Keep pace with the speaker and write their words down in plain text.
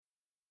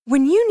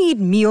When you need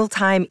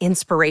mealtime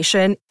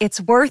inspiration,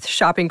 it's worth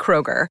shopping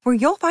Kroger, where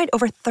you'll find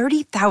over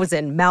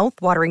 30,000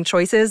 mouth-watering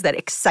choices that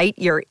excite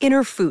your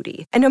inner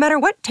foodie. And no matter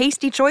what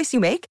tasty choice you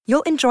make,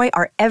 you'll enjoy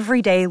our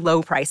everyday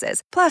low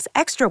prices, plus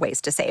extra ways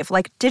to save,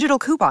 like digital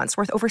coupons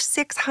worth over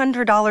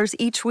 $600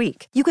 each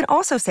week. You can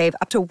also save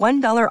up to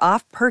 $1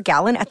 off per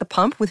gallon at the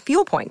pump with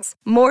fuel points.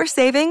 More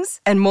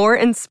savings and more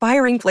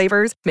inspiring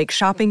flavors make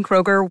shopping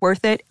Kroger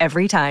worth it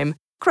every time.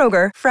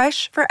 Kroger,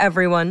 fresh for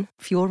everyone.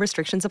 Fuel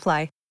restrictions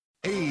apply.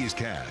 A's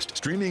Cast,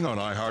 streaming on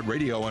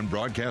iHeartRadio and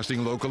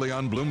broadcasting locally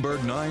on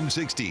Bloomberg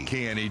 960,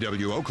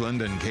 KNEW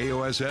Oakland, and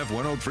KOSF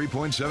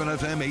 103.7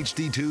 FM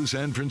HD2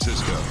 San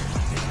Francisco.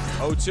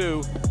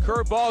 0-2,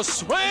 curveball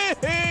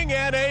swing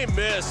and a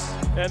miss.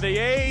 And the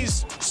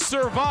A's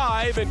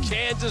survive in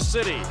Kansas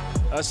City.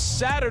 A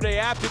Saturday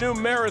afternoon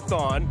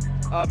marathon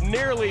of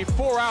nearly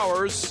 4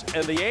 hours,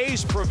 and the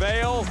A's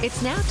prevail.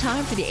 It's now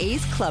time for the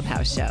A's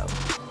Clubhouse Show.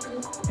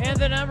 And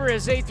the number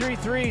is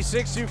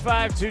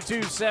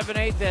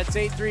 833-625-2278. That's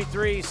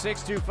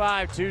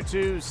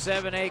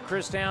 833-625-2278.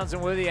 Chris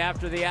Townsend with you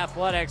after the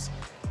Athletics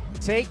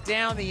take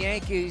down the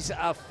Yankees.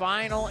 A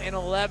final in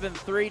 11,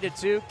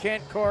 3-2.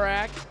 Kent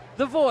Korak,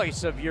 the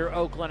voice of your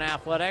Oakland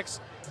Athletics,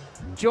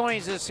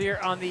 joins us here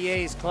on the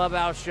A's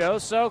Clubhouse Show.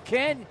 So,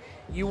 Ken,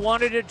 you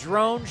wanted a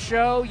drone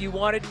show. You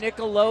wanted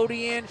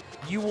Nickelodeon.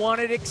 You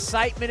wanted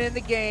excitement in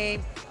the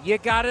game. You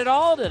got it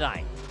all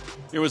tonight.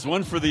 It was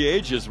one for the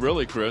ages,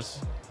 really, Chris.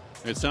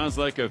 It sounds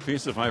like a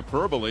piece of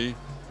hyperbole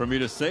for me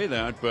to say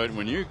that, but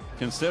when you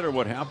consider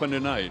what happened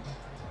tonight,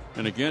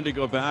 and again to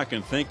go back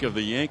and think of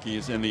the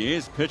Yankees and the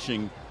A's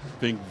pitching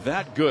being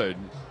that good,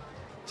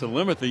 to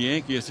limit the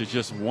Yankees to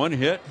just one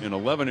hit in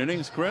 11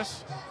 innings,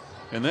 Chris,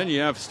 and then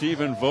you have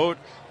Stephen Vogt,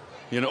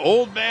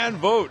 old man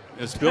Vogt,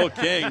 as Bill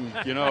King,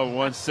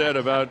 once said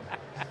about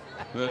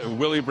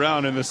Willie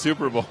Brown in the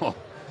Super Bowl.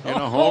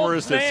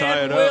 Homers to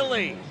tie it up.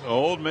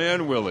 Old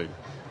man Willie.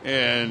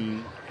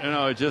 And,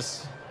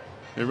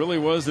 it really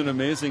was an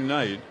amazing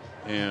night,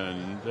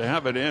 and to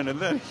have it end, and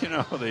then,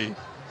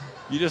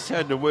 you just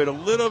had to wait a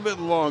little bit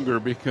longer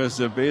because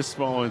of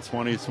baseball in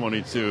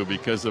 2022,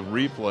 because of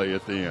replay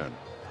at the end.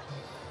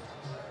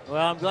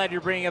 Well, I'm glad you're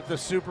bringing up the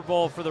Super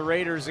Bowl for the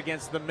Raiders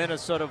against the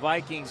Minnesota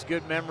Vikings.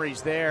 Good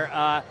memories there.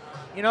 A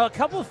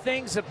couple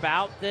things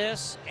about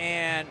this,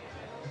 and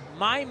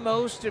my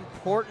most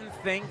important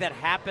thing that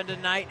happened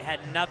tonight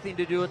had nothing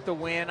to do with the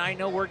win. I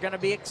know we're going to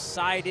be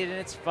excited, and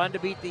it's fun to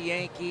beat the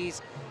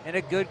Yankees and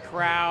a good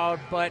crowd,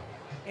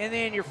 and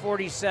then you're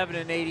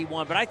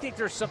 47-81. But I think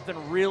there's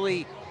something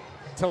really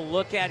to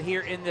look at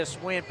here in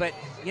this win. But,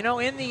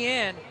 in the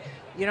end,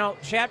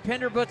 Chad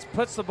Pinder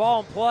puts the ball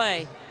in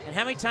play. And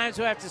how many times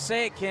do I have to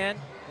say it, Ken?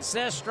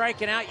 Instead of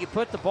striking out, you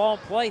put the ball in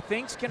play.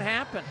 Things can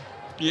happen.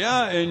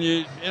 Yeah, and,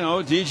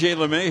 DJ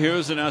LeMahieu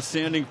is an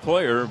outstanding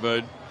player,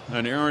 but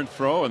an errant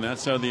throw, and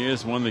that's how the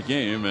A's won the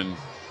game. And,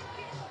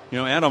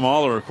 Adam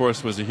Oller, of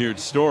course, was a huge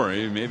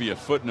story, maybe a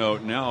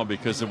footnote now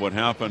because of what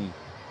happened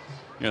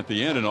at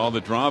the end and all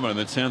the drama in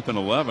the 10th and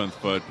 11th.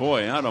 But,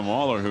 boy, Adam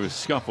Oller, who has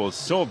scuffled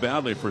so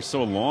badly for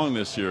so long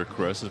this year,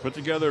 Chris, has put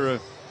together a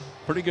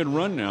pretty good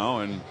run now.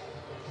 And,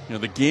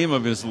 the game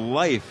of his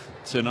life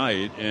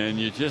tonight. And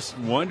you just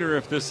wonder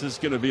if this is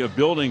going to be a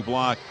building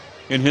block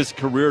in his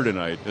career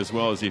tonight as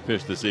well as he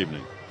pitched this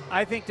evening.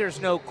 I think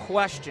there's no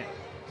question.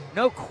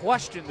 No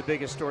question the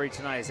biggest story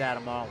tonight is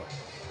Adam Oller.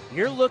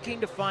 You're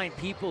looking to find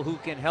people who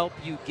can help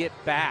you get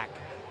back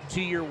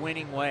to your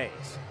winning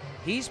ways.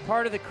 He's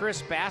part of the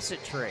Chris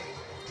Bassett trade.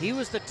 He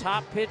was the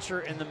top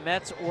pitcher in the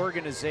Mets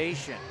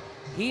organization.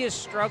 He has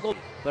struggled,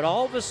 but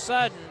all of a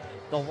sudden,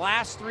 the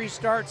last 3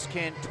 starts,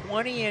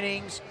 20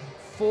 innings,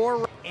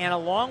 4, and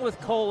along with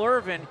Cole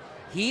Irvin,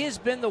 he has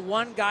been the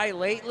one guy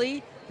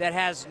lately that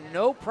has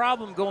no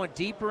problem going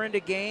deeper into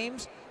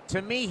games.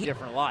 To me, he's a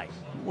different life.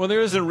 Well,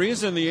 there's a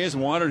reason the A's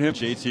wanted him,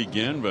 JT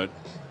Ginn, but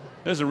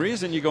there's a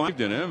reason you go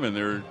after him, and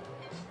they're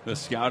the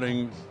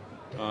scouting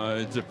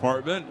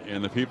department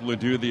and the people who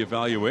do the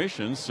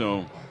evaluations.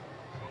 So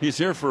he's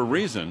here for a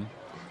reason.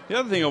 The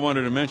other thing I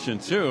wanted to mention,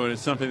 too, and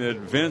it's something that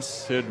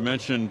Vince had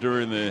mentioned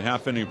during the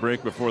half-inning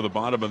break before the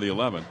bottom of the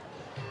 11th.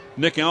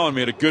 Nick Allen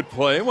made a good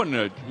play. It wasn't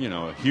a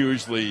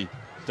hugely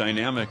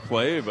dynamic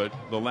play, but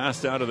the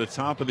last out of the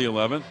top of the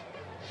 11th,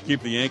 to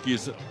keep the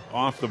Yankees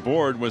off the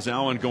board, was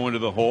Allen going to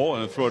the hole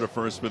and throw to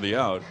first for the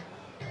out.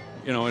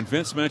 And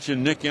Vince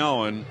mentioned Nick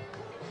Allen,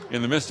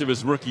 in the midst of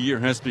his rookie year,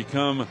 has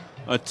become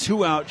a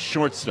 2-out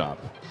shortstop.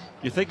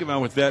 You think about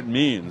what that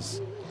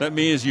means. That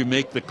means you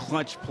make the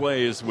clutch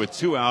plays with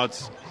 2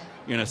 outs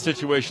in a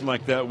situation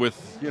like that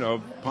with,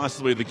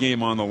 possibly the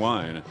game on the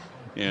line.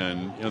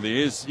 And,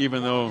 the A's,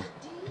 even though,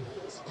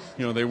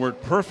 they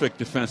weren't perfect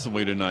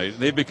defensively tonight,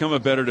 they've become a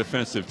better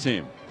defensive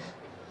team.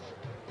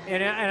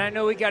 And I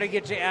know we got to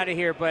get you out of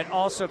here, but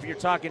also if you're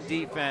talking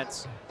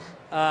defense,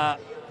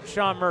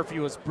 Sean Murphy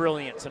was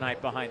brilliant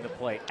tonight behind the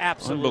plate.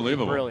 Absolutely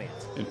unbelievable. Brilliant.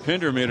 And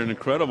Pinder made an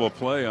incredible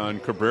play on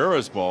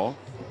Cabrera's ball,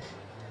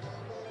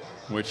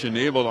 which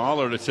enabled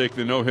Oller to take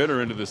the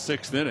no-hitter into the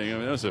 6th inning. I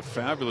mean, that was a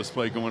fabulous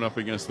play going up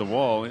against the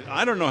wall.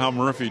 I don't know how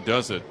Murphy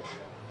does it.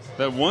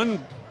 That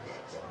one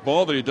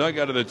ball that he dug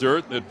out of the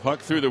dirt that Puck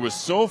threw that was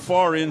so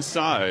far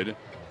inside.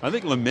 I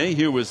think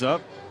LeMahieu was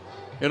up.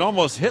 It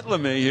almost hit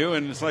LeMahieu,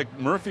 and it's like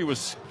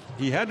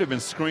he had to have been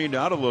screened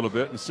out a little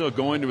bit and still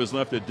going to his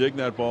left to dig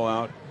that ball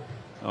out.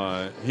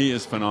 He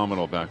is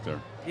phenomenal back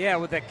there. Yeah,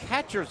 with a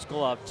catcher's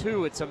glove,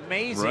 too. It's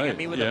amazing. Right. I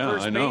mean, with a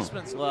first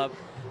baseman's glove.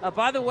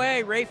 By the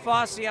way, Ray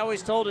Fosse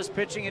always told us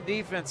pitching and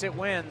defense, it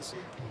wins.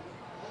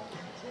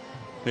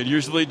 It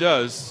usually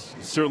does.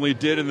 It certainly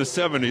did in the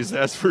 70s,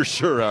 that's for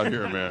sure out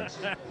here, man.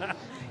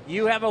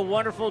 You have a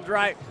wonderful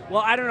drive.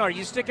 Well, I don't know. Are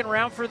you sticking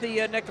around for the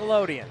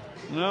Nickelodeon?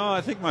 No,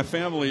 I think my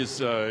family's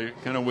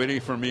kind of waiting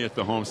for me at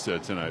the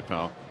homestead tonight,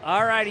 pal.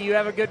 All righty. You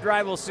have a good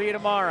drive. We'll see you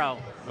tomorrow.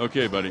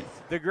 Okay, buddy.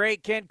 The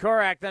great Ken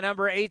Korak, the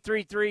number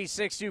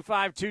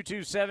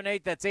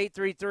 833-625-2278. That's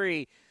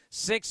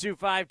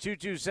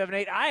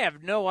 833-625-2278. I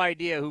have no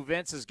idea who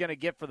Vince is going to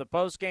get for the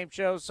postgame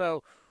show,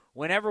 so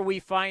whenever we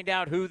find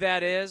out who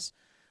that is,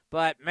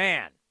 but,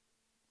 man,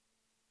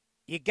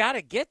 you got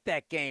to get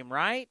that game,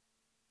 right?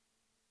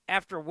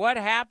 After what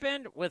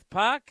happened with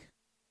Puck,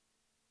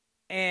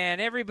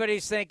 and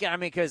everybody's thinking, I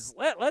mean, because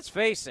let's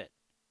face it,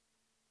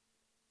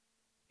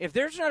 if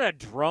there's not a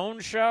drone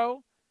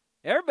show,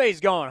 everybody's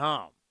going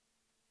home.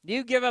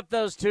 You give up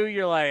those two,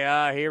 you're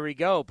like, here we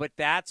go. But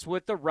that's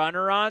what the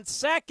runner on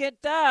second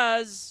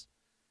does.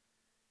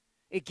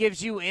 It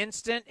gives you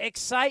instant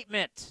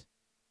excitement.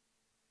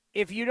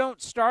 If you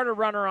don't start a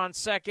runner on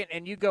second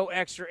and you go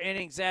extra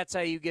innings, that's how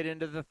you get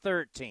into the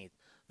 13th,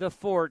 the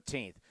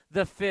 14th,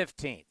 the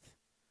 15th.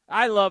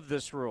 I love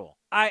this rule.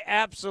 I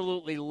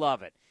absolutely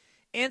love it.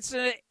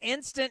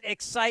 Instant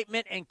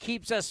excitement and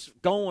keeps us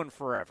going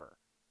forever.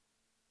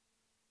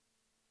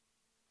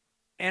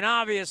 And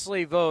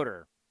obviously,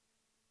 Voter,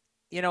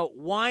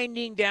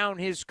 winding down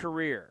his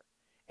career,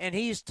 and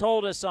he's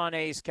told us on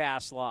A's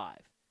Cast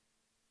Live,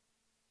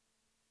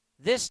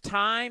 this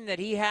time that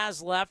he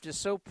has left is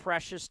so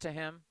precious to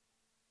him.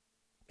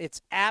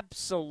 It's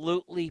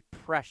absolutely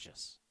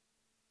precious.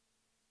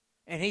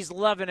 And he's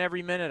loving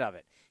every minute of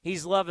it.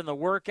 He's loving the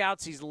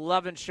workouts. He's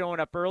loving showing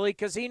up early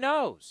because he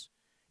knows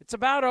it's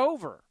about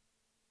over.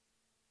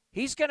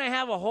 He's going to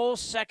have a whole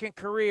second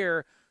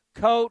career.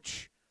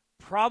 Coach,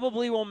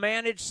 probably will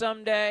manage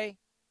someday.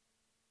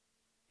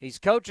 He's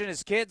coaching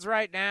his kids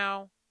right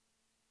now.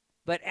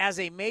 But as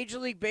a Major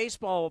League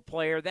Baseball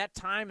player, that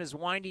time is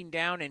winding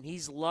down, and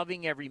he's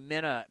loving every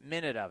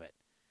minute of it.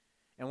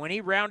 And when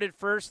he rounded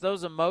first,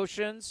 those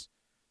emotions,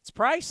 it's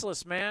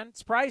priceless, man.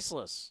 It's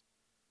priceless.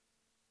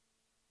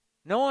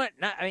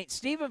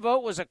 Stephen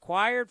Vogt was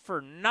acquired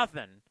for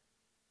nothing.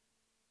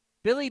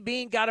 Billy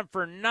Beane got him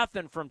for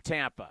nothing from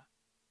Tampa.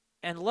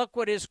 And look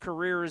what his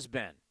career has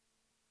been.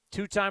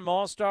 Two-time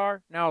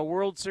All-Star, now a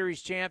World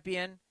Series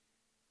champion.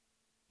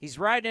 He's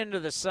right into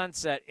the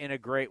sunset in a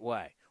great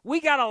way. We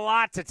got a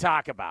lot to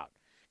talk about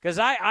because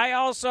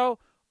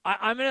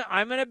I'm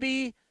gonna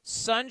be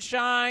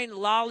sunshine,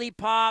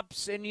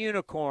 lollipops, and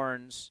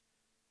unicorns,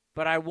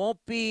 but I won't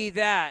be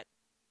that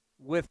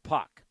with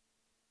Puck.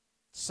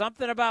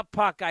 Something about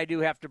Puck I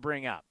do have to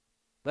bring up,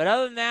 but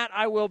other than that,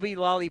 I will be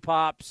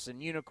lollipops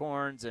and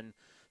unicorns and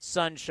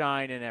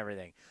sunshine and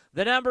everything.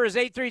 The number is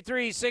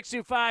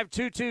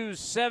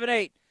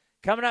 833-625-2278.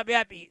 Coming up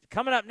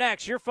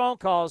next, your phone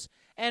calls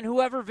and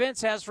whoever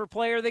Vince has for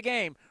player of the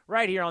game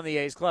right here on the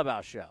A's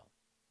Clubhouse Show.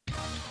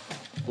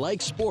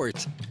 Like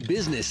sports,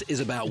 business is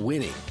about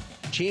winning.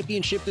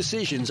 Championship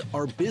decisions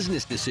are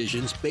business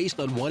decisions based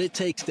on what it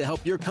takes to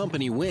help your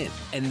company win.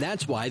 And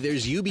that's why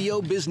there's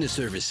UBO Business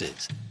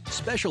Services,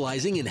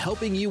 specializing in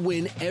helping you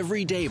win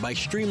every day by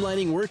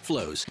streamlining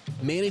workflows,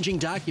 managing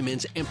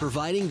documents, and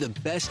providing the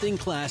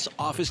best-in-class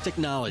office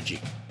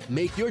technology.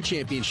 Make your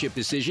championship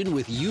decision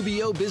with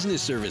UBO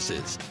Business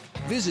Services.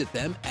 Visit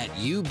them at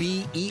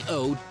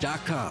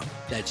ubeo.com.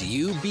 That's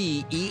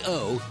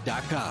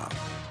ubeo.com.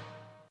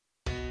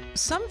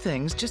 Some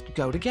things just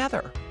go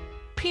together.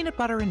 Peanut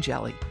butter and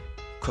jelly,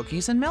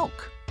 cookies and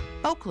milk,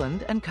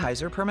 Oakland and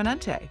Kaiser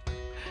Permanente.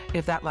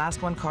 If that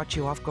last one caught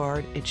you off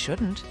guard, it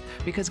shouldn't,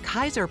 because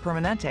Kaiser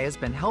Permanente has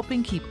been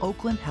helping keep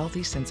Oakland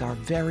healthy since our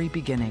very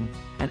beginning.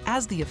 And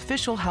as the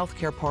official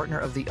healthcare partner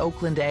of the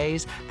Oakland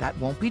A's, that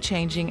won't be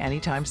changing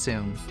anytime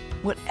soon.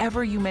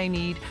 Whatever you may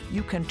need,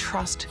 you can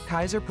trust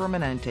Kaiser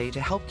Permanente to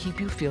help keep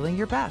you feeling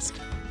your best.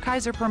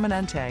 Kaiser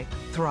Permanente.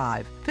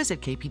 Thrive. Visit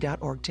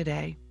kp.org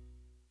today.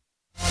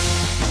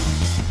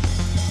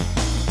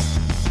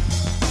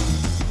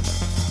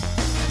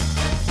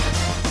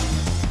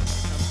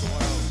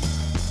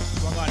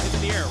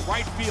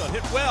 Right field,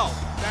 hit well.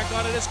 Back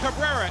on it is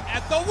Cabrera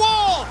at the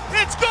wall.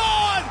 It's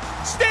gone!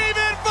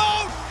 Stephen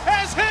Vogt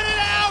has hit it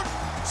out!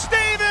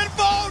 Stephen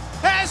Vogt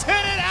has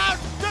hit it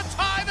out to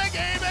tie the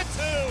game at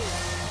 2.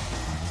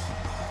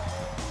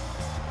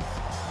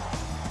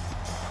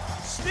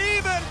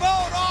 Stephen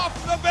Vogt off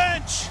the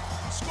bench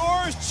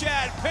scores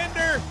Chad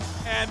Pinder,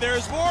 and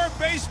there's more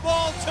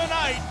baseball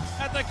tonight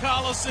at the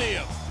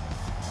Coliseum.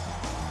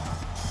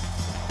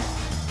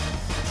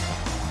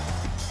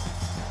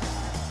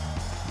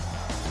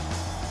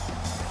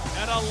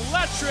 An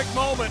electric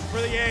moment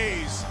for the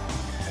A's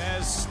as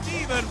as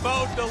Stephen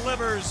Vogt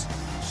delivers,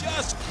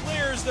 just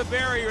clears the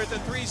barrier at the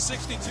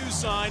 362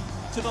 sign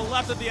to the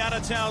left of the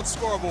out-of-town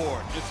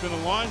scoreboard. It's been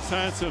a long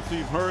time since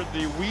we've heard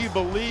the "We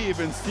Believe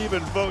in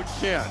Stephen Vogt"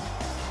 chant.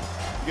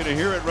 You're going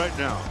to hear it right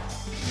now.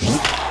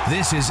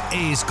 This is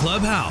A's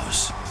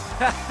Clubhouse.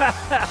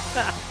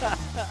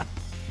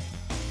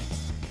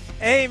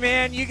 Hey,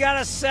 man, you got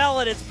to sell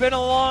it. It's been a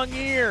long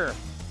year.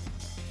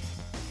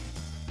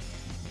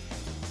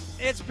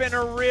 It's been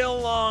a real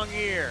long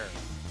year.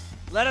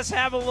 Let us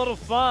have a little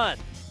fun.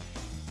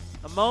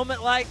 A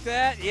moment like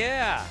that,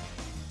 yeah.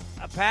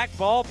 A packed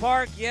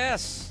ballpark,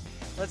 yes.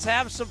 Let's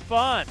have some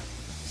fun.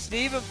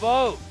 Stephen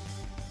Vogt,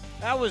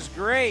 that was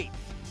great.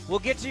 We'll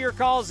get to your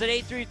calls at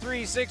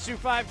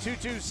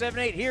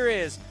 833-625-2278. Here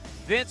is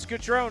Vince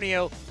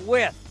Cotroneo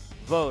with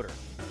Voter.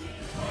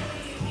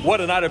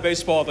 What a night of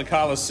baseball at the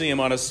Coliseum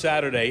on a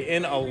Saturday.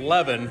 In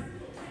 11,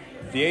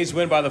 the A's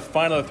win by the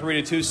final of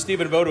 3-2.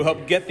 Stephen Vogt, who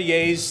helped get the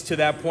A's to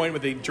that point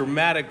with a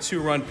dramatic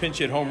two-run pinch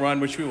hit home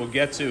run, which we will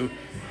get to.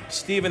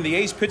 Stephen, the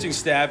A's pitching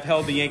staff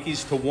held the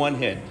Yankees to one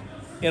hit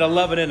in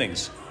 11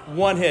 innings.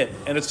 One hit,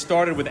 and it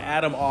started with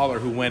Adam Oller,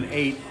 who went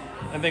 8.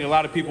 I think a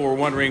lot of people were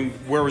wondering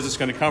where was this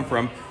going to come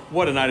from.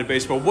 What a night of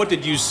baseball. What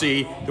did you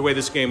see the way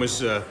this game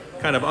was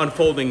kind of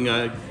unfolding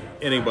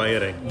inning by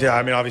inning? Yeah,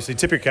 I mean, obviously,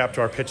 tip your cap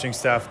to our pitching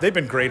staff. They've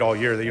been great all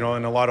year,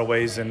 in a lot of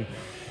ways, and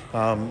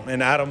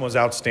Adam was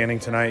outstanding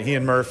tonight. He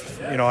and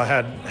Murph,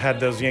 had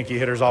those Yankee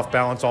hitters off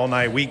balance all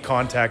night, weak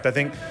contact. I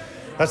think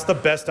that's the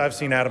best I've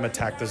seen Adam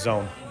attack the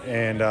zone.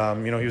 And,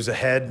 he was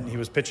ahead. He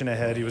was pitching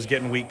ahead. He was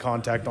getting weak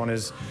contact on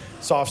his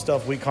soft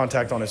stuff, weak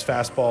contact on his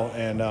fastball.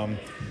 And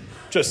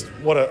just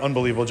what an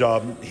unbelievable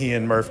job he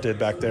and Murph did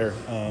back there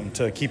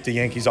to keep the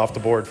Yankees off the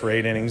board for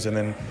 8 innings. And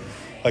then,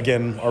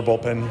 again, our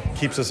bullpen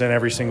keeps us in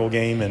every single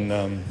game. And,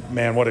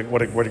 man, what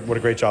a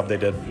great job they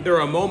did.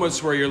 There are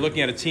moments where you're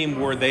looking at a team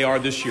where they are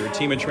this year, a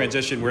team in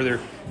transition, where they're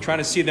trying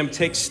to see them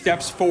take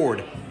steps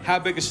forward. How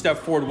big a step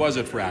forward was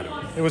it for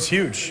Adam? It was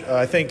huge.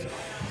 I think,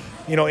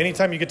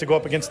 anytime you get to go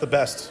up against the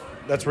best,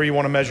 that's where you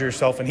want to measure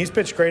yourself. And he's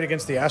pitched great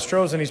against the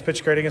Astros, and he's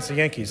pitched great against the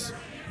Yankees.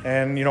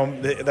 And,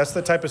 that's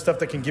the type of stuff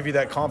that can give you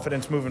that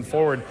confidence moving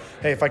forward.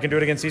 Hey, if I can do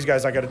it against these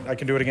guys, I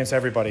can do it against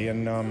everybody.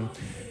 And,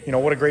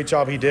 what a great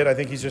job he did. I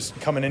think he's just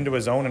coming into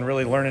his own and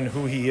really learning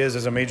who he is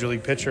as a major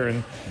league pitcher.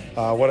 And,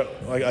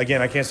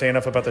 again, I can't say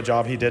enough about the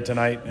job he did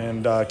tonight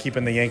and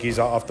keeping the Yankees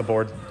off the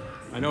board.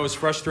 I know it's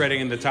frustrating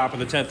in the top of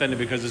the 10th inning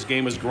because this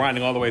game was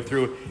grinding all the way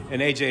through,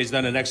 and AJ has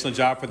done an excellent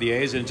job for the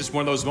A's. And just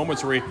one of those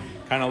moments where he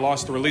kind of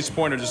lost the release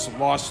point or just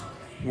lost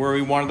where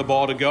he wanted the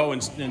ball to go,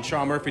 and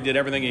Sean Murphy did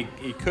everything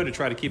he could to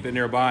try to keep it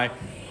nearby.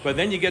 But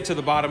then you get to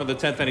the bottom of the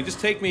 10th inning. Just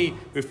take me,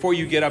 before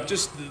you get up,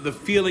 just the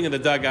feeling in the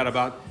dugout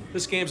about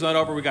this game's not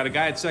over. We got a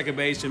guy at second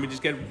base, and we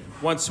just get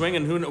one swing,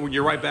 and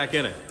you're right back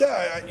in it.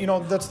 Yeah,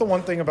 that's the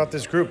one thing about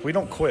this group. We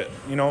don't quit.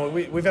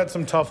 We've had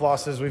some tough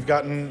losses. We've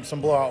gotten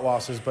some blowout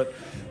losses, but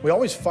we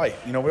always fight.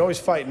 We always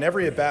fight, and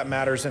every at-bat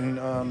matters. And,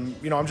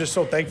 I'm just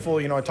so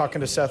thankful, talking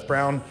to Seth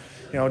Brown.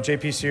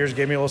 JP Sears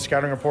gave me a little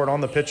scouting report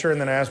on the pitcher,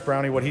 and then I asked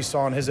Brownie what he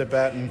saw in his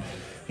at-bat. And,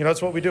 that's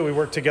what we do. We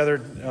work together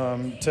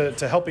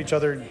to help each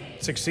other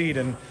succeed.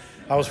 And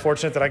I was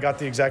fortunate that I got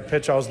the exact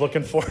pitch I was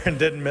looking for and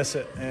didn't miss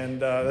it. And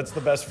that's the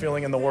best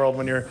feeling in the world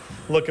when you're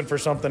looking for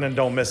something and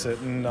don't miss it.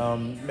 And,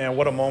 man,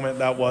 what a moment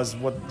that was.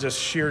 What just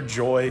sheer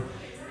joy,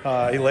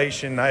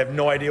 elation. I have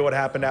no idea what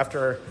happened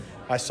after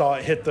I saw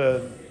it hit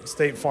the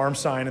State Farm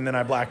sign, and then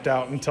I blacked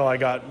out until I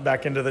got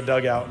back into the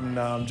dugout,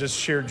 and just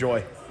sheer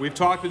joy. We've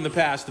talked in the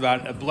past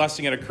about a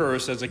blessing and a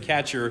curse as a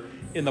catcher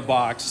in the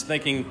box,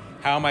 thinking,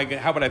 how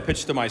would I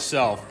pitch to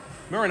myself?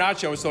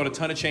 Marinaccio has thrown a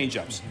ton of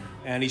changeups,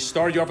 and he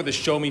started you off with a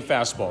show-me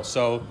fastball.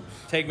 So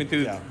take me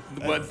through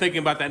thinking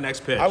about that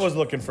next pitch. I was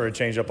looking for a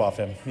changeup off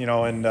him,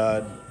 and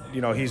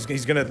he's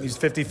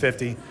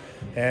 50-50,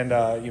 and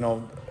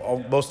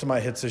most of my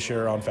hits this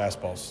year are on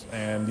fastballs,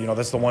 and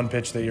that's the one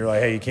pitch that you're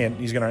like, hey, he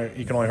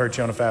can only hurt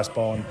you on a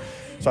fastball. And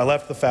so I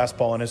left the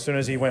fastball, and as soon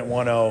as he went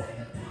 1-0,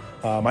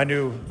 I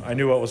knew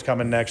what was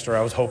coming next, or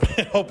I was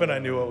hoping I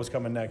knew what was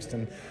coming next,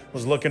 and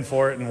was looking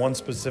for it in one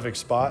specific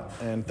spot,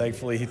 and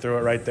thankfully he threw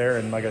it right there,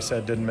 and like I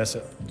said, didn't miss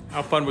it.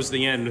 How fun was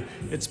the end?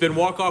 It's been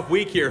walk-off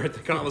week here at the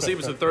Coliseum.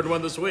 It's the third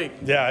one this week.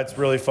 Yeah, it's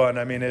really fun.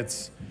 I mean,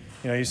 it's,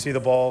 you see the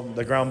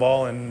ground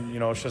ball,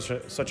 and,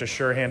 such a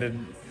sure-handed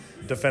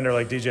defender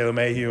like DJ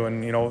LeMahieu,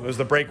 and, it was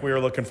the break we were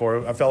looking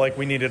for. I felt like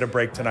we needed a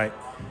break tonight,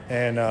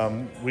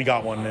 and we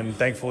got one, and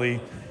thankfully,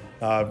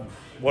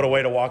 what a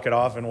way to walk it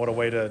off, and what a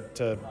way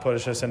to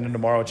push us into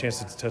tomorrow, a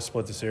chance to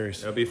split the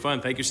series. It'll be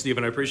fun. Thank you,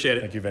 Stephen. I appreciate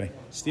it. Thank you, Vinny.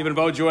 Stephen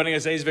Vogt joining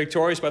us. A's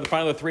victorious by the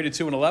final of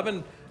 3-2 in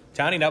 11.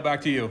 Tony, now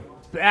back to you.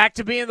 Back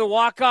to being the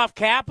walk-off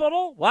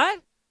capital? What?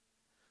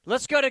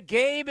 Let's go to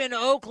Gabe in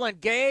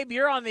Oakland. Gabe,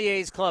 you're on the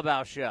A's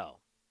Clubhouse show.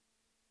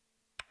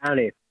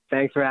 Howdy.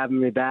 Thanks for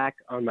having me back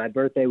on my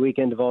birthday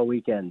weekend of all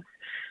weekends.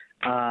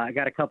 I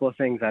got a couple of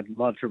things I'd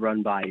love to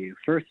run by you.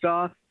 First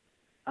off,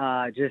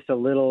 just a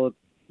little,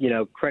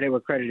 credit where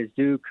credit is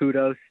due.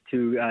 Kudos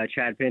to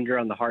Chad Pinder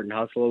on the Heart and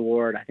Hustle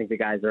Award. I think the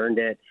guy's earned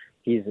it.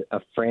 He's a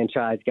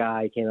franchise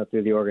guy. He came up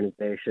through the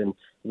organization.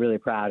 Really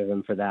proud of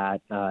him for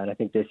that. And I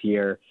think this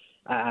year,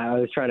 I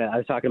was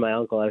talking to my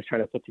uncle. I was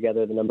trying to put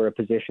together the number of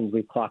positions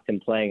we've clocked him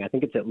playing. I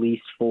think it's at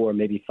least 4,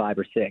 maybe 5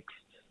 or 6.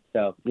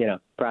 So,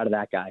 proud of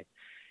that guy.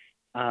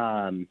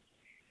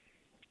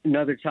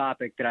 Another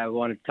topic that I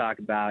wanted to talk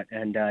about,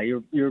 and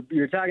you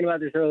were talking about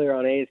this earlier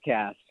on A's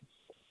Cast,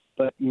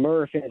 but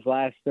Murph in his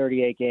last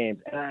 38 games,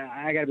 and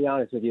I got to be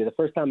honest with you, the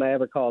first time I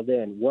ever called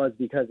in was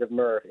because of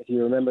Murph. If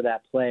you remember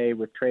that play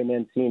with Trey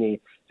Mancini,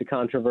 the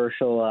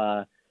controversial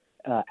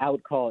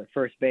out call at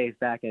first base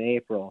back in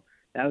April,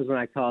 that was when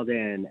I called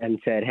in and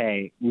said,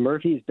 hey,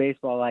 Murphy's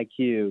baseball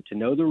IQ, to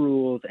know the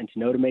rules and to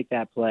know to make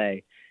that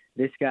play,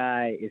 this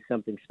guy is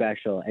something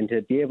special. And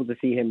to be able to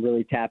see him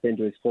really tap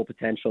into his full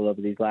potential over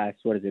these last,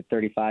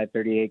 35,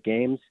 38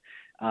 games,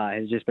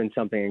 has just been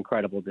something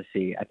incredible to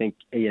see. I think,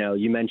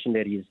 you mentioned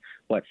it. He's,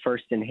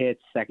 first in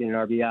hits, second in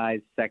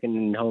RBIs, second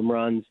in home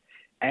runs,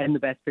 and the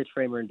best pitch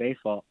framer in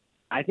baseball.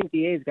 I think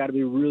the A's got to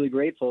be really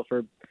grateful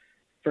for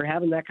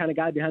having that kind of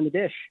guy behind the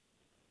dish.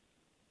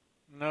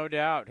 No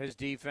doubt. His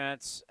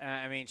defense,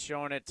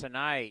 showing it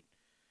tonight,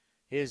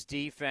 his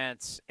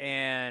defense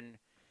and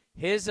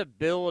his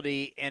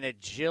ability and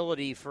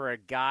agility for a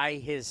guy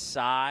his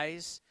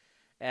size,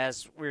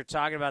 as we were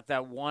talking about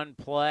that one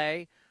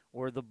play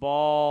where the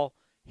ball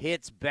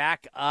hits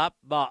back up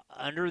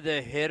under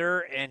the hitter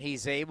and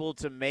he's able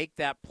to make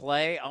that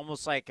play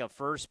almost like a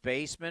first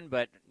baseman,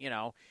 but,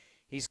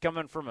 he's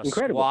coming from a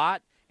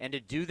squat, and to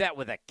do that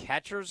with a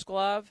catcher's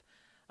glove,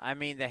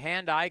 the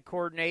hand-eye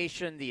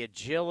coordination, the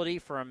agility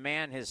for a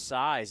man his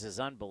size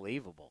is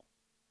unbelievable.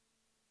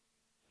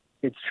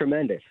 It's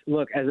tremendous.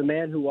 Look, as a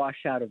man who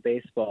washed out of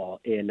baseball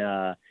in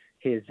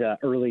his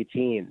early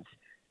teens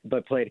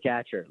but played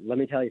catcher, let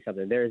me tell you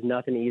something. There is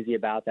nothing easy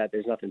about that.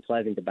 There's nothing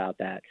pleasant about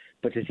that.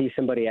 But to see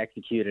somebody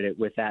executed it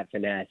with that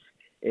finesse,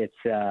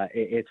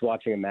 it's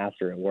watching a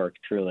master at work,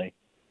 truly.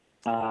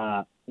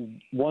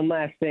 One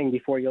last thing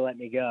before you let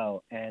me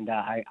go, and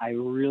I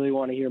really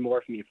want to hear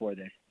more from you for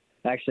this.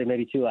 Actually,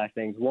 maybe 2 last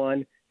things.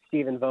 One,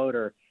 Stephen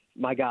Voter,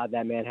 my God,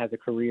 that man has a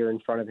career in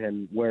front of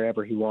him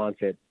wherever he wants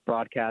it.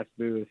 Broadcast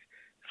booth,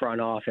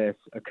 front office,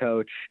 a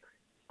coach.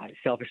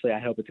 Selfishly, I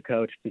hope it's a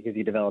coach because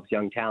he develops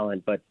young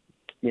talent, but,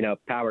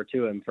 power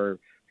to him for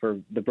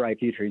the bright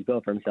future he's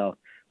built for himself.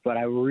 But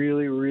I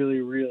really,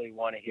 really, really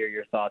want to hear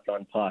your thoughts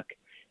on Puck,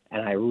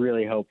 and I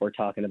really hope we're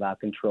talking about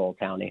control,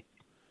 Townie.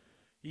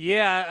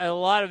 Yeah, a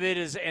lot of it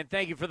is, and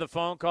thank you for the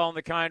phone call and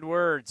the kind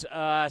words.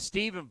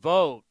 Stephen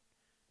Vogt,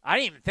 I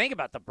didn't even think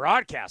about the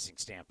broadcasting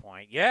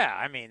standpoint.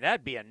 Yeah,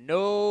 that'd be a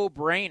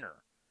no-brainer.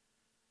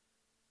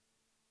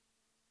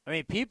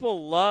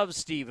 People love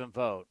Stephen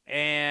Vogt,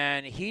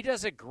 and he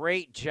does a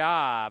great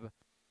job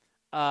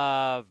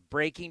of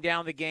breaking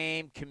down the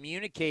game,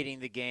 communicating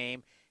the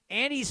game,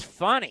 and he's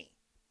funny.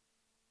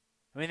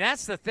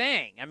 That's the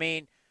thing.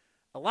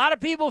 A lot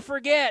of people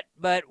forget,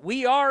 but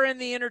we are in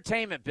the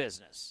entertainment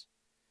business.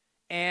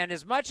 And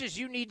as much as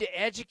you need to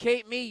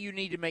educate me, you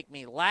need to make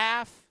me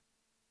laugh.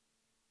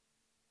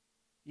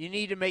 You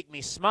need to make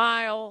me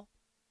smile.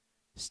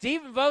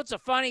 Stephen Vogt's a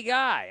funny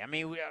guy.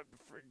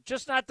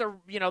 Just not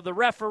the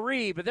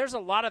referee, but there's a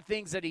lot of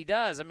things that he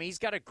does. He's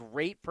got a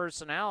great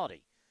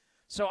personality.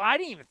 So I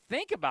didn't even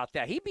think about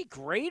that. He'd be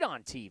great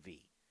on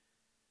TV.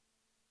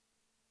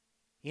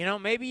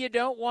 Maybe you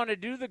don't want to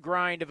do the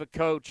grind of a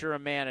coach or a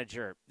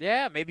manager.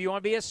 Yeah, maybe you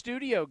want to be a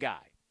studio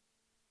guy.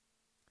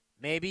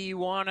 Maybe you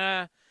want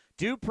to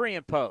do pre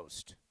and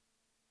post.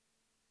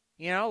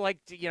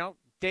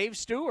 Dave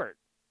Stewart.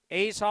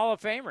 A's Hall of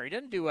Famer. He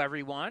doesn't do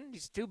every one.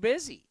 He's too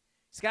busy.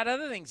 He's got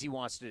other things he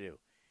wants to do.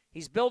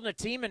 He's building a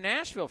team in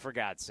Nashville, for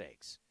God's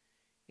sakes.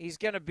 He's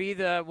going to be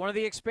one of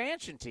the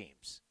expansion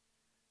teams.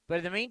 But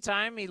in the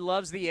meantime, he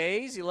loves the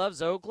A's. He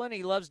loves Oakland.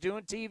 He loves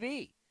doing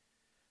TV.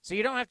 So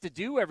you don't have to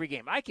do every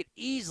game. I could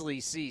easily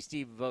see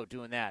Stephen Vogt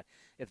doing that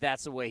if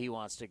that's the way he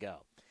wants to go.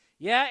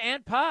 Yeah,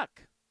 and Puck.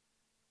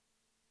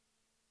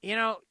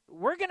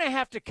 We're going to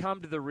have to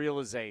come to the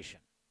realization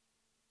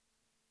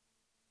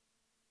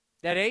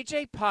that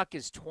A.J. Puck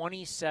is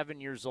 27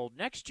 years old.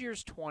 Next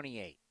year's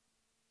 28.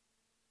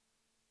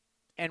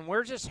 And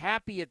we're just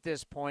happy at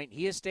this point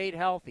he has stayed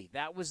healthy.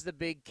 That was the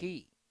big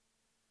key.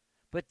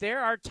 But there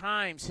are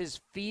times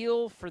his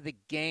feel for the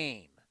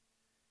game.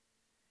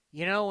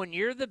 When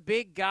you're the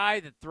big guy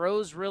that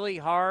throws really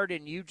hard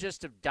and you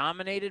just have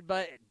dominated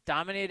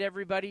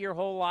everybody your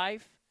whole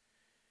life,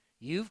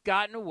 you've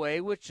gotten away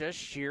with just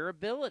sheer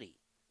ability.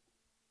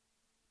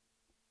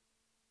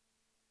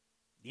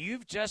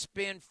 You've just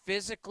been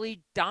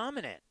physically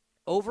dominant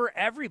over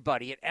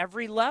everybody at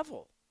every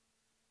level.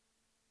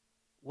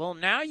 Well,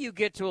 now you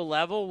get to a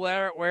level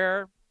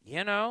where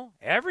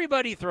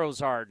everybody throws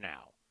hard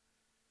now.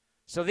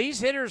 So these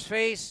hitters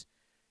face,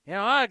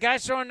 a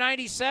guy's throwing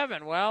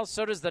 97. Well,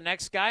 so does the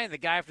next guy and the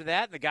guy after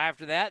that and the guy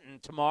after that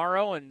and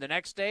tomorrow and the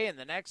next day and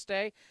the next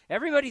day.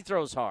 Everybody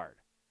throws hard.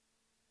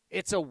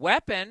 It's a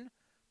weapon,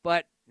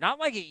 but not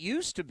like it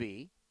used to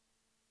be.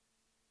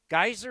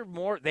 Guys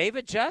they've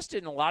adjusted,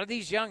 and a lot of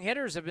these young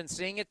hitters have been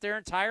seeing it their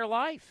entire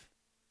life.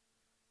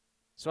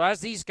 So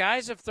as these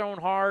guys have thrown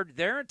hard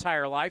their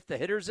entire life, the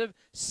hitters have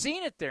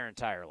seen it their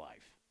entire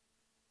life.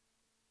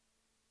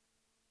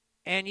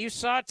 And you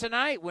saw it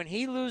tonight. When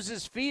he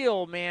loses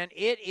feel, man,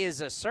 it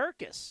is a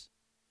circus.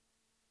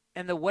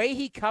 And the way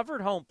he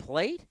covered home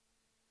plate,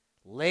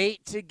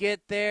 late to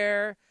get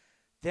there,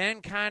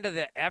 then kind of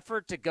the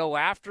effort to go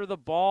after the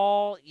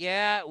ball,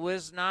 yeah, it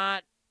was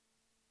not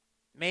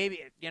maybe,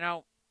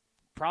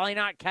 probably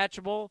not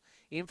catchable,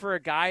 even for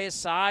a guy his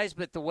size,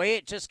 but the way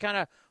it just kind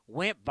of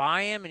went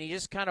by him and he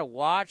just kind of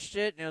watched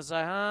it and it was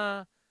like,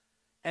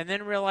 and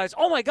then realized,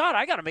 oh, my God,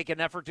 I got to make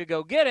an effort to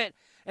go get it.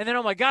 And then,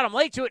 oh, my God, I'm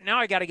late to it. Now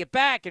I got to get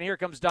back. And here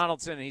comes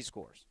Donaldson and he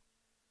scores.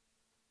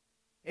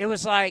 It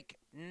was like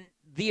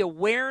the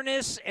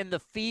awareness and the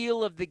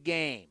feel of the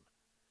game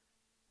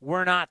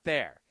were not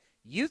there.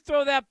 You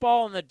throw that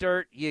ball in the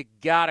dirt, you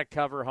got to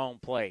cover home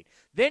plate.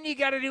 Then you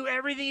got to do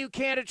everything you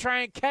can to try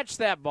and catch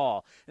that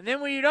ball. And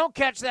then when you don't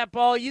catch that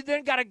ball, you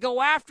then got to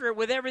go after it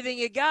with everything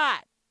you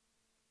got.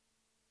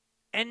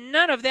 And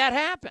none of that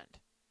happened.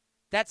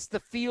 That's the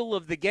feel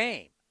of the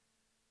game.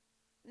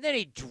 And then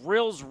he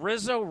drills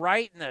Rizzo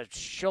right in the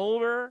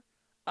shoulder,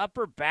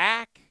 upper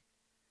back.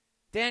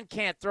 Then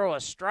can't throw a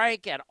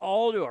strike at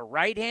all to a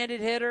right-handed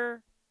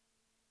hitter.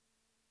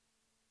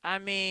 I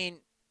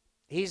mean,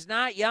 he's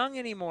not young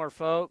anymore,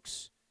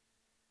 folks.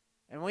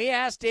 And we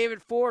asked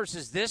David Force,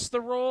 is this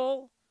the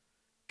role?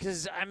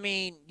 Because, I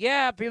mean,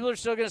 yeah, people are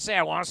still going to say,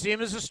 I want to see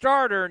him as a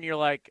starter. And you're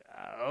like,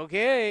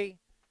 okay.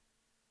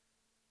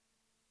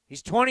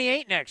 He's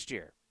 28 next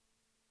year.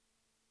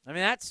 I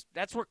mean, that's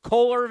where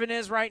Cole Irvin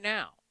is right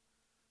now.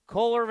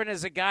 Cole Irvin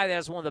is a guy that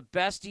has one of the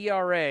best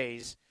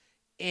ERAs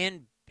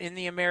in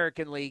the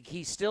American League.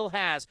 He still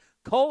has.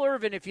 Cole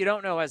Irvin, if you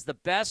don't know, has the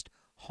best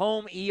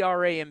home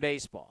ERA in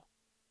baseball.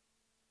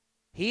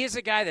 He is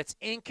a guy that's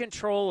in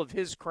control of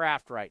his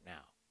craft right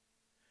now.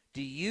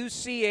 Do you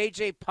see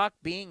A.J. Puck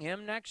being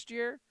him next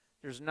year?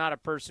 There's not a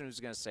person who's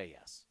going to say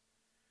yes.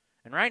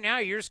 And right now,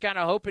 you're just kind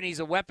of hoping he's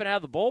a weapon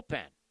out of the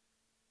bullpen.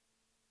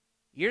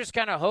 You're just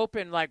kind of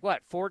hoping,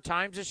 4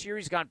 times this year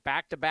he's gone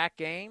back-to-back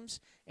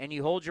games, and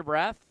you hold your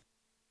breath?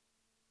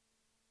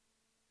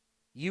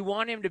 You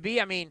want him to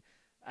be, I mean,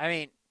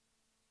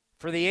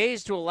 for the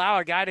A's to allow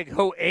a guy to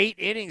go 8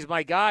 innings,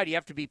 my God, you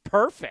have to be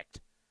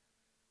perfect.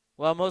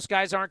 Well, most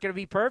guys aren't going to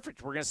be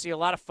perfect. We're going to see a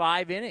lot of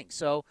 5 innings.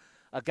 So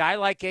a guy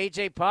like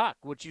A.J. Puck,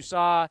 what you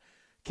saw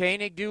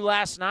Koenig do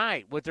last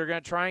night, what they're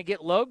going to try and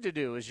get Logue to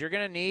do is you're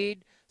going to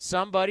need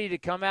somebody to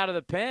come out of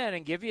the pen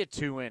and give you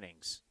 2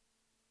 innings.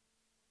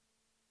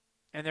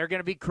 And they're going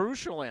to be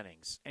crucial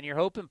innings. And you're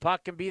hoping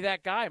Puck can be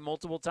that guy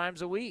multiple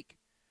times a week.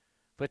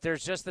 But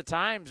there's just the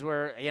times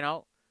where,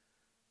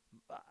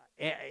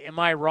 am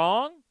I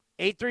wrong?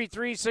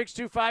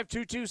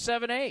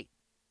 833-625-2278.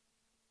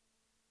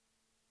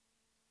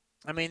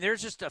 I mean,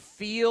 there's just a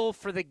feel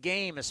for the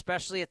game,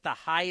 especially at the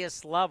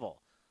highest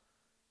level.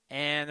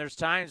 And there's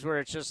times where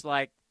it's just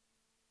like,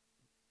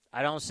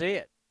 I don't see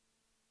it.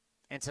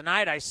 And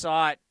tonight I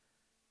saw it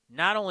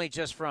not only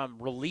just from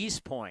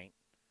release point,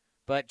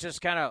 but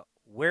just kind of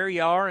where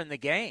you are in the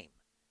game.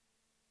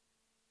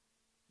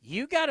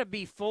 You got to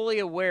be fully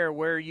aware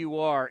where you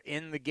are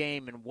in the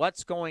game and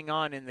what's going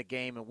on in the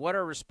game and what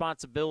are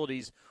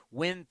responsibilities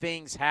when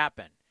things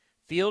happen.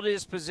 Field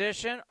his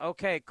position,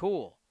 okay,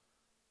 cool.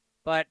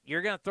 But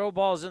you're going to throw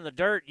balls in the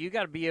dirt. You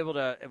got to be able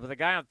to, with a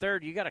guy on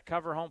third, you got to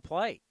cover home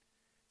plate.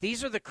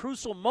 These are the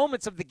crucial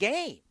moments of the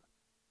game.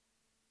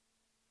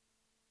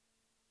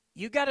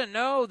 You got to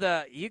know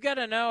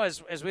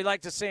as we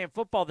like to say in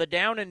football, the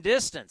down and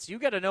distance. You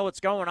got to know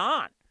what's going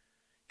on.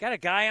 Got a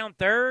guy on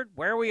third,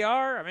 where we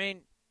are. I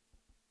mean,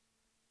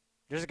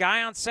 there's a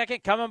guy on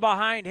second coming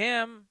behind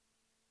him.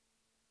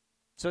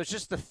 So it's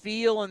just the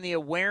feel and the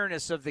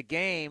awareness of the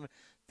game.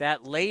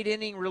 That late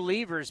inning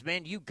relievers,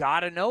 man, you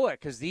got to know it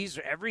because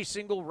every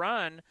single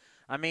run,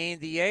 I mean,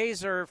 the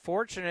A's are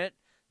fortunate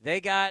they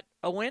got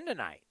a win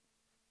tonight.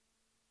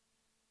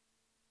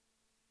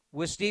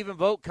 With Stephen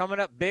Vogt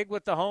coming up big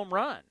with the home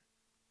run.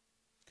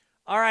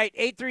 All right,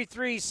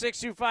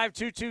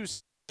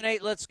 833-625-2278.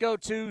 Let's go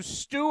to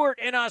Stuart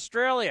in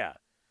Australia.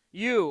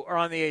 You are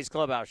on the A's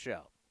Clubhouse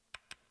Show.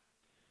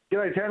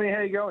 G'day, Tony.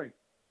 How you going?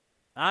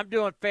 I'm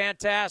doing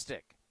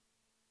fantastic.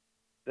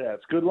 Yeah,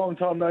 it's good. Long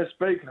time no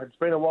speak. It's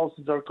been a while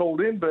since I've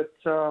called in, but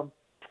the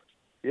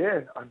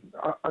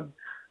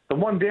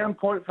one down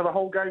point for the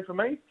whole game for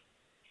me,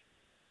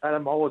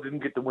 Adam Oller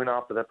didn't get the win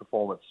after that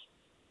performance.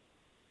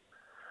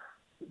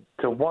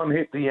 To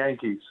one-hit the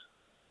Yankees,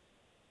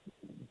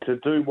 to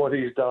do what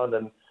he's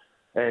done,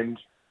 and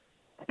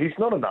he's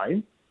not a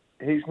name.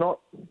 He's not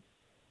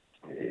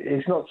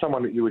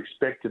someone that you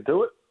expect to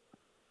do it,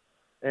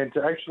 and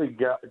to actually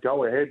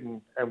go ahead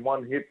and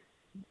one hit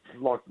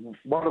like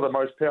one of the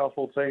most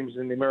powerful teams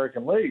in the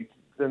American League,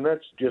 then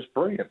that's just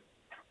brilliant.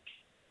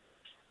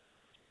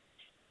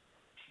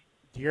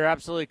 You're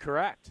absolutely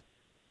correct.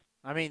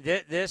 I mean,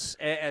 this,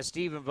 as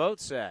Stephen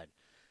Vogt said,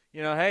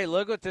 hey,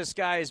 look what this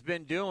guy has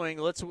been doing.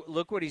 Let's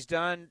look what he's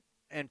done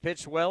and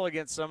pitched well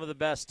against some of the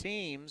best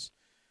teams.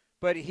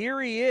 But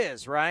here he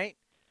is, right?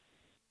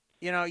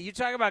 you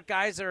talk about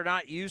guys that are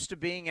not used to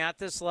being at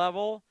this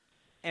level,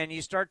 and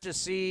you start to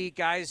see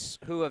guys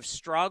who have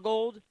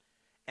struggled,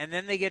 and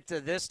then they get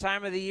to this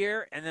time of the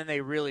year, and then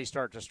they really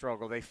start to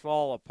struggle. They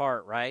fall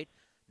apart, right?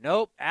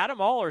 Nope, Adam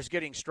Aller's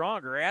getting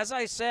stronger. As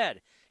I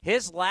said,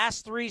 his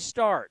last 3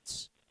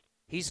 starts,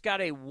 he's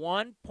got a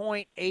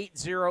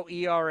 1.80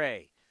 ERA,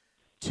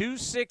 2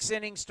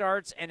 6-inning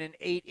starts, and an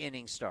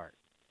 8-inning start.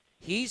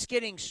 He's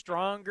getting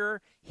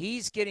stronger.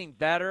 He's getting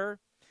better.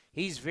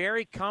 He's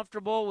very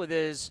comfortable with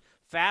his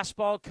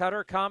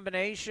fastball-cutter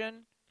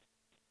combination.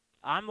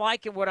 I'm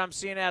liking what I'm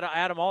seeing out of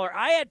Adam Aller.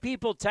 I had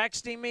people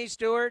texting me,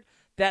 Stuart,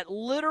 that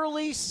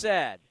literally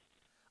said,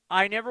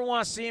 I never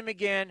want to see him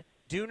again.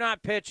 Do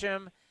not pitch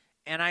him.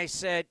 And I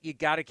said, you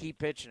got to keep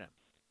pitching him.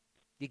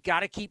 You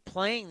got to keep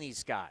playing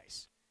these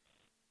guys.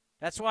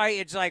 That's why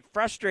it's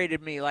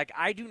frustrated me.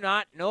 I do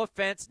not, no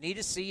offense, need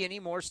to see any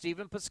more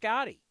Stephen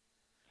Piscotty.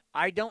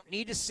 I don't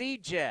need to see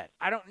Jed.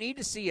 I don't need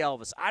to see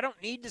Elvis. I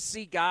don't need to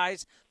see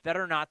guys that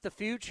are not the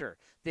future.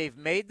 They've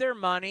made their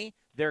money.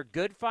 They're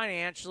good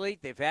financially.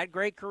 They've had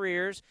great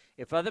careers.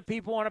 If other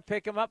people want to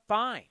pick them up,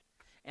 fine.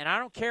 And I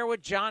don't care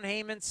what John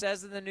Heyman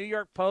says in the New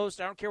York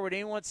Post. I don't care what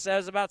anyone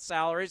says about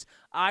salaries.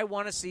 I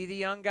want to see the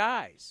young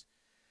guys.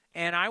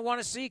 And I want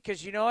to see,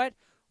 because you know what?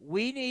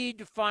 We need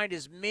to find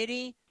as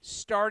many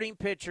starting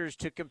pitchers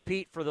to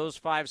compete for those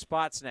 5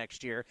 spots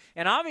next year.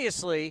 And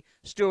obviously,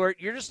 Stuart,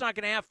 you're just not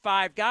going to have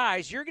 5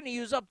 guys. You're going to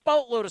use a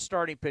boatload of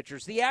starting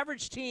pitchers. The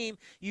average team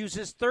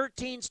uses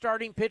 13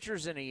 starting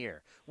pitchers in a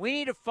year. We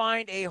need to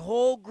find a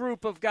whole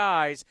group of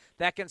guys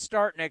that can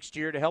start next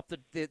year to help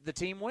the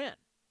team win.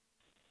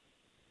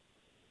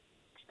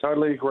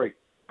 Totally agree.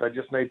 They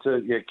just need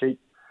to keep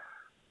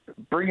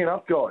bringing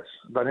up guys.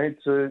 They need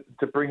to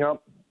bring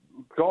up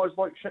guys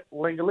like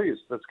Langoliers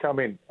that's come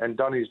in and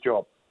done his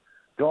job.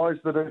 Guys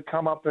that have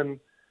come up and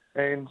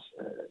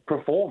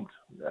performed.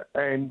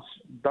 And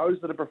those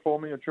that are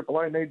performing at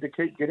AAA need to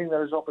keep getting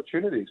those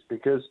opportunities,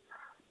 because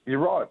you're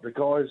right, the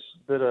guys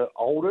that are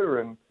older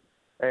and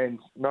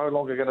no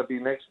longer going to be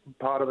next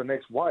part of the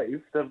next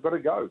wave, they've got to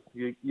go.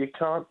 You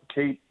can't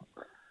keep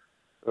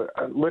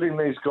letting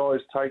these guys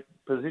take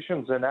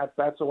positions and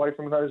at-bats away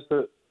from those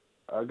that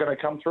are going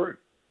to come through.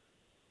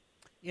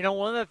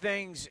 One of the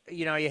things,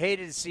 you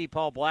hated to see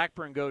Paul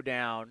Blackburn go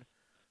down,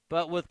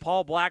 but with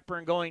Paul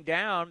Blackburn going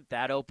down,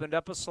 that opened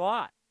up a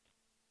slot.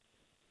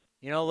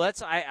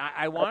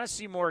 I want to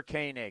see more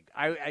Koenig.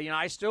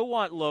 I still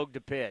want Logue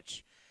to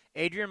pitch.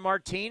 Adrian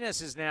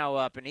Martinez is now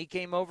up, and he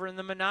came over in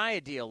the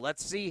Manaea deal.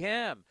 Let's see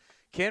him.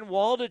 Ken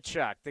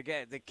Waldachuk,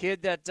 the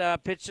kid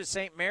that pitched at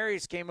St.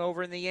 Mary's, came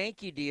over in the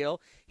Yankee deal.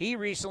 He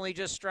recently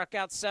just struck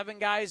out 7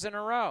 guys in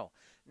a row.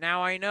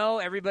 Now, I know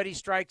everybody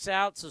strikes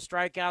out, so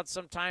strikeouts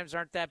sometimes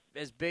aren't that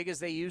as big as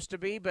they used to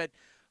be, but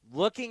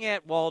looking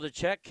at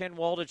Ken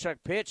Waldachuk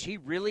pitch, he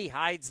really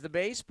hides the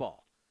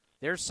baseball.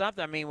 There's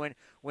something. I mean,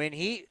 when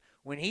he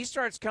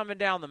starts coming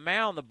down the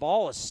mound, the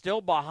ball is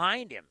still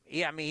behind him.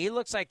 He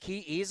looks like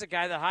he's a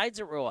guy that hides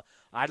it real well.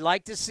 I'd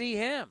like to see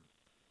him.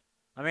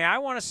 I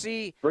want to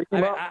see –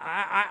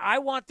 I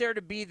want there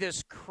to be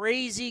this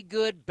crazy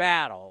good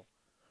battle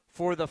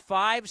for the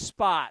 5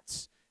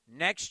 spots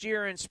next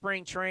year in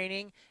spring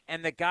training,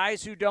 and the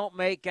guys who don't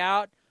make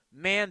out,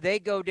 man, they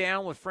go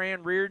down with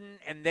Fran Riordan,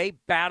 and they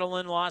battle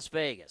in Las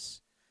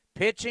Vegas.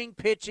 Pitching.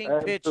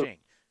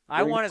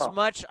 I want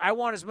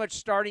as much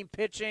starting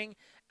pitching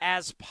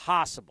as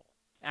possible.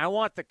 And I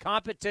want the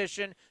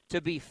competition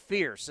to be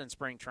fierce in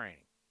spring training.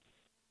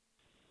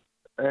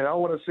 And I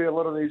want to see a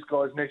lot of these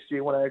guys next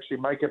year when I actually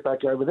make it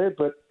back over there.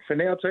 But for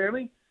now,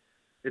 Tammy,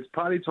 it's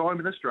party time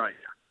in Australia.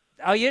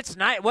 Oh, it's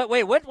night.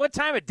 What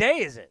time of day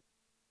is it?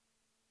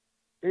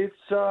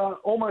 It's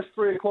almost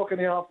 3 o'clock in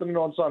the afternoon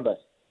on Sunday.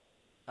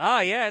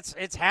 Oh, yeah,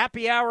 it's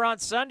happy hour on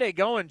Sunday.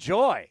 Go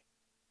enjoy.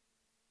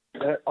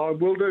 I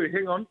will do.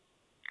 Hang on.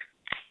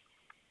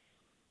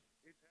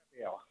 It's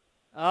happy hour.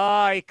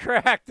 Oh, he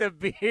cracked the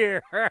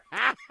beer.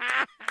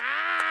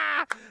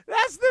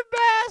 That's the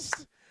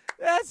best.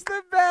 That's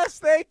the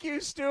best. Thank you,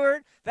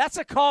 Stuart. That's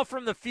a call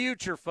from the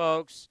future,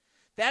 folks.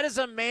 That is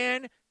a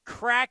man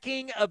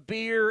cracking a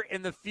beer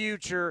in the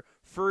future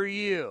for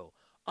you.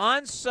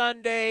 On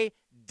Sunday,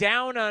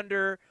 down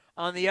under,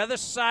 on the other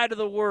side of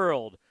the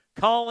world,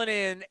 calling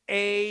in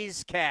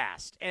A's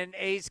Cast and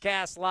A's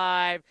Cast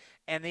Live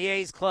and the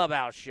A's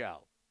Clubhouse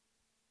show.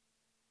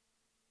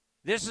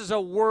 This is a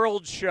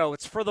world show.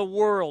 It's for the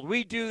world.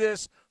 We do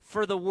this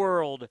for the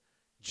world,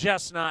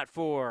 just not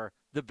for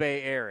the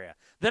Bay Area.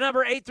 The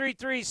number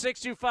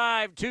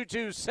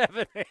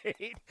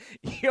 833-625-2278.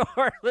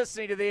 You're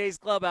listening to the A's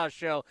Clubhouse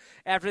show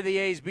after the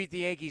A's beat the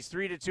Yankees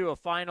 3-2, a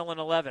final in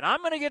 11. I'm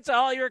going to get to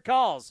all your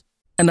calls.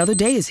 Another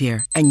day is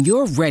here, and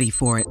you're ready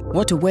for it.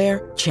 What to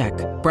wear? Check.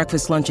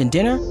 Breakfast, lunch, and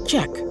dinner?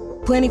 Check.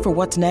 Planning for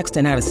what's next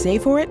and how to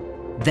save for it?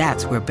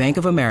 That's where Bank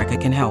of America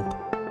can help.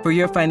 For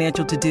your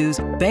financial to-dos,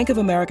 Bank of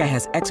America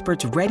has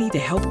experts ready to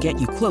help get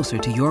you closer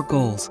to your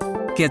goals.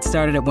 Get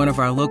started at one of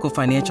our local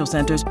financial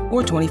centers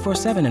or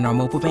 24/7 in our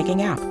mobile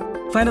banking app.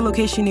 Find a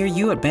location near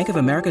you at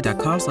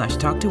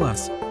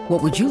bankofamerica.com/talktous.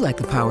 What would you like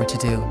the power to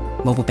do?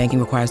 Mobile banking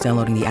requires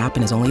downloading the app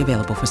and is only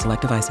available for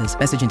select devices.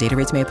 Message and data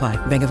rates may apply.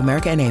 Bank of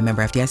America N.A.,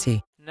 member FDIC.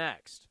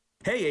 Next.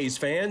 Hey, A's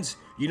fans.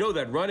 You know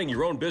that running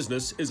your own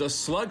business is a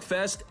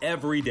slugfest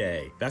every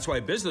day. That's why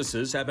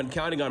businesses have been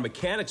counting on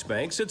Mechanics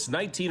Bank since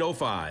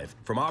 1905.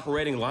 From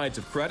operating lines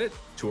of credit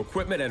to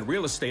equipment and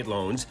real estate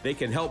loans, they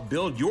can help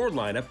build your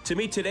lineup to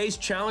meet today's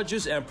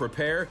challenges and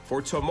prepare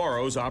for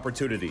tomorrow's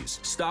opportunities.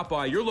 Stop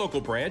by your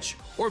local branch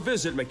or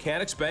visit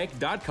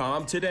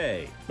mechanicsbank.com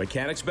today.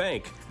 Mechanics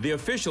Bank, the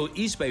official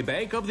East Bay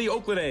Bank of the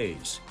Oakland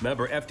A's.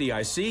 Member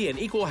FDIC and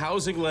equal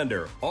housing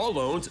lender. All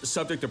loans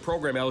subject to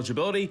program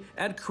eligibility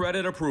and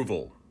credit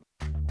approval.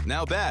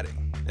 Now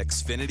batting,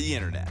 Xfinity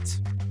Internet.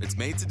 It's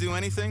made to do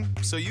anything,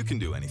 so you can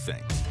do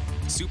anything.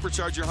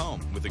 Supercharge your home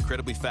with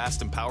incredibly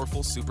fast and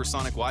powerful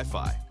supersonic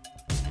Wi-Fi.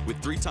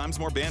 With 3 times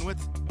more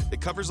bandwidth,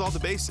 it covers all the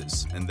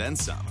bases and then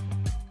some.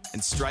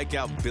 And strike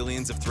out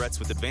billions of threats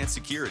with advanced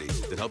security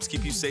that helps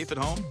keep you safe at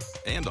home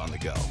and on the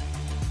go.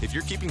 If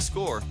you're keeping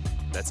score,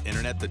 that's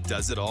internet that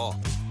does it all.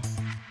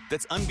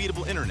 That's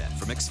unbeatable internet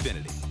from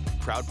Xfinity,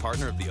 proud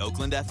partner of the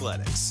Oakland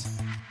Athletics.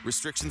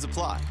 Restrictions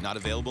apply, not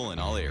available in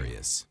all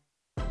areas.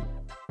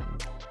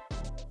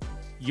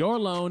 Your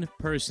loan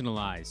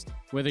personalized.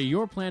 Whether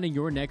you're planning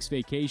your next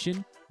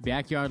vacation,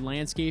 backyard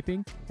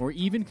landscaping, or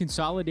even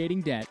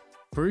consolidating debt,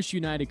 First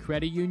United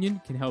Credit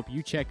Union can help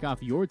you check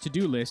off your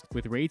to-do list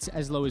with rates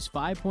as low as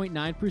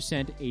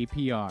 5.9%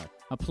 APR.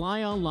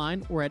 Apply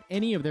online or at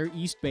any of their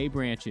East Bay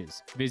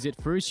branches. Visit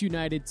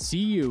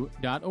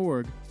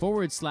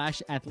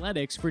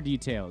firstunitedcu.org/athletics for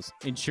details.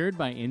 Insured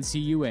by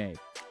NCUA.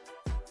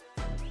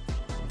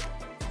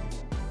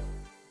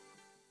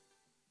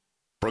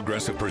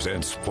 Progressive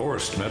presents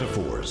Forced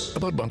Metaphors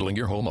about bundling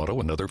your home, auto,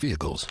 and other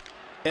vehicles.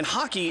 In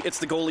hockey, it's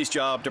the goalie's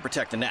job to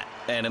protect the net.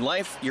 And in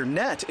life, your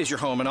net is your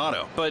home and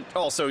auto, but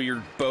also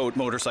your boat,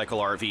 motorcycle,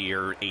 RV,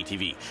 or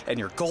ATV. And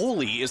your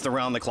goalie is the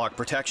round-the-clock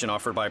protection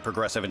offered by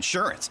Progressive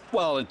Insurance.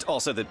 Well, and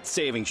also the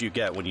savings you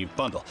get when you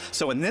bundle.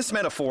 So in this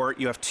metaphor,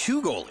 you have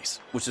 2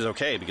 goalies, which is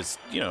okay because,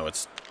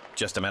 it's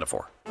just a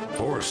metaphor.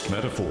 Forced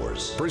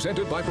Metaphors.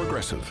 Presented by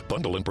Progressive.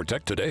 Bundle and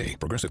protect today.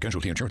 Progressive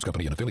Casualty Insurance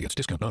Company and affiliates.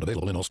 Discount not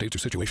available in all states or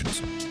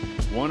situations.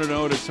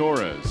 1-0 to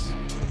Torres.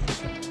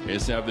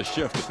 A's have the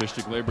shift. The pitch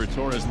to Gleyber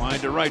Torres. Line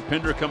to right.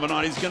 Pinder coming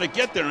on. He's going to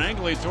get there.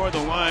 Angling toward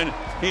the line.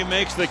 He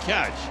makes the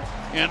catch.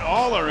 And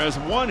Aller has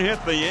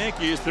one-hit the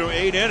Yankees through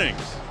 8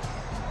 innings.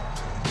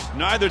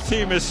 Neither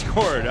team has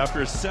scored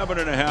after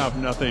 7.5,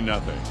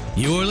 0-0.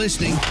 You're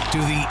listening to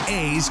the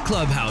A's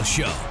Clubhouse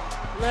Show.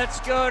 Let's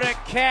go to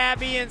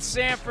Cabby in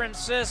San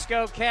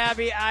Francisco.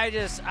 Cabby,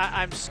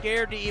 I'm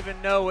scared to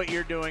even know what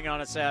you're doing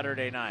on a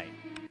Saturday night.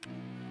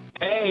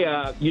 Hey,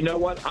 you know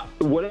what?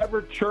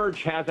 Whatever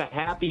church has a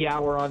happy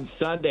hour on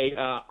Sunday,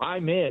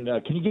 I'm in.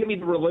 Can you give me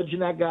the religion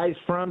that guy's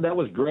from? That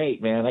was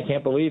great, man. I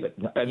can't believe it.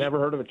 I never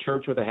heard of a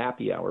church with a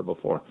happy hour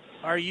before.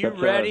 Are you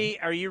ready?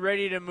 Are you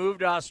ready to move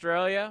to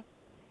Australia?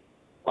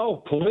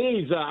 Oh,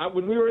 please.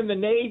 When we were in the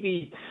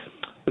Navy,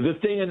 the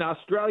thing in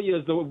Australia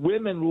is the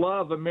women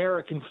love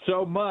Americans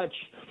so much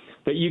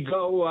that you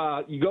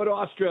go to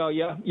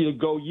Australia,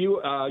 you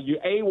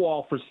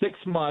AWOL for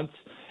 6 months,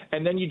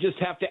 and then you just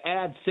have to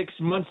add 6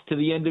 months to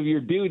the end of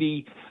your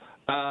duty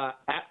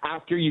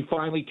after you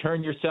finally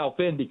turn yourself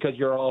in because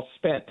you're all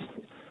spent.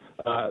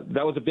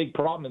 That was a big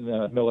problem in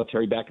the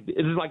military back.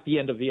 It is like the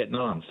end of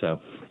Vietnam. So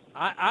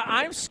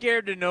I'm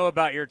scared to know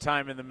about your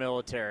time in the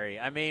military.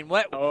 I mean,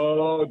 what?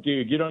 Oh,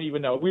 dude, you don't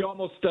even know. We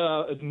almost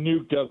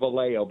nuked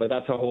Vallejo, but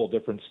that's a whole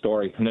different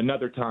story and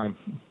another time.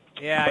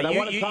 Yeah, but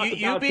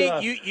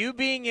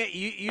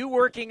you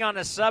working on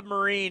a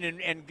submarine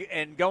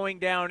and going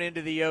down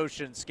into the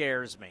ocean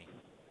scares me.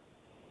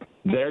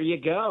 There you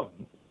go.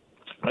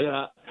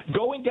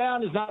 Going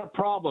down is not a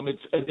problem.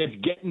 It's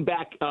getting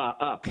back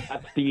up.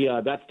 That's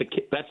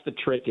the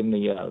trick in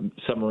the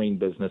submarine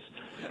business.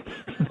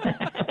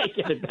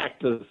 Get it back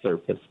to the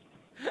surface.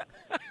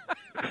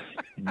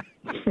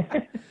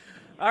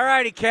 All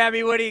righty,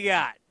 Cabby, what do you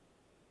got?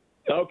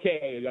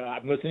 Okay,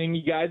 I'm listening to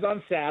you guys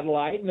on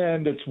satellite,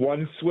 and it's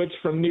one switch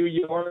from New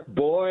York.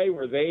 Boy,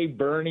 were they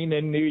burning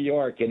in New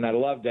York, and I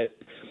loved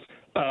it.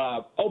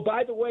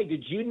 By the way,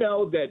 did you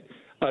know that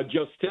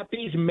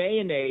Giuseppe's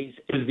mayonnaise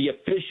is the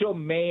official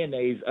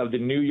mayonnaise of the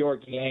New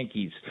York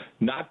Yankees?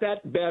 Not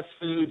that Best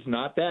Foods,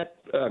 not that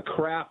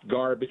Kraft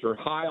garbage or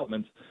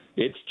Heilman's.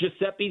 It's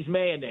Giuseppe's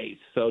mayonnaise.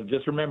 So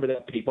just remember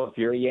that, people, if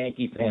you're a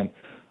Yankee fan.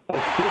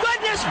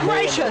 Goodness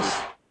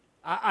gracious!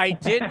 I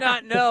did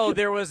not know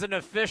there was an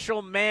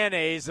official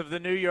mayonnaise of the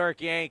New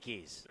York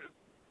Yankees.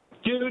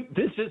 Dude,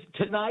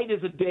 tonight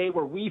is a day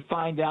where we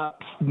find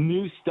out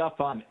new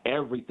stuff on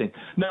everything.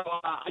 Now,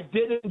 I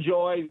did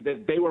enjoy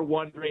that they were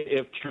wondering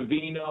if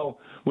Trevino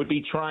would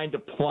be trying to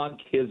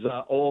plunk his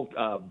old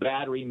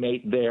battery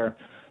mate there,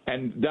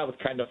 and that was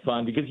kind of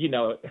fun because,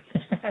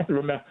 I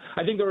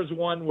think there was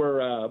one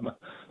where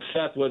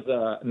Seth was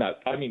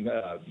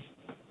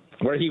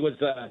where he was,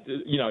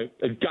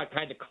 got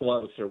kind of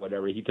close or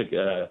whatever. He took,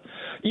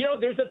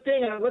 there's a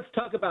thing. Let's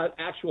talk about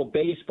actual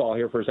baseball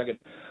here for a second.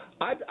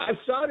 I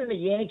saw it in a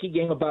Yankee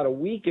game about a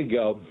week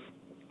ago,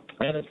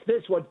 and it's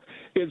this one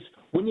is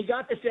when you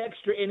got this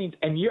extra inning,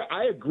 and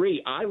I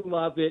agree. I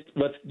love it.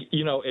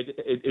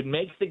 It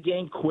makes the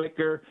game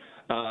quicker.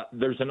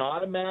 There's an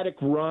automatic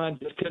run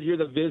just because you're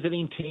the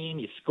visiting team.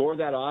 You score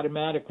that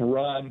automatic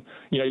run.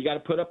 You got to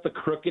put up the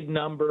crooked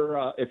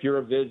number if you're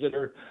a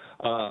visitor.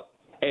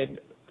 And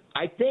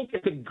I think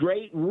it's a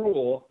great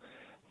rule.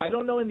 I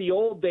don't know in the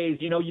old days,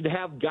 you'd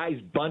have guys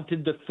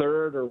bunted to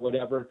third or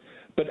whatever.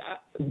 But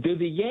do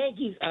the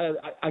Yankees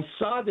I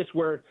saw this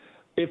where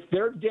if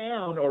they're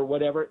down or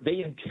whatever,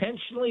 they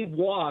intentionally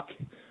walk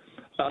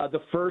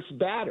the first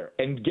batter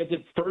and get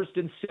it first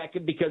and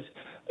second, because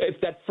if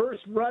that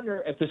first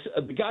runner, if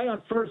the guy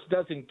on first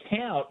doesn't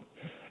count,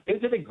 is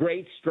it a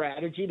great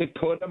strategy to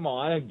put him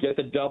on and get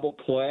the double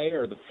play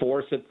or the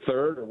force at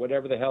third or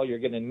whatever the hell you're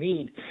going to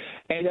need?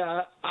 And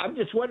I'm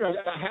just wondering,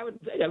 I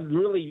haven't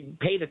really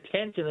paid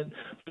attention, and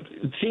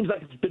it seems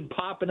like it's been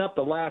popping up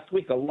the last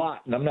week a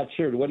lot, and I'm not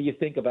sure. What do you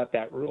think about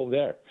that rule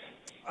there?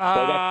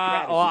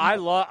 I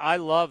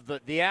love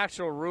the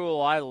actual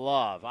rule. I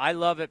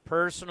love it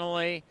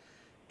personally.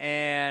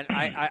 And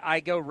I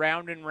go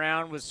round and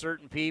round with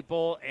certain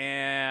people,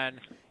 and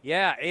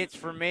yeah, it's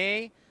for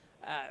me.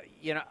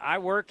 I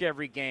work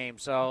every game,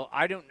 so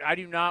I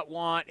do not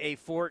want a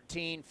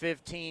 14,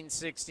 15,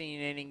 16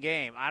 inning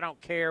game. I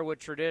don't care what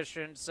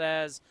tradition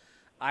says.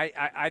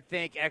 I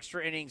think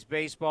extra innings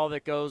baseball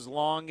that goes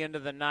long into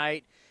the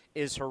night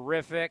is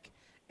horrific,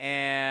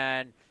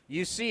 and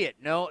you see it.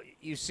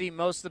 You see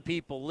most of the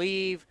people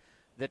leave.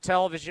 The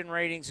television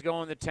ratings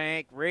go in the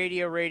tank,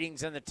 radio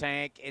ratings in the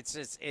tank. It's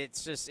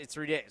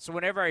ridiculous. So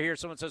whenever I hear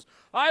someone says,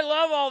 I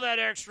love all that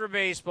extra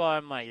baseball,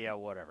 I'm like, yeah,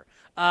 whatever.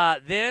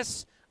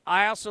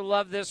 I also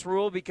love this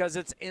rule because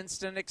it's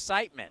instant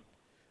excitement.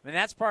 I mean,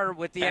 that's part of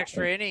with the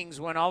extra innings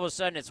when all of a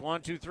sudden it's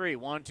 1, 2, 3,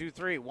 1, 2,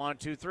 3, 1,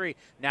 2, 3.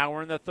 Now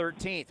we're in the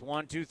 13th,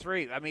 1, 2,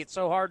 3. I mean, it's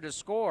so hard to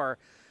score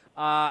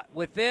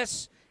with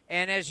this.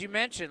 And as you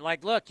mentioned,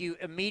 look, you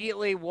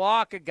immediately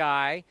walk a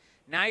guy.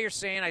 Now you're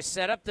saying I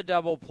set up the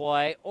double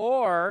play,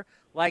 or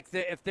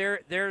if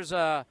there's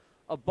a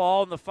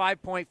ball in the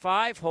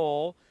 5.5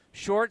 hole,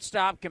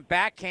 shortstop can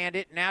backhand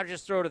it, now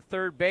just throw to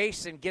third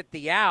base and get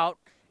the out,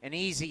 an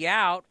easy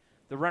out,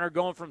 the runner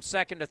going from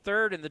second to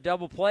third, and the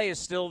double play is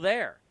still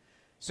there.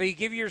 So you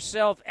give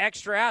yourself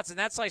extra outs, and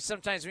that's like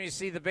sometimes when you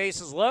see the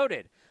bases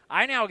loaded.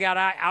 I now got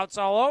outs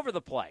all over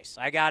the place.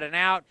 I got an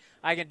out.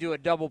 I can do a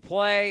double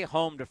play,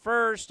 home to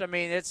first. I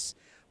mean, it's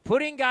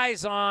putting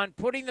guys on,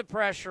 putting the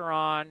pressure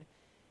on,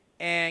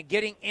 and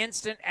getting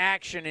instant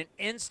action and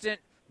instant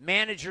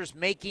managers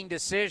making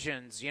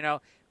decisions.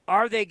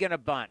 Are they going to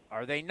bunt?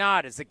 Are they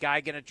not? Is the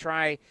guy going to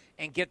try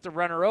and get the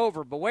runner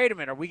over? But wait a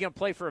minute, are we going to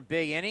play for a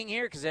big inning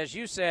here? Because as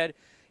you said,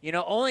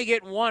 only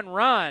getting one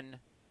run.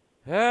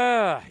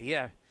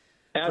 Yeah.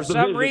 For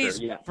some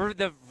reason, for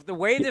the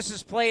way this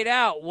is played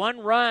out, one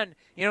run,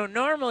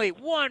 normally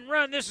one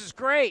run, this is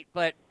great.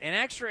 But in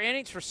extra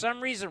innings, for some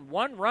reason,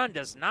 one run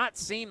does not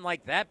seem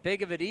like that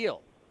big of a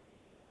deal.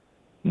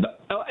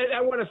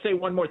 I want to say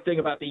one more thing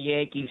about the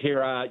Yankees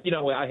here. I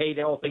hate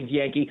all things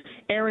Yankees.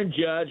 Aaron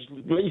Judge,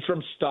 he's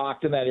from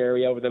Stockton, that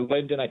area over there,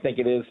 Linden, I think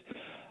it is.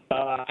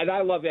 And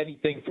I love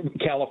anything from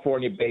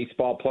California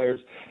baseball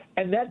players.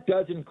 And that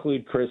does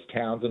include Chris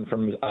Townsend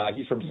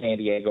he's from San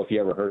Diego, if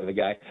you ever heard of the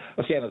guy.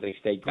 San Jose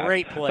State guy.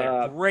 Great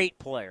player. Great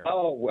player.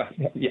 Oh, well,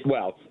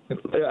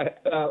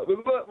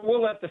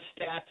 we'll let the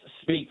stats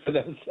speak for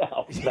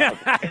themselves. But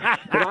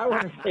I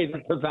want to say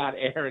this about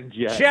Aaron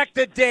Judge. Check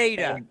the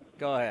data.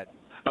 Go ahead.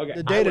 Okay,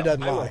 the data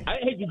doesn't lie.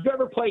 Hey, did you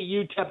ever play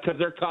UTEP? Because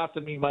they're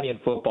costing me money in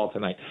football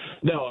tonight.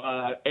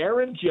 No,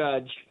 Aaron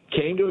Judge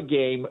came to a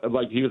game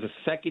like he was a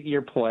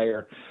second-year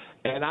player,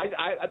 and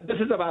this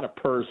is about a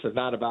person,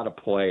 not about a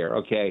player,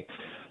 okay?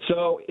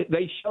 So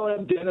they show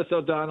him Dennis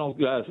O'Donnell,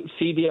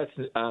 CBS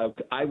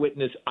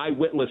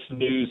Eyewitness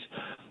News,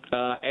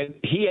 and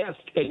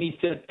he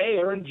said, hey,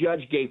 Aaron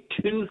Judge gave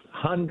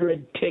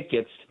 200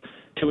 tickets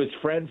to his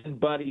friends and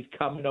buddies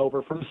coming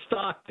over from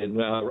Stockton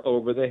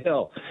over the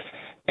hill.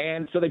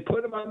 And so they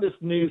put him on this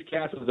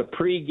newscast. It was a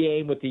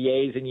pregame with the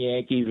A's and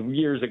Yankees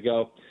years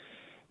ago.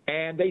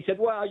 And they said,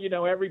 well,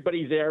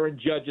 everybody's Aaron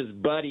Judge's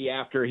buddy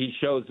after he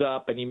shows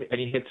up and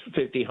he hits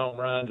 50 home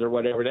runs or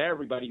whatever. And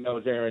everybody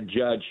knows Aaron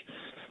Judge.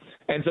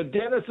 And so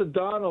Dennis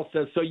O'Donnell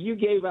says, so you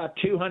gave out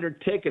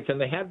 200 tickets, and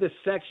they have this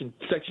section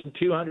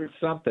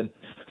 200-something.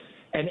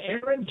 And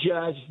Aaron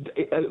Judge,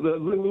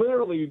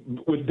 literally,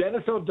 with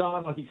Dennis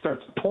O'Donnell, he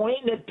starts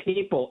pointing at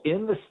people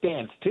in the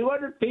stands,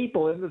 200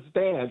 people in the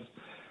stands,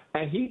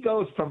 and he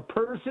goes from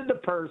person to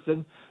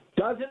person,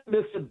 doesn't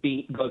miss a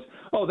beat, goes,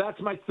 oh, that's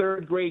my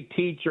third-grade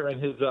teacher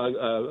and his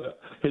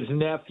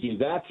nephew.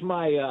 That's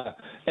my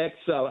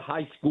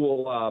ex-high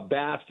school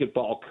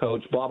basketball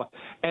coach, blah, blah.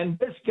 And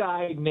this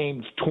guy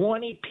names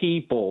 20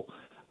 people,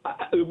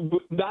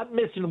 not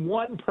missing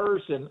one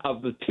person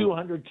of the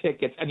 200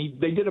 tickets, and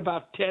they did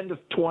about 10 to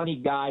 20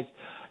 guys.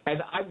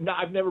 And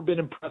I've never been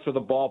impressed with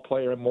a ball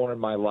player more in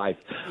my life.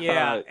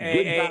 Yeah,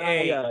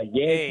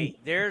 Yankee.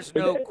 There's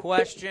no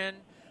question.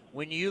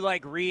 When you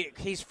read,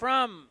 he's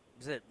from,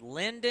 is it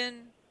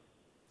Linden?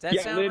 Does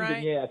that sound Linden,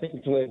 right? Yeah, I think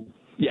it's Linden.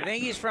 Yeah. I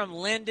think he's from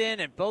Linden,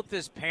 and both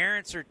his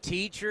parents are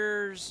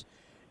teachers.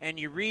 And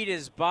you read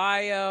his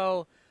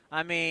bio.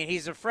 I mean,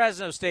 he's a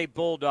Fresno State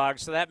Bulldog,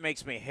 so that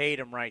makes me hate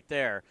him right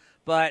there.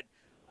 But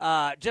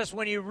just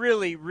when you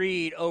really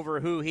read over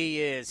who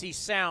he is, he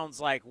sounds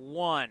like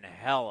one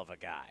hell of a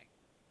guy.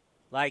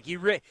 Like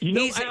he's the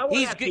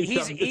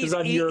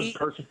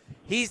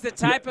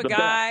type of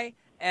guy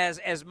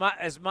as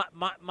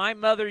my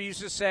mother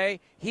used to say,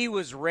 he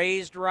was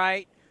raised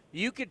right.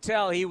 You could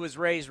tell he was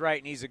raised right,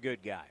 and he's a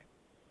good guy.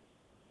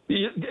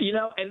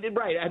 And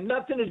right, it had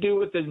nothing to do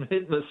with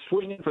the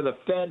swinging for the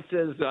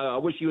fences. I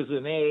wish he was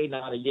an A,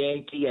 not a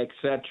Yankee,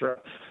 etc.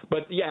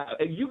 But yeah,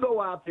 if you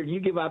go out there and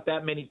you give out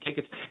that many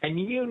tickets, and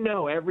you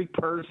know every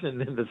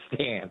person in the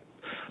stand,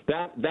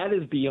 that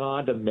is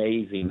beyond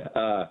amazing.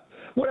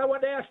 What I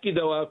wanted to ask you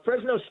though,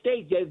 Fresno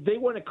State, they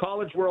won a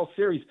College World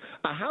Series.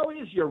 How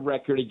is your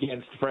record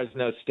against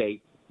Fresno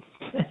State?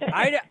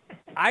 I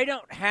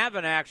don't have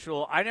an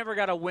actual. I never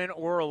got a win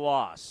or a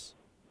loss.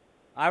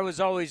 I was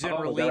always in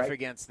relief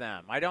against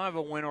them. I don't have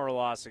a win or a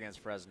loss against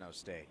Fresno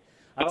State.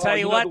 I'll tell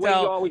you what,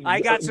 though,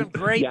 I got some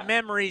great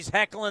memories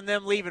heckling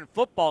them leaving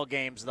football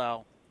games,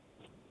 though.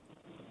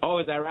 Oh,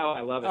 is that right?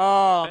 I love it.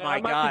 Oh,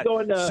 my God.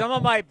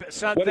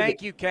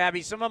 Thank you,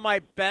 Cabby. Some of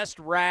my best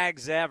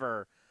rags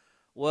ever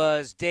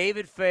was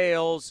David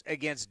Fales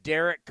against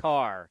Derek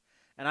Carr,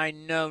 and I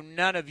know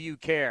none of you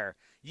care.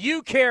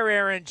 You care,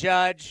 Aaron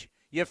Judge,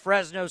 you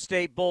Fresno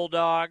State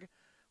Bulldog.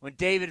 When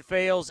David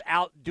Fales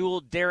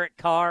out-dueled Derek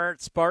Carr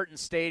at Spartan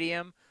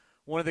Stadium,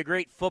 one of the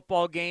great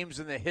football games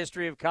in the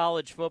history of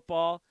college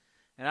football,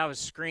 and I was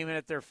screaming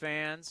at their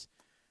fans.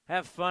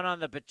 Have fun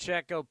on the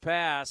Pacheco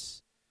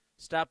Pass.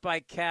 Stop by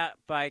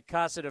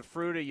Casa de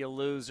Fruta, you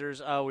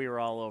losers. Oh, we were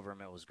all over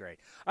him. It was great.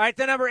 All right,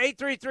 the number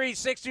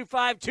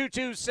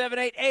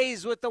 833-625-2278.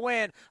 A's with the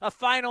win. A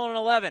final and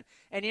 11.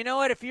 And you know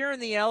what? If you're in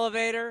the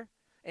elevator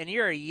and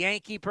you're a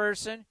Yankee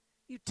person,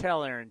 you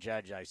tell Aaron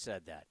Judge I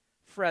said that.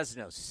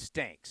 Fresno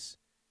stinks.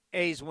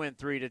 A's win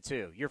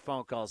 3-2. Your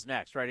phone call's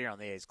next, right here on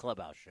the A's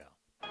Clubhouse Show.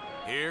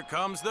 Here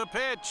comes the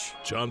pitch.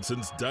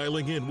 Johnson's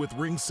dialing in with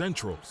Ring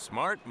Central.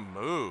 Smart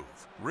move.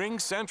 Ring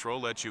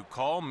Central lets you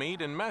call,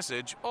 meet, and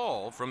message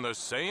all from the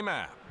same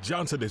app.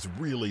 Johnson is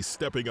really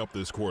stepping up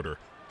this quarter.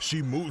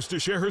 She moves to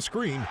share her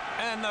screen.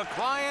 And the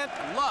client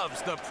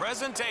loves the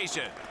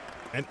presentation.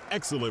 An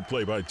excellent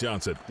play by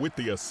Johnson with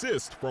the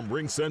assist from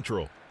Ring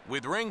Central.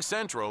 With Ring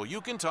Central,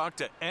 you can talk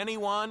to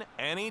anyone,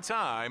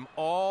 anytime,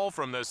 all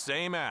from the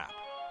same app.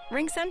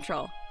 Ring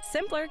Central.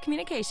 Simpler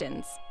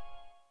communications.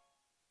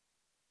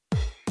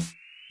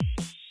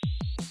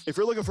 If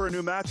you're looking for a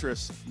new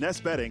mattress,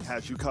 Nest Bedding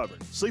has you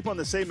covered. Sleep on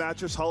the same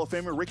mattress Hall of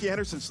Famer Ricky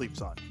Henderson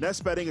sleeps on.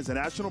 Nest Bedding is a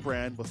national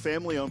brand with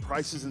family-owned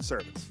prices and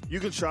service.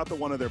 You can shop at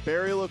one of their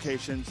Barrie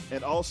locations,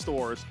 and all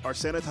stores are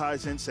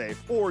sanitized and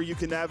safe, or you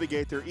can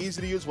navigate their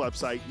easy-to-use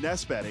website,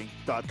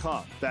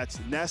 nestbedding.com. That's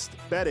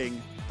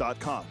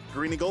nestbedding.com.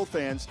 Green and gold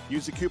fans,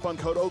 use the coupon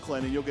code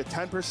Oakland and you'll get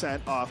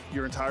 10% off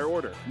your entire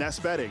order.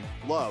 Nest Bedding,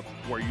 love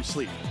where you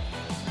sleep.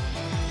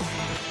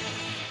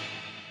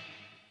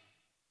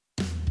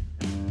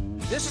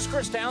 This is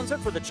Chris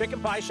Townsend for the Chicken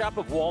Pie Shop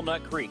of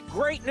Walnut Creek.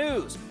 Great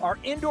news! Our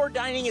indoor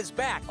dining is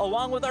back,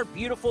 along with our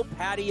beautiful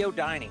patio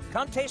dining.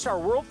 Come taste our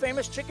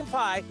world-famous chicken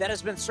pie that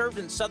has been served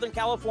in Southern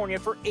California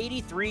for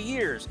 83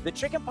 years. The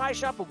Chicken Pie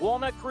Shop of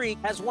Walnut Creek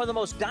has one of the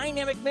most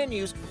dynamic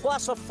menus,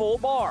 plus a full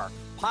bar.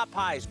 Pot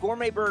pies,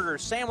 gourmet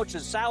burgers,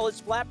 sandwiches, salads,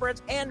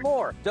 flatbreads, and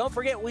more. Don't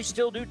forget, we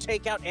still do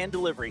takeout and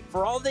delivery.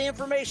 For all the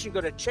information,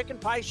 go to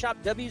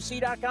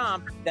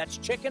chickenpieshopwc.com. That's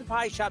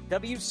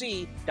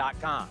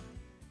chickenpieshopwc.com.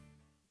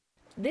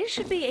 This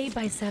should be 8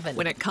 by 7.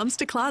 When it comes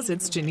to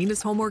closets,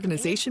 Janina's home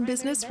organization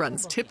business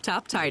runs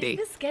tip-top tidy.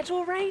 Is the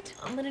schedule right?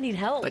 I'm going to need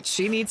help. But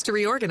she needs to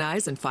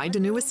reorganize and find a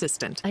new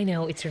assistant. I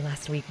know, it's your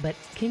last week, but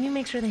can you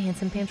make sure the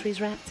Hanson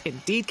pantry's wrapped?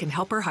 Indeed can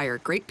help her hire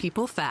great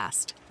people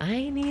fast.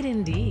 I need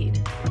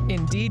Indeed.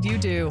 Indeed you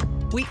do.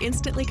 We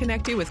instantly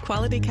connect you with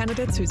quality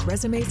candidates whose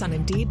resumes on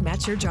Indeed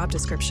match your job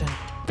description.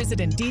 Visit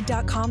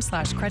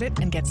Indeed.com/credit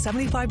and get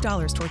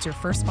 $75 towards your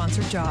first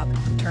sponsored job.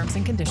 Terms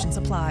and conditions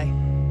apply.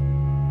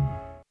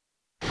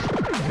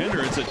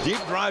 Pinder, it's a deep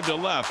drive to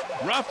left.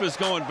 Ruff is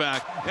going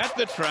back at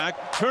the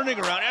track, turning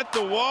around at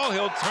the wall.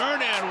 He'll turn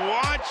and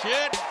watch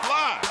it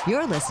fly.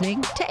 You're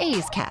listening to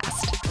A's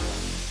Cast.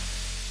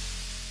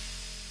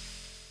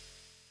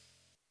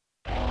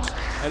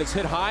 And it's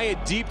hit high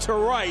and deep to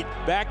right.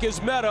 Back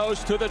is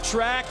Meadows to the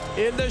track.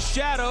 In the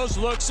shadows,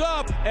 looks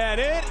up, and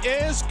it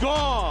is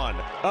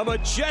gone. A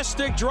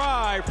majestic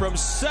drive from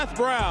Seth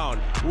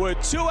Brown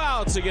with 2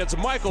 outs against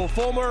Michael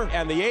Fulmer,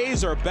 and the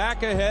A's are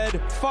back ahead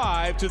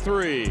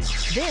 5-3.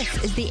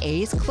 This is the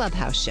A's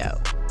Clubhouse Show.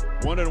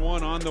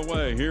 1-1 on the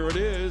way. Here it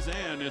is,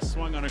 and it's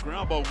swung on a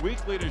ground ball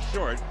weakly to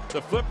short.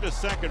 The flip to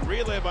second,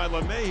 relay by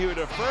LeMahieu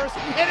to first,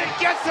 and it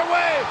gets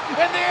away,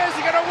 and the A's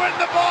are going to win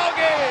the ball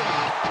game.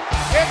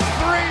 It's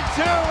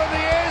 3-2, and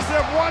the A's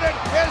have won it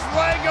as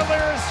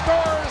Langeliers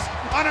scores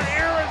on an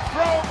errant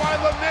throw by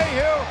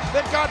LeMahieu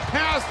that got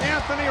past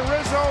Anthony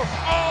Rizzo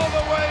all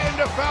the way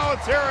into foul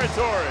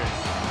territory.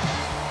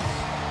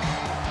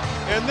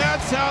 And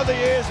that's how the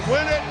A's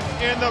win it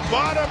in the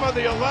bottom of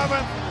the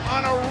 11th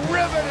on a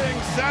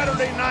riveting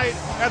Saturday night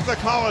at the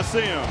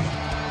Coliseum.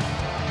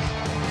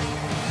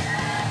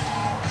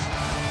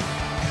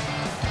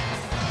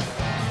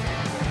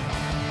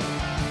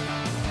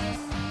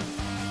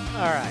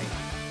 All right.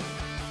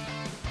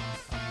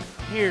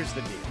 Here's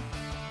the deal.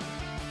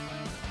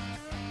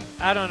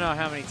 I don't know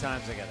how many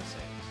times I got to say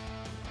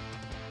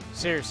this.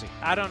 Seriously,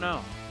 I don't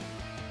know.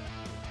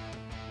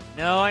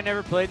 No, I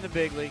never played in the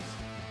big leagues.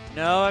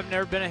 No, I've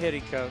never been a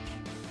hitting coach.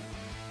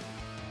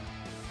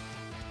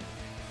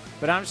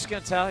 But I'm just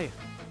going to tell you.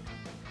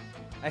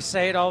 I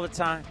say it all the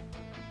time.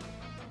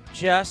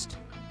 Just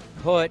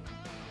put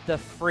the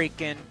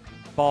freaking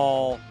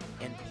ball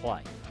in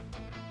play.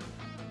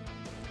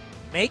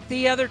 Make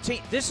the other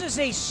team. This is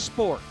a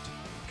sport,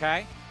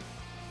 okay?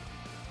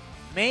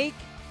 Make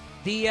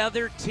the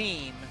other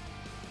team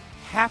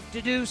have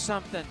to do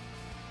something.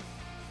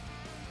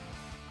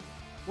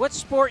 What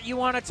sport you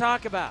want to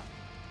talk about?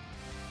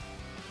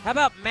 How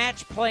about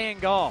match play in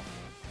golf?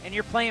 And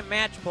you're playing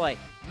match play.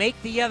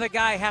 Make the other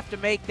guy have to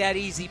make that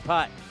easy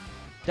putt.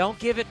 Don't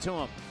give it to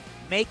him.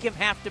 Make him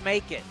have to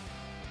make it.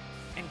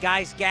 And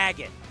guys gag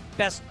it.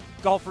 Best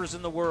golfers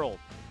in the world.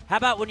 How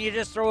about when you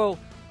just throw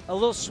a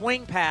little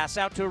swing pass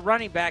out to a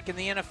running back in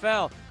the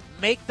NFL?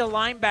 Make the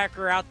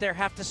linebacker out there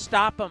have to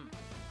stop him.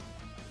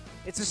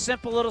 It's a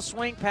simple little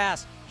swing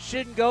pass.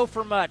 Shouldn't go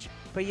for much.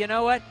 But you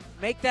know what?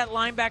 Make that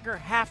linebacker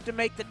have to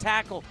make the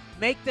tackle.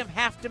 Make them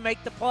have to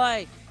make the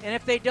play. And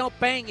if they don't,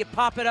 bang, you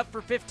pop it up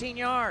for 15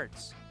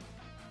 yards.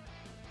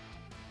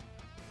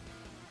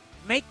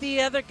 Make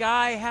the other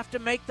guy have to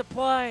make the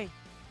play.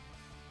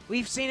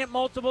 We've seen it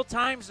multiple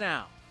times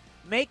now.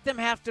 Make them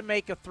have to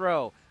make a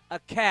throw, a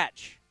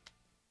catch.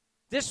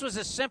 This was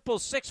a simple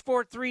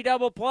 6-4-3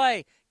 double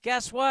play.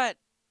 Guess what?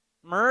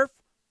 Murph,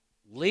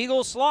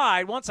 legal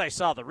slide. Once I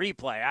saw the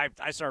replay,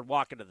 I started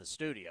walking to the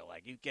studio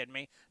like, you kidding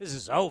me? This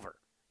is over.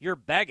 You're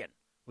begging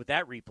with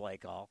that replay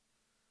call.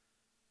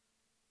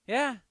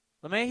 Yeah,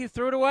 LeMahieu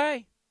threw it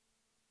away.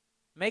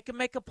 Make him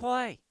make a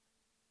play.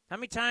 How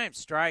many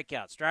times?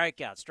 Strikeout,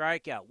 strikeout,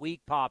 strikeout,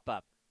 weak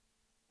pop-up.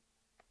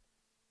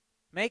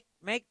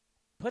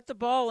 Put the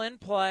ball in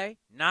play,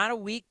 not a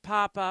weak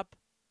pop-up.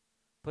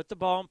 Put the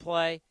ball in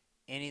play,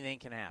 anything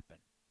can happen.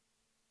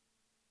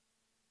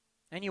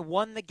 And you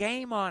won the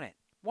game on it.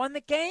 Won the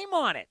game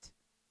on it.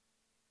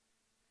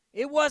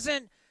 It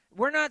wasn't,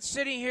 we're not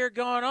sitting here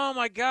going, oh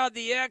my God,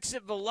 the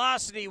exit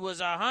velocity was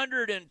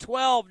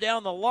 112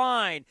 down the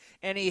line,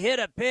 and he hit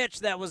a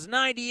pitch that was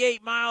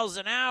 98 miles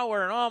an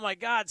hour, and oh my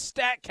God,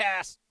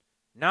 StatCast.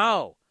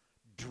 No.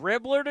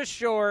 Dribbler to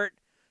short,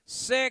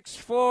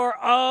 6-4,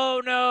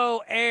 oh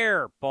no,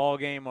 air. Ball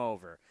game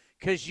over.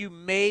 Because you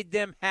made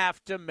them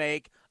have to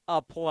make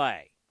a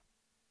play.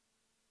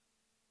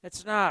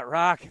 It's not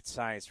rocket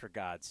science, for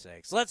God's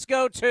sakes. Let's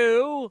go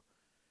to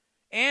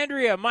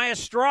Andrea, my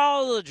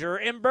astrologer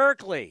in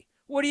Berkeley.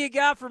 What do you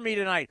got for me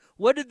tonight?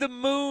 What did the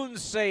moon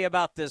say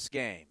about this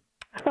game?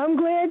 I'm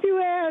glad you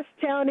asked,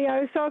 Tony. I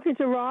was talking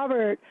to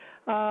Robert,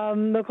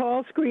 the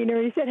call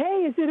screener. He said,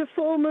 hey, is it a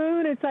full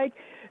moon? It's like,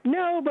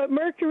 no, but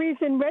Mercury's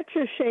in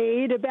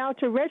retrograde, about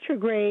to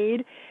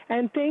retrograde,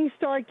 and things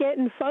start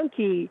getting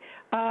funky,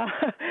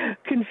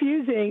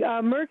 confusing.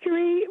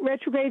 Mercury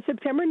retrograde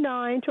September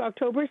 9 to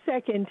October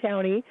 2nd,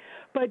 Tony,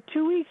 but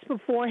 2 weeks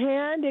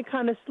beforehand, it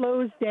kind of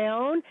slows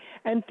down,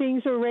 and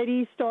things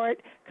already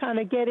start kind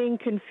of getting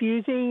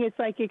confusing. It's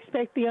like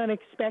expect the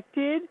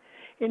unexpected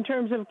in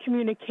terms of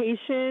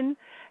communication.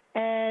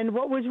 And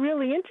what was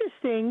really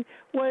interesting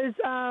was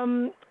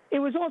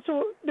there was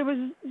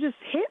just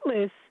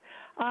hitless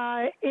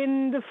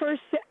in the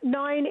first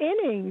 9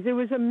 innings. It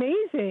was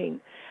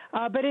amazing.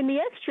 But in the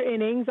extra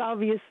innings,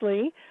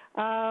 obviously,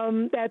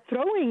 that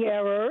throwing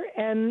error,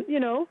 and,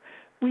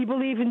 we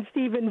believe in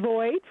Stephen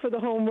Voigt for the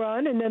home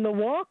run, and then the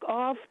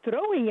walk-off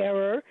throwing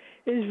error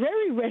is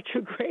very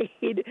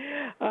retrograde.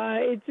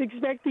 It's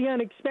expect the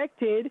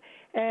unexpected,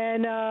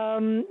 and,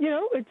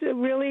 it's a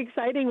really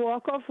exciting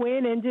walk-off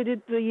win, ended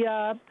at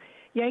the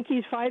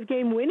Yankees'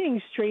 5-game winning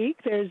streak.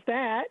 There's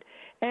that.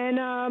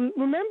 And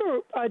remember,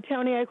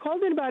 Tony, I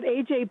called in about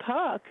A.J.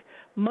 Puck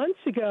months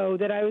ago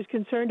that I was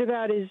concerned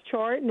about his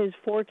chart and his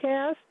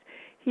forecast.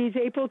 He's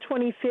April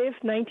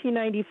 25th,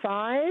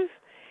 1995,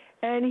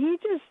 and he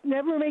just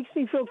never makes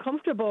me feel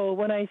comfortable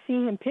when I see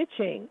him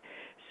pitching.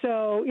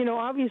 So,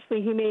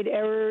 obviously he made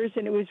errors,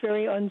 and it was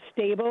very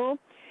unstable.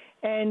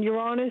 And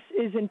Uranus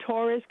is in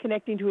Taurus,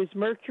 connecting to his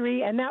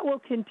Mercury, and that will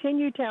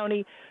continue,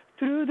 Tony,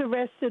 through the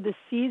rest of the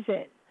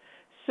season.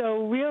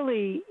 So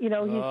really, he's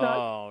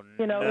not,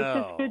 it's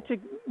just good to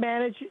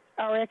manage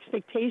our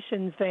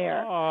expectations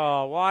there.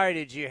 Oh, why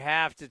did you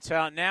have to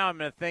tell? Now I'm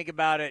going to think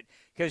about it,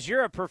 because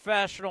you're a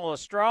professional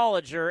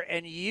astrologer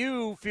and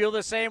you feel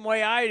the same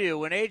way I do.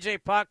 When A.J.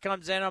 Puck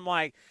comes in, I'm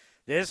like,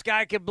 this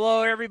guy could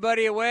blow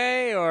everybody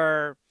away,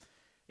 or,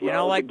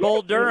 like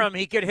Bull Durham,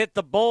 he could hit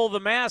the bull, the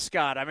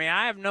mascot. I mean,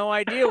 I have no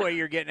idea what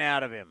you're getting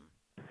out of him.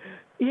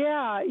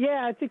 Yeah,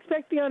 it's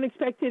expect the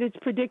unexpected. It's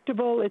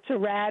predictable. It's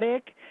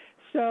erratic.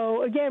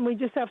 So, again, we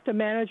just have to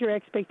manage our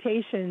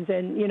expectations.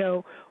 And,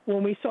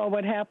 when we saw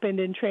what happened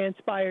and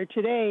transpired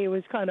today, it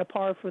was kind of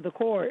par for the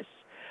course.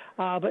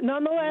 But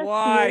nonetheless,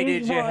 why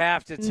did you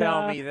have to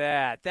tell me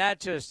that?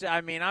 That just,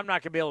 I'm not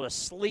going to be able to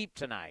sleep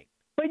tonight.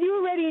 But you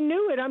already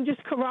knew it. I'm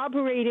just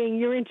corroborating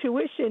your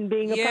intuition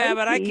being a Pisces. Yeah,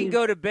 but I can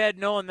go to bed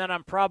knowing that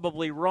I'm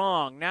probably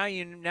wrong. Now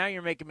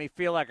you're making me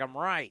feel like I'm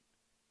right.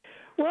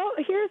 Well,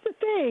 here's the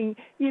thing.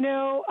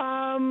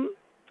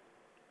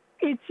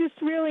 It's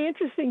just really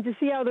interesting to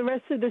see how the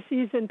rest of the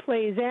season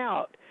plays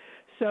out.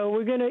 So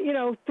we're going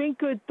to, think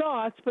good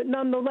thoughts, but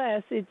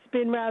nonetheless, it's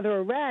been rather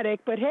erratic.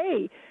 But,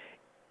 hey,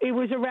 it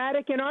was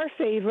erratic in our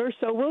favor,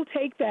 so we'll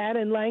take that.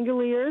 And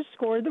Langoliers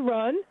scored the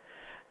run.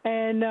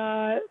 And,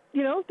 the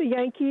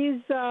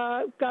Yankees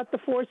got the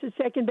force at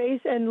second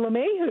base. And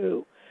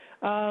LeMahieu,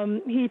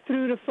 he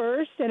threw to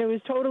first, and it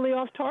was totally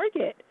off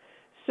target.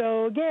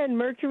 So, again,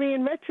 Mercury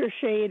in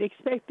retrograde,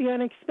 expect the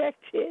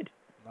unexpected.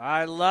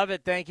 I love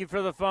it. Thank you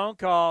for the phone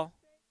call.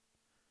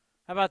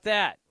 How about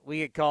that? We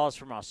get calls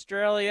from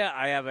Australia.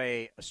 I have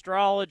a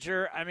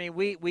astrologer. I mean,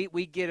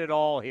 we get it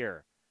all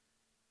here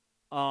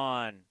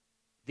on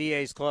the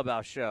A's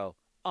Clubhouse show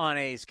on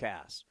A's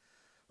Cast.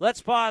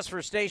 Let's pause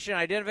for station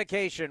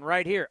identification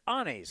right here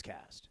on A's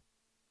Cast.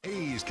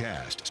 A's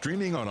Cast,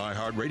 streaming on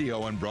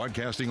iHeartRadio and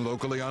broadcasting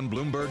locally on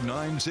Bloomberg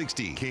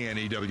 960,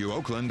 KNEW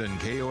Oakland, and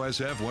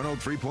KOSF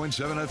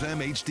 103.7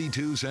 FM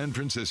HD2 San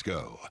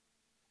Francisco.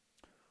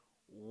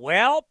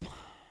 Well,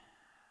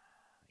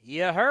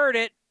 you heard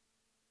it.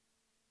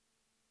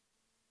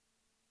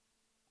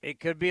 It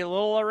could be a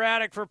little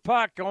erratic for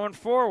Puck going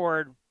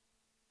forward.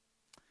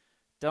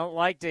 Don't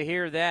like to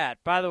hear that.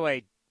 By the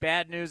way,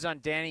 bad news on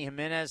Danny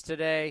Jimenez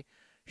today.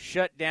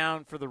 Shut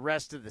down for the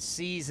rest of the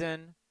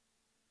season.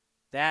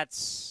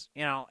 That's,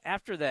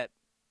 after that,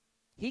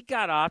 he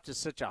got off to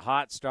such a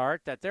hot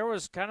start that there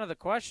was kind of the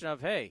question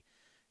of, hey,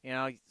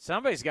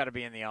 somebody's got to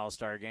be in the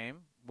All-Star game.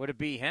 Would it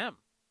be him?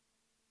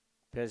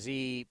 Because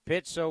he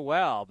pitched so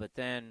well, but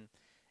then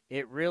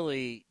it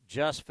really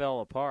just fell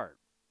apart.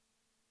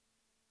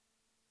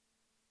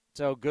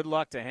 So good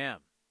luck to him.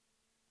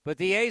 But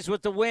the A's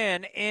with the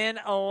win in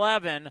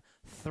 11,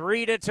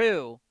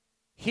 3-2.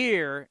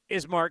 Here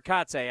is Mark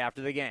Kotze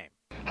after the game.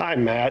 Hi,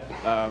 Matt.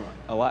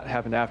 A lot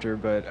happened after,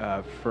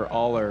 but for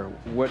Aller,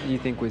 what do you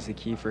think was the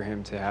key for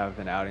him to have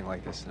an outing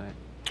like this tonight?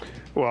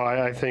 Well,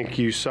 I think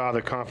you saw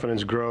the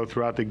confidence grow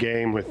throughout the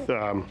game with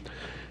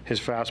his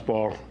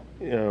fastball.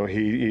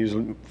 He's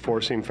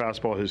forcing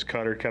fastball. His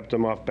cutter kept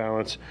him off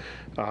balance.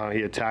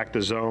 He attacked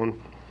the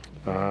zone.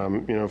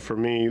 For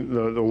me,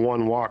 the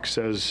one walk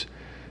says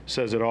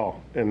it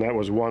all, and that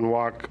was one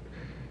walk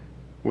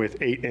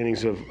with 8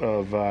 innings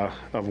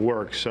of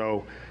work.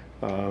 So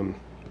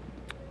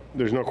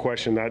there's no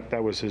question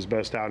that was his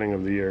best outing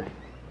of the year.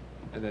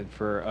 And then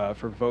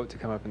for Vogt to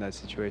come up in that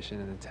situation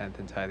in the 10th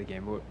and tie the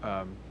game,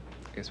 I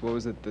guess what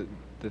was the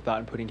thought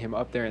in putting him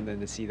up there, and then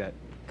to see that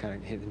kind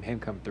of him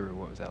come through,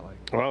 what was that like?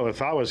 Well, the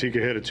thought was he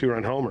could hit a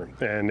 2-run homer,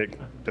 and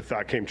the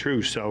thought came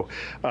true. So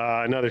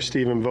another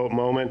Stephen Vogt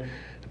moment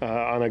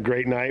on a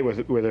great night with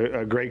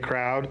a great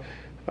crowd.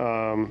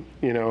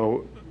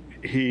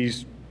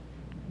 He's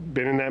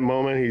been in that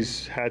moment.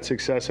 He's had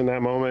success in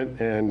that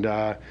moment, and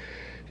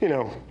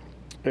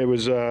it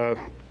was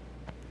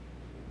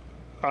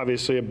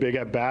obviously a big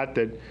at bat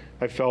that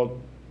I felt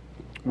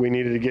we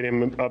needed to get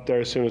him up there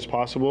as soon as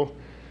possible,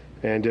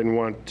 and didn't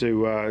want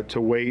to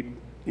wait,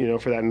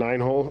 for that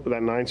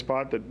 9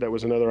 spot. That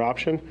was another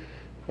option,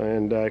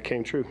 and it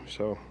came true.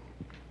 So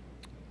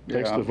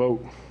thanks to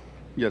Vogt.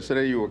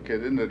 Yesterday you were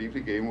kidding that if the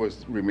game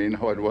remained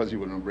how it was, you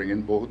were going to bring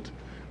in Vogt,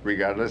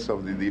 regardless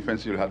of the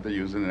defense you'll have to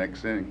use in the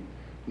next inning.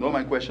 No,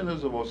 my question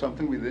is about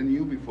something we didn't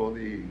knew before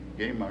the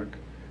game, Mark.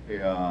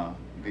 The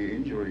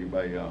injury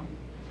by your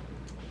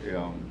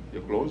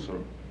closer.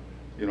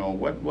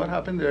 What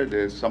happened there?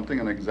 There's something,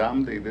 an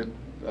exam they did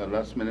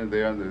last minute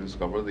there, and they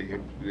discovered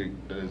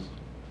his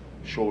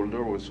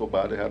shoulder was so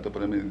bad they had to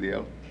put him in the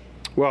DL.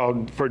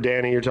 Well, for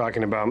Danny, you're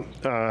talking about.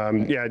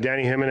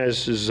 Danny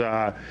Jimenez is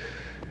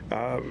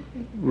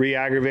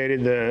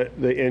re-aggravated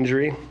the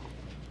injury.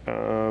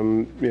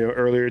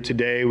 Earlier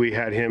today we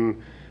had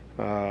him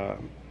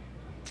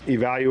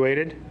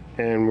evaluated,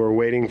 and we're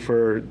waiting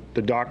for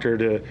the doctor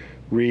to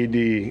read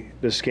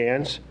the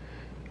scans.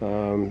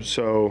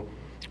 So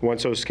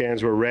once those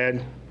scans were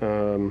read,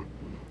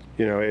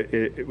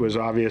 it was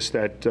obvious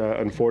that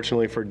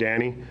unfortunately for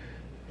Danny,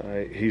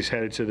 he's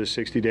headed to the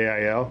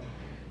 60-day IL,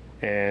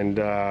 and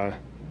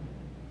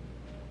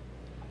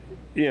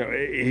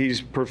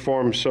he's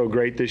performed so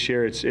great this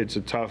year. It's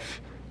a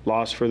tough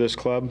loss for this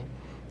club.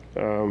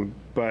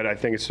 But I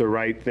think it's the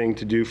right thing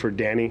to do for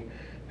Danny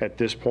at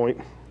this point.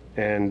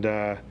 And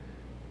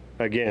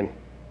again,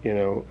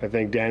 I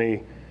think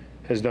Danny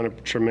has done a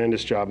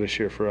tremendous job this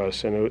year for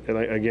us. And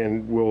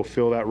again, we'll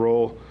fill that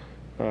role,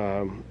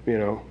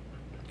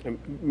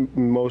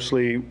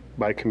 mostly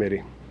by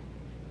committee.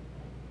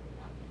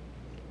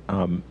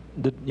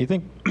 Do you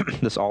think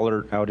this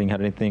Aller outing had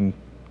anything?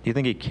 Do you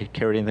think he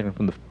carried anything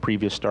from the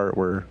previous start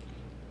where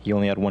he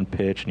only had one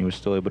pitch and he was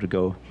still able to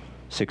go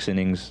 6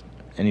 innings?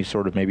 Any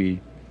sort of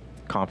maybe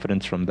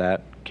confidence from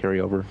that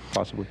carryover,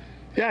 possibly?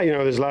 Yeah,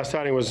 his last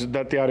outing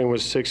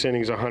was 6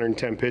 innings,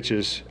 110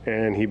 pitches,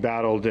 and he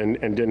battled and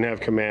didn't have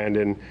command,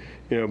 and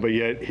but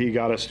yet he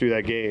got us through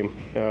that game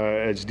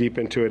as deep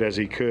into it as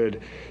he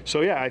could. So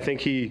yeah, I think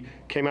he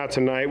came out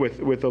tonight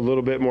with a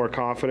little bit more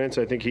confidence.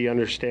 I think he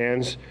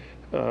understands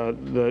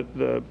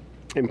the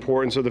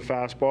importance of the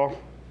fastball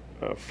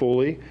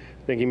fully.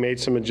 I think he made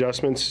some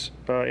adjustments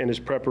in his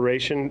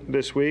preparation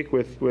this week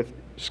with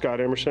Scott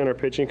Emerson, our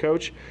pitching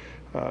coach,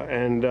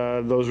 and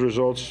those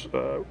results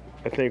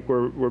I think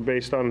were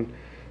based on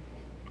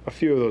a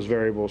few of those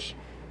variables.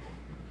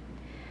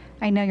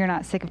 I know you're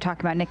not sick of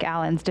talking about Nick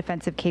Allen's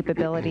defensive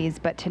capabilities,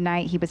 but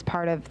tonight he was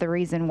part of the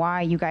reason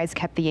why you guys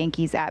kept the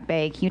Yankees at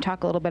bay. Can you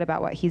talk a little bit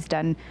about what he's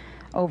done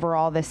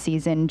overall this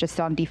season just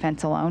on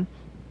defense alone?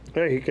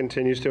 Yeah, he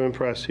continues to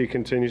impress. He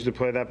continues to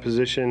play that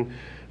position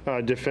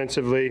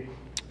defensively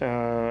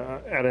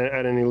at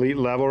an elite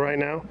level right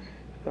now.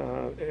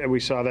 And we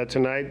saw that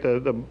tonight,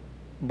 the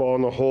ball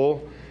in the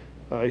hole.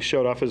 He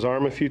showed off his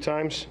arm a few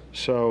times.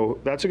 So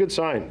that's a good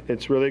sign.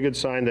 It's really a good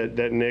sign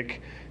that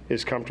Nick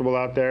is comfortable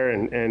out there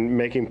and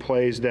making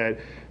plays that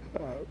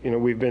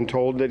we've been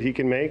told that he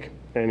can make,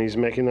 and he's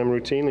making them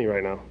routinely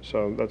right now.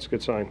 So that's a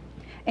good sign.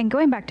 And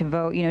going back to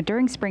Vogt,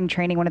 during spring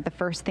training, one of the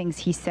first things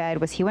he said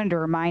was he wanted to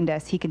remind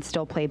us he can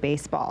still play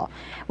baseball.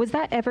 Was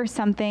that ever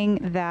something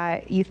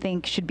that you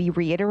think should be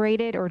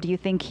reiterated, or do you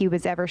think he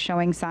was ever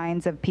showing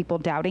signs of people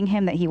doubting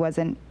him, that he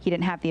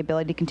didn't have the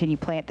ability to continue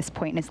playing at this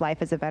point in his life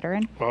as a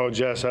veteran? Oh,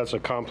 Jess, that's a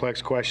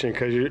complex question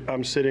because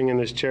I'm sitting in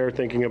this chair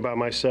thinking about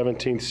my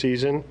 17th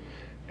season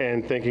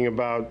and thinking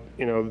about,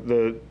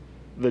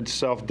 the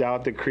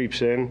self-doubt that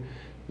creeps in,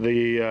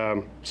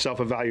 the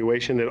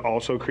self-evaluation that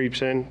also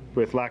creeps in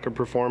with lack of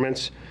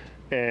performance.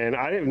 And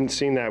I haven't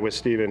seen that with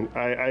Steven.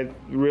 I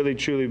really,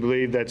 truly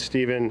believe that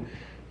Steven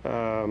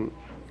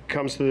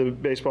comes to the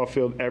baseball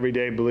field every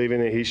day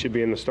believing that he should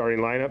be in the starting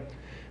lineup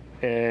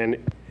and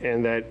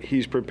that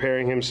he's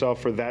preparing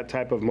himself for that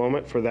type of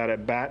moment, for that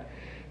at-bat.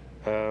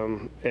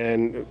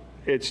 And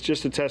it's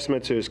just a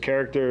testament to his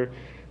character,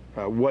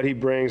 what he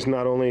brings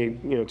not only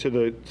to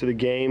the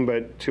game,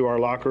 but to our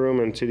locker room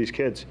and to these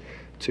kids.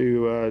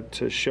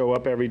 To show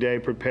up every day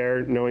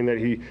prepared, knowing that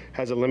he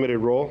has a limited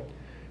role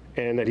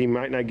and that he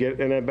might not get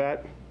an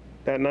at-bat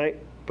that night,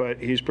 but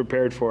he's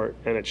prepared for it,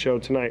 and it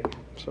showed tonight.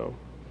 So,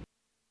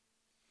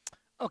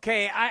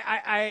 okay,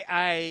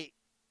 I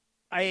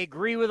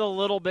agree with a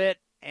little bit,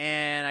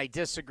 and I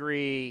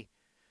disagree.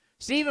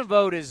 Stephen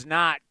Vogt is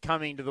not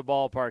coming to the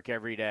ballpark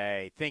every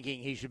day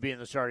thinking he should be in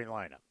the starting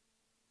lineup.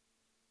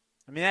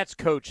 I mean, that's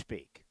coach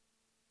speak.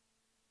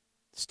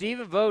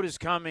 Stephen Vogt is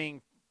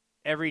coming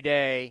every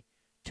day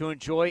to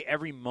enjoy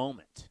every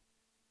moment.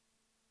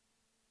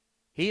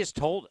 He has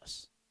told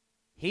us.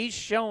 He's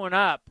showing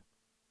up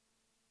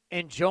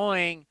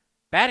enjoying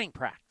batting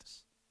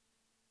practice,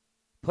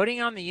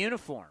 putting on the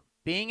uniform,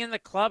 being in the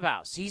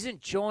clubhouse. He's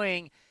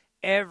enjoying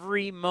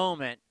every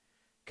moment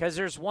because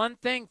there's one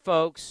thing,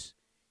 folks,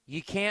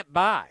 you can't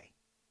buy.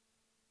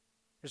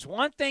 There's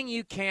one thing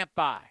you can't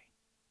buy,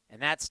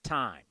 and that's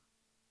time.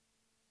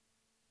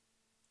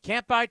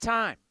 Can't buy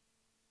time.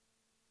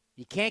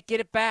 You can't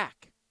get it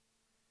back.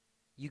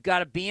 You got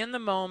to be in the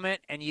moment,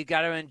 and you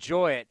got to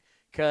enjoy it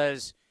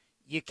because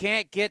you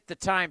can't get the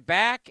time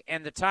back,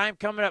 and the time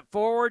coming up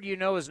forward,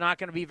 is not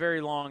going to be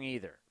very long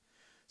either.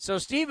 So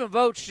Stephen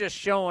Vogt's just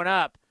showing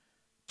up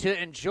to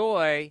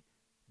enjoy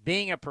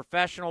being a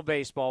professional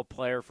baseball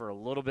player for a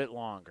little bit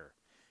longer.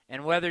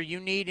 And whether you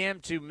need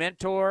him to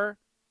mentor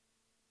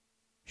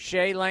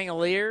Shea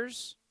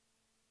Langoliers,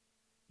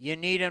 you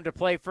need him to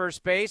play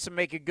first base and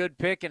make a good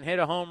pick and hit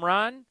a home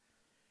run,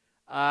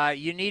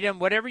 you need him,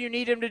 whatever you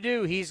need him to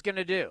do, he's going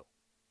to do.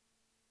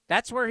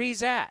 That's where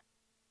he's at.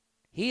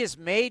 He has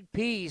made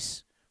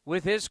peace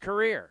with his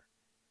career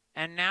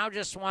and now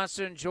just wants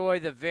to enjoy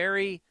the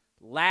very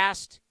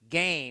last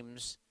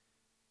games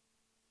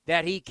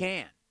that he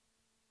can.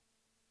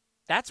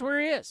 That's where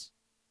he is.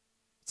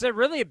 It's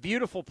really a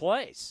beautiful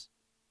place.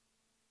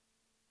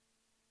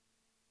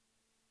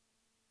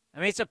 I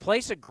mean, it's a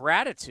place of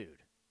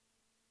gratitude.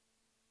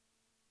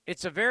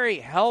 It's a very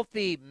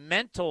healthy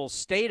mental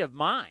state of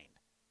mind.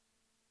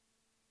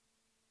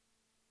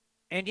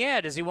 And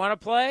yeah, does he want to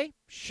play?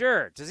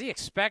 Sure. Does he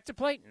expect to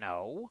play?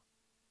 No.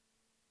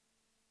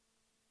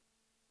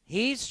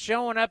 He's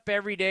showing up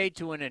every day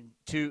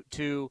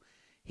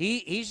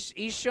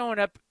he's showing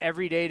up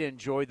every day to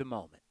enjoy the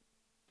moment.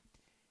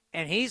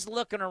 And he's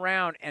looking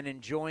around and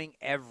enjoying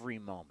every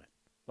moment.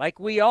 Like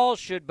we all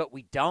should, but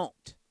we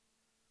don't.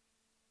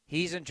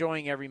 He's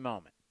enjoying every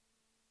moment.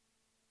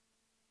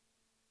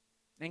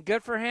 And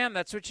good for him.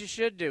 That's what you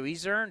should do.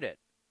 He's earned it.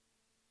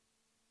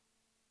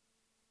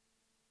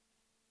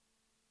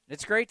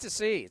 It's great to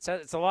see. It's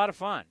a lot of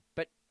fun.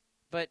 But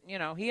you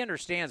know, he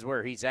understands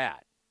where he's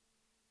at.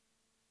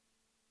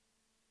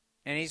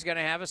 And he's going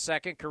to have a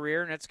second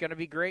career, and it's going to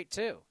be great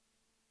too.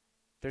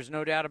 There's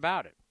no doubt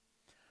about it.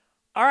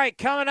 All right,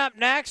 coming up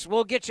next,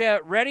 we'll get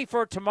you ready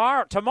for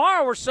tomorrow.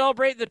 Tomorrow we're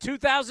celebrating the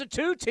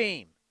 2002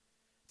 team.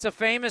 It's a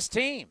famous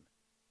team.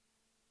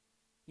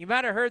 You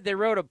might have heard they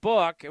wrote a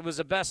book. It was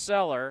a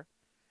bestseller.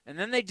 And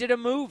then they did a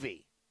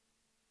movie.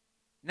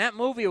 And that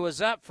movie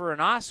was up for an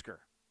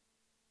Oscar.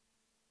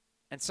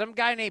 And some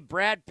guy named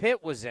Brad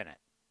Pitt was in it.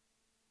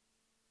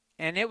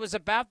 And it was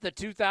about the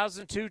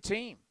 2002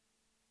 team.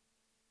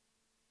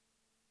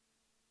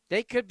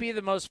 They could be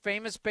the most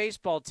famous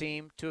baseball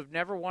team to have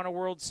never won a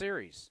World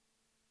Series.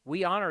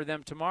 We honor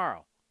them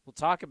tomorrow. We'll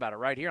talk about it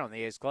right here on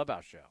the A's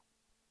Clubhouse Show.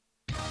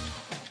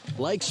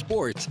 Like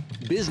sports,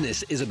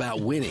 business is about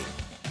winning.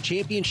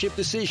 Championship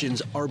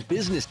decisions are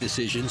business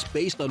decisions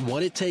based on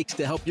what it takes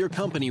to help your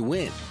company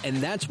win. And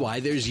that's why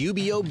there's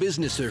UBO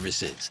Business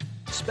Services,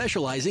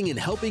 specializing in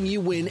helping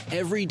you win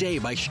every day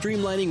by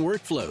streamlining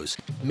workflows,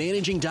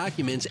 managing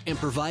documents, and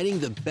providing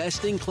the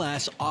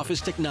best-in-class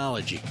office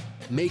technology.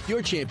 Make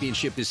your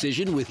championship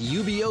decision with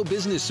UBO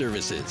Business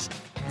Services.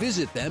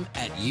 Visit them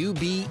at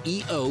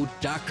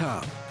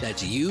ubeo.com.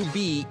 That's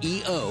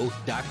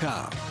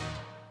ubeo.com.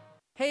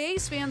 Hey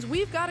A's fans,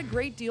 we've got a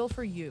great deal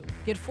for you.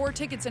 Get 4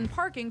 tickets and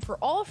parking for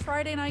all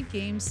Friday night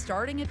games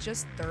starting at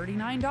just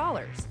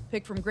 $39.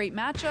 Pick from great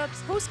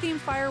matchups, post-game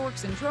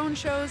fireworks and drone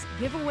shows,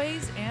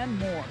 giveaways, and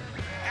more.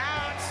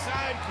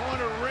 Outside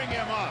corner, ring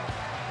him up.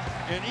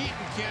 And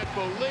Eaton can't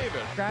believe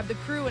it. Grab the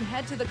crew and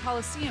head to the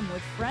Coliseum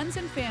with friends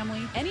and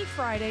family any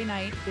Friday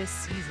night this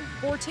season.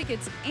 4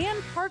 tickets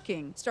and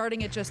parking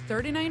starting at just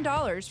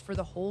 $39 for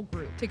the whole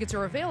group. Tickets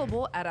are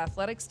available at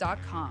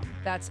athletics.com.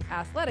 That's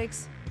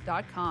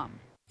athletics.com.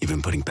 You've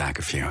been putting back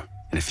a few,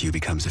 and a few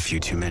becomes a few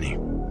too many.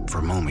 For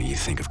a moment, you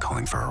think of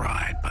calling for a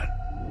ride, but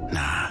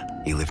nah,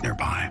 you live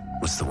nearby.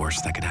 What's the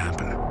worst that could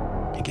happen?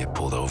 You get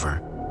pulled over,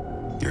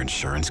 your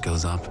insurance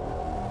goes up,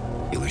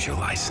 you lose your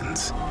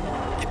license,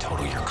 you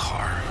total your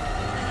car,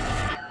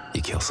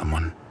 you kill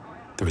someone.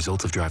 The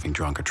results of driving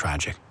drunk are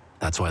tragic.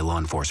 That's why law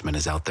enforcement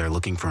is out there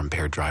looking for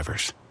impaired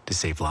drivers to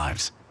save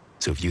lives.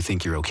 So if you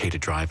think you're okay to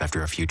drive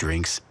after a few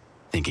drinks,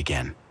 think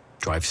again.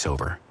 Drive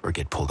sober or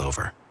get pulled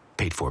over.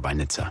 Paid for by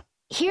NHTSA.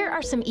 Here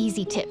are some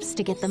easy tips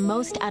to get the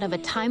most out of a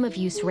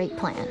time-of-use rate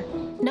plan.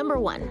 Number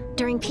 1,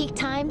 during peak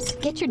times,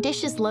 get your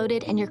dishes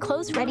loaded and your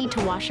clothes ready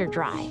to wash or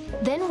dry.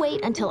 Then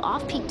wait until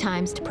off-peak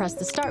times to press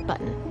the start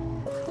button.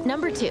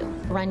 Number 2,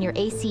 run your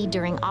AC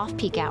during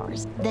off-peak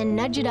hours. Then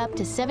nudge it up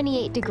to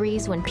 78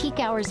 degrees when peak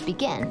hours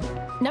begin.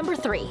 Number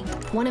 3,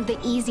 one of the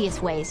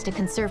easiest ways to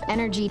conserve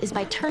energy is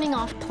by turning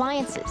off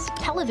appliances,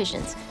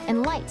 televisions,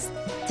 and lights.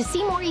 To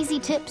see more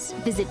easy tips,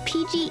 visit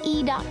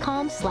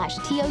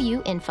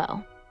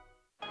pge.com/TOUinfo.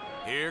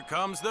 Here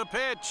comes the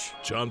pitch.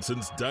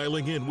 Johnson's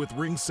dialing in with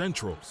Ring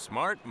Central.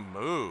 Smart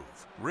move.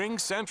 Ring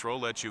Central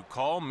lets you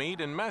call,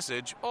 meet, and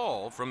message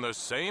all from the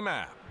same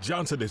app.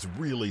 Johnson is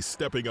really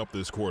stepping up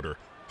this quarter.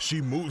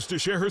 She moves to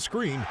share her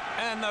screen.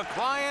 And the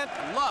client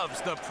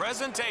loves the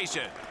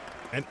presentation.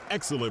 An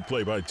excellent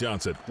play by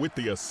Johnson with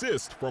the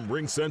assist from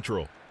Ring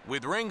Central.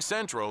 With Ring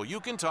Central,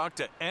 you can talk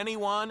to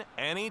anyone,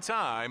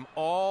 anytime,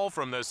 all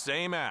from the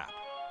same app.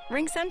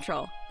 Ring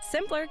Central.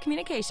 Simpler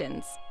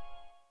communications.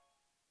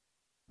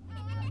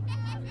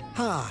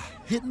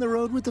 Hitting the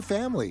road with the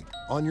family.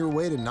 On your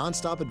way to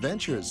nonstop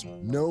adventures.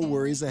 No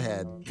worries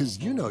ahead, because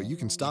you know you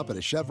can stop at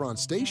a Chevron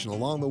station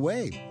along the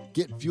way.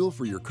 Get fuel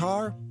for your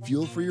car,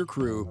 fuel for your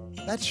crew.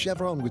 That's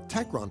Chevron with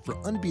Techron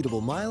for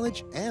unbeatable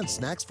mileage and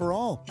snacks for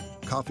all.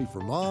 Coffee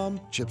for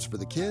mom, chips for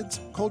the kids,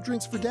 cold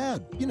drinks for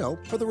dad. You know,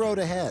 for the road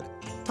ahead.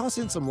 Toss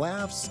in some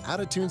laughs,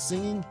 out-of-tune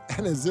singing,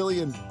 and a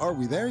zillion "Are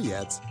we there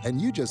yet?"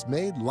 And you just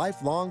made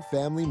lifelong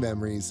family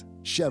memories.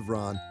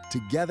 Chevron,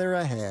 together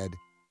ahead.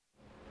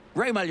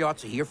 Ray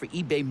Magliozzi here for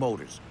eBay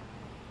Motors.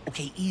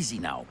 Okay, easy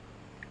now.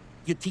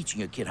 You're teaching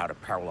your kid how to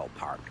parallel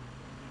park.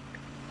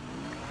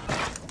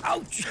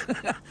 Ouch!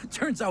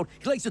 Turns out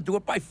he likes to do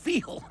it by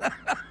feel.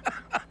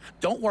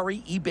 Don't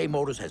worry, eBay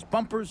Motors has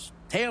bumpers,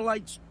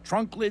 taillights,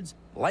 trunk lids,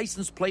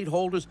 license plate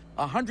holders,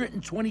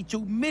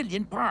 122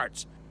 million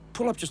parts.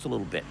 Pull up just a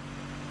little bit.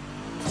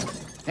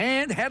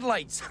 And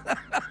headlights.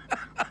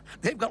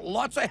 They've got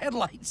lots of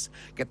headlights.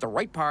 Get the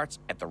right parts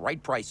at the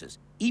right prices.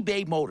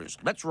 eBay Motors.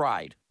 Let's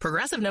ride.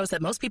 Progressive knows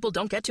that most people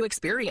don't get to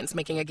experience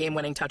making a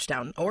game-winning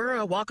touchdown or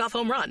a walk-off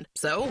home run.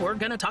 So we're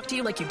going to talk to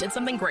you like you did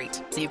something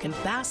great, so you can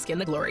bask in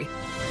the glory.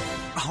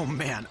 Oh,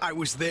 man, I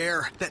was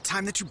there. That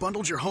time that you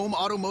bundled your home,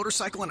 auto,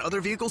 motorcycle, and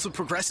other vehicles with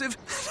Progressive?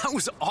 That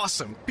was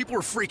awesome. People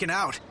were freaking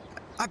out.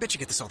 I bet you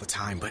get this all the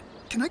time, but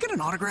can I get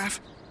an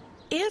autograph?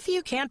 If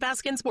you can't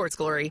bask in sports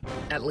glory,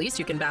 at least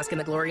you can bask in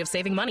the glory of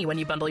saving money when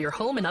you bundle your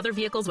home and other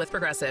vehicles with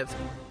Progressive.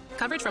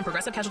 Coverage from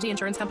Progressive Casualty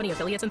Insurance Company,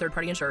 affiliates, and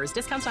third-party insurers.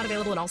 Discounts not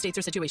available in all states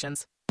or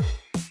situations.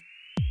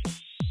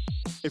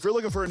 If you're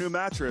looking for a new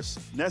mattress,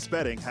 Nest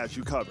Bedding has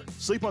you covered.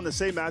 Sleep on the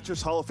same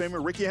mattress Hall of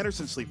Famer Ricky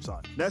Henderson sleeps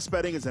on. Nest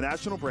Bedding is a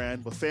national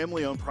brand with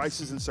family-owned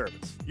prices and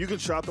service. You can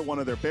shop at one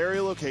of their Barrie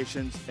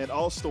locations, and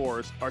all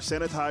stores are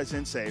sanitized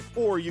and safe,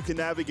 or you can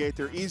navigate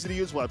their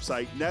easy-to-use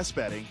website,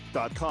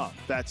 nestbedding.com.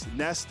 That's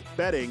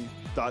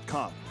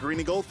nestbedding.com. Green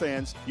and Gold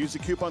fans, use the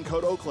coupon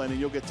code Oakland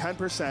and you'll get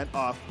 10%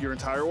 off your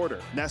entire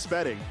order. Nest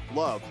Bedding,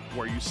 love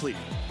where you sleep.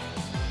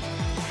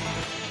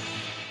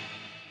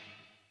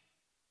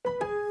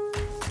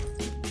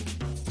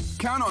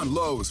 Count on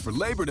Lowe's for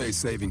Labor Day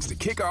savings to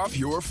kick off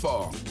your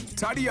fall.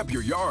 Tidy up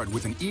your yard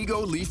with an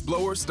Ego leaf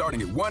blower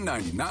starting at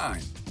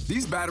 $199.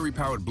 These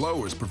battery-powered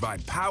blowers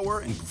provide power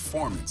and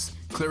performance,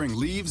 clearing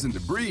leaves and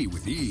debris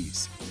with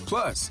ease.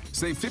 Plus,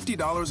 save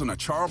 $50 on a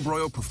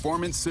Char-Broil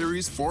Performance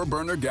Series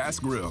 4-burner gas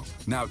grill,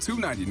 now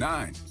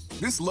 $299.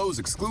 This Lowe's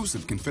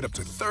exclusive can fit up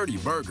to 30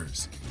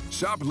 burgers.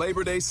 Shop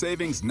Labor Day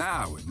savings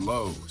now at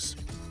Lowe's.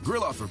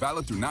 Grill offer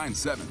valid through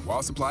 9/7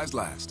 while supplies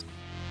last.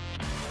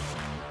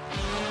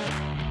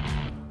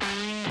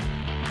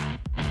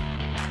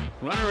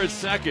 Runner at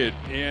second,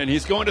 and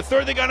he's going to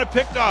third. They got him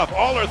picked off.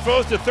 Aller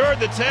throws to third.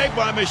 The tag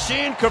by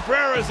Machine.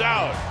 Cabrera's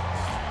out.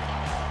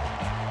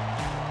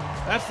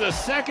 That's the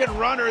second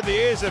runner the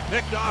A's have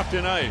picked off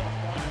tonight.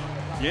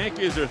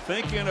 Yankees are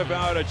thinking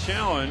about a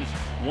challenge.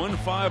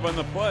 1-5 on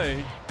the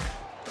play.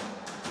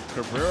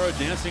 Cabrera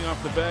dancing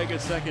off the bag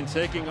at second,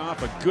 taking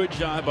off. A good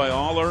job by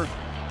Aller.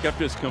 Kept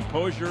his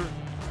composure.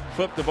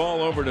 Flipped the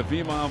ball over to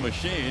V-Mile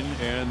Machine,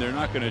 and they're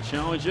not going to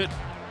challenge it.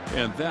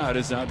 And that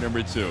is out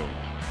number 2.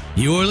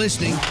 You're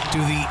listening to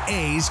the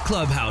A's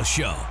Clubhouse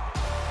Show.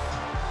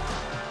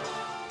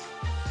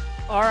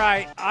 All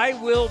right, I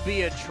will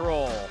be a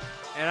troll,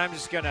 and I'm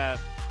just going to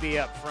be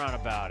upfront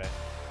about it.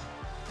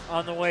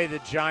 On the way the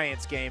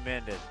Giants game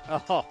ended.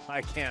 Oh,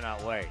 I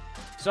cannot wait.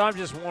 So I'm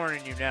just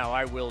warning you now,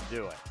 I will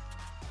do it.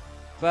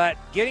 But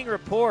getting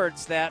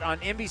reports that on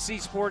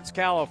NBC Sports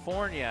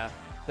California,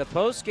 the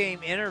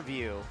post-game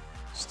interview,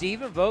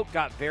 Stephen Vogt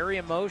got very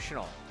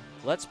emotional.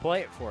 Let's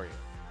play it for you.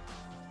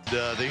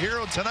 The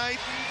hero tonight,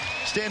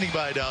 standing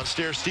by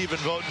downstairs, Stephen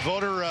Vogt.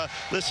 Voter,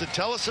 listen,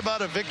 tell us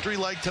about a victory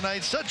like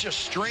tonight. Such a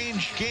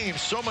strange game,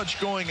 so much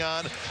going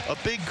on, a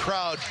big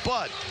crowd,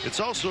 but it's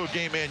also a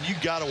game, man, you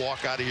got to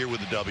walk out of here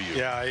with a W.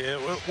 Yeah,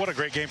 what a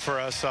great game for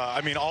us.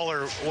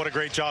 Aller, what a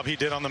great job he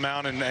did on the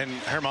mound, and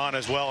Herman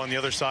as well on the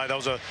other side. That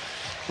was a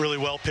really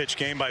well-pitched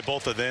game by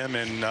both of them,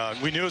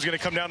 and we knew it was going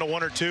to come down to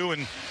 1 or 2,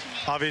 and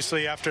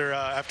obviously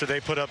after they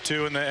put up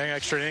 2 in the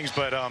extra innings,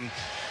 but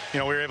we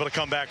were able to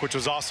come back, which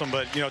was awesome.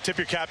 But, tip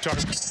your cap to our...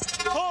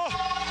 Oh!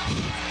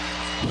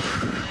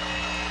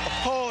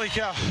 Holy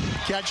cow.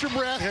 Catch your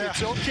breath. Yeah.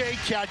 It's okay.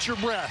 Catch your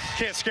breath.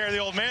 Can't scare the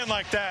old man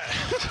like that.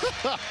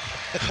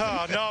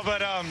 Oh, no,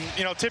 but,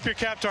 tip your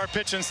cap to our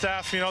pitching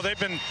staff.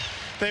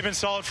 They've been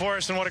solid for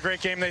us, and what a great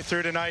game they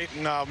threw tonight.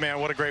 And, man,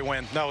 what a great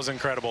win. That was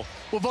incredible.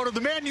 Well, Voter,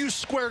 the man you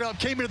squared up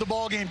came into the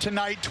ballgame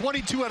tonight.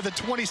 22 out of the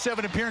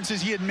 27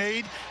 appearances he had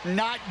made,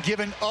 not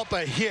giving up a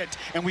hit.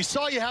 And we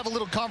saw you have a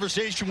little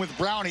conversation with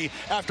Brownie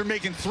after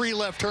making 3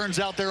 left turns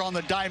out there on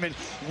the diamond.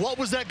 What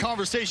was that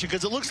conversation?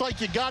 Because it looks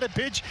like you got a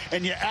pitch,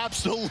 and you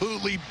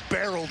absolutely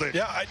barreled it.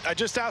 Yeah, I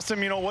just asked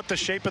him, what the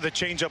shape of the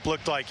changeup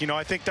looked like.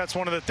 I think that's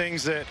one of the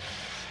things that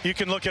you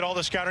can look at all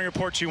the scouting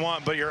reports you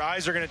want, but your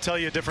eyes are going to tell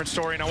you a different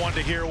story. And I wanted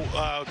to hear,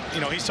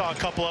 he saw a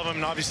couple of them,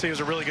 and obviously it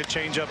was a really good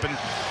changeup. And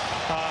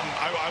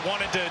I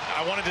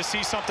wanted to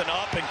see something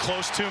up and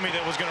close to me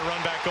that was going to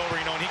run back over.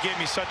 And he gave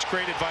me such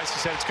great advice. He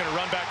said it's going to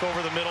run back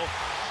over the middle.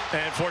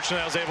 And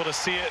fortunately, I was able to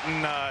see it,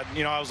 and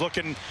I was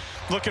looking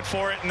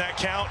for it in that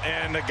count,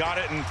 and got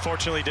it, and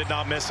fortunately did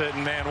not miss it.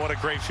 And man, what a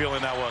great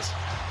feeling that was.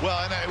 Well,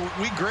 and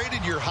we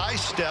graded your high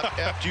step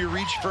after you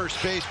reached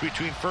first base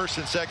between first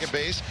and second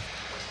base.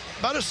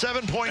 About a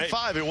 7.5.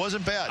 Hey, it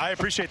wasn't bad. I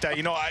appreciate that.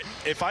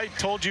 If I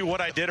told you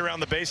what I did around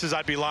the bases,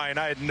 I'd be lying.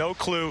 I had no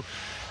clue.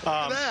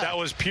 That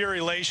was pure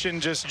elation,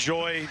 just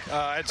joy.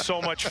 I had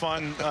so much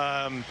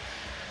fun.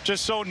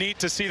 Just so neat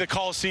to see the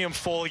Coliseum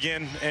full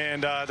again,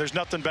 and there's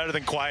nothing better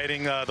than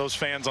quieting those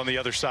fans on the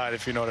other side,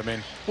 if you know what I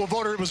mean. Well,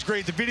 Voter, it was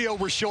great. The video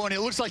we're showing, it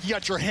looks like you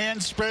got your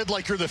hands spread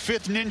like you're the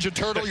 5th Ninja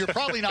Turtle. You're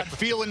probably not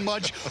feeling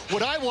much.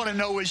 What I want to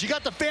know is you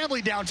got the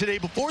family down today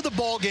before the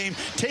ball game,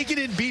 taking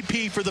in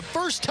BP for the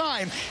first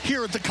time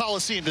here at the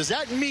Coliseum. Does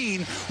that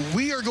mean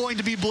we are going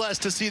to be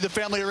blessed to see the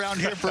family around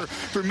here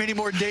for many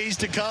more days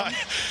to come?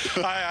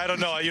 I don't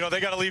know. They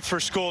got to leave for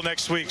school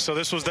next week, so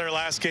this was their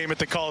last game at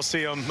the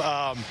Coliseum.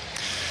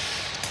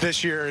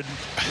 This year,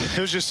 it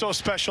was just so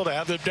special to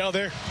have them down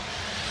there.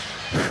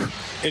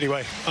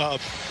 Anyway,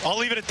 I'll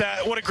leave it at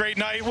that. What a great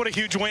night. What a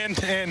huge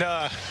win. And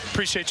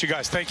appreciate you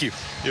guys. Thank you.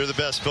 You're the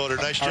best, Voter.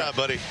 Nice job,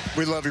 buddy.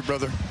 We love you,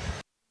 brother.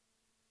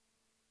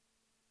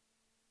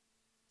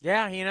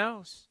 Yeah, he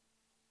knows.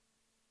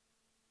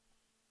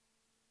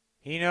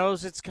 He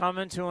knows it's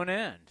coming to an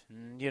end.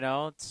 And,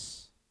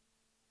 it's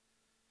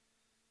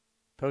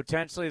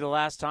potentially the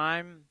last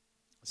time.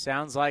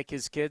 Sounds like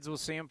his kids will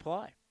see him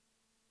play.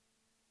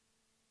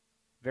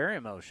 Very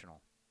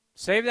emotional.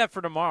 Save that for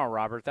tomorrow,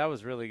 Robert. That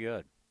was really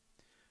good.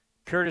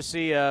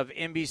 courtesy of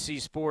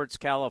NBC Sports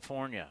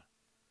California.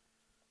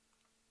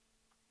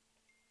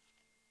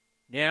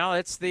 You know,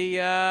 it's the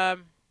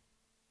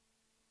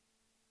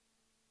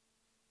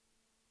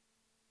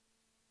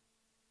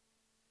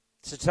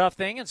it's a tough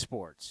thing in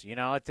sports, you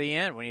know, at the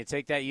end when you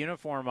take that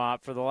uniform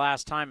off for the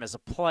last time as a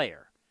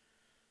player.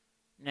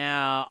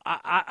 Now,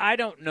 I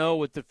don't know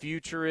what the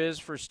future is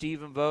for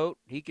Stephen Vogt.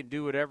 He can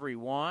do whatever he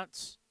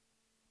wants.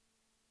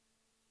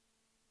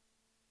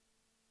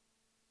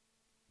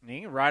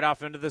 He can ride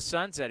off into the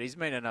sunset. He's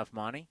made enough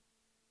money.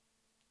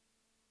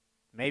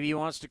 Maybe he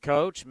wants to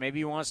coach. Maybe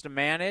he wants to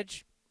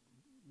manage.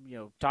 You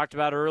know, talked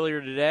about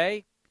earlier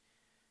today.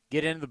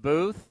 Get into the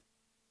booth.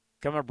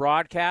 Become a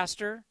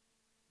broadcaster.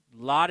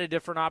 A lot of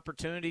different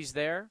opportunities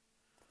there.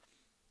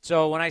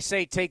 So when I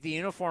say take the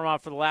uniform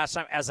off for the last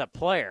time as a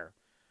player,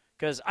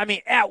 because, I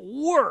mean, at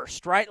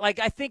worst, right? Like,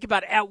 I think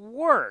about at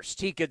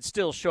worst, he could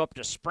still show up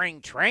to spring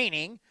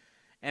training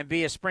and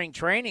be a spring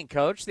training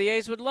coach. The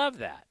A's would love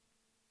that.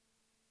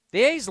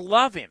 The A's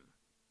love him.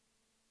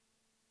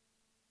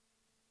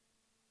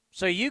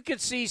 So you could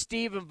see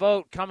Stephen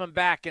Vogt coming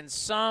back in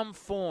some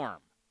form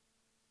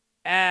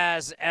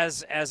as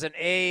an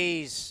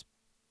A's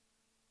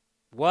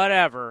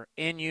whatever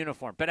in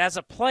uniform. But as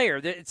a player,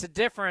 it's a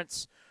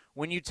difference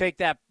when you take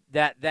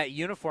that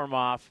uniform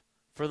off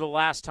for the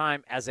last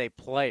time as a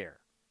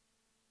player.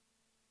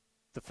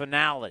 The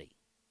finality.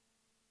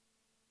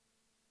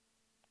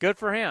 Good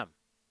for him.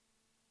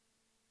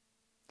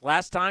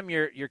 Last time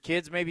your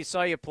kids maybe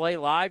saw you play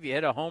live, you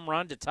hit a home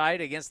run to tie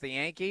it against the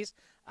Yankees.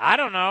 I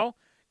don't know.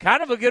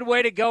 Kind of a good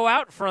way to go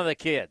out in front of the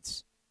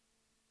kids.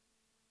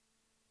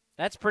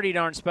 That's pretty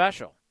darn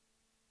special.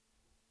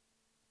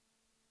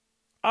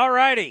 All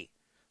righty.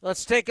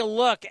 Let's take a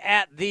look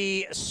at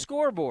the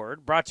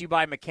scoreboard brought to you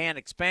by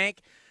Mechanics Bank.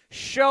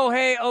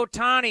 Shohei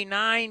Ohtani,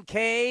 9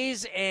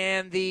 Ks,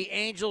 and the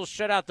Angels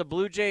shut out the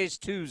Blue Jays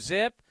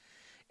 2-0.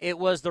 It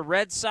was the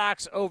Red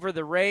Sox over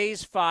the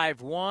Rays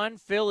 5-1.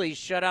 Phillies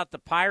shut out the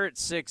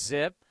Pirates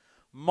 6-0.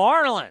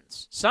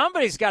 Marlins,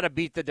 somebody's got to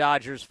beat the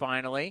Dodgers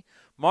finally.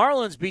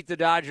 Marlins beat the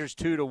Dodgers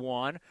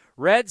 2-1.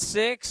 Reds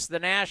 6, the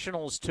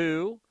Nationals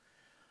 2.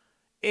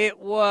 It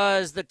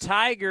was the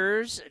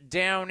Tigers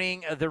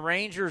downing the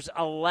Rangers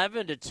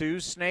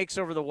 11-2. Snakes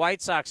over the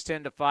White Sox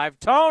 10-5.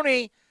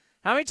 Tony,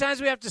 how many times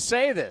do we have to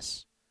say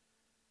this?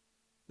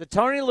 The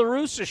Tony La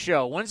Russa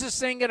Show. When's this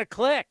thing going to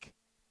click?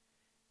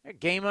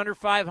 Game under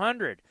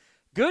 500.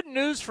 Good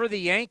news for the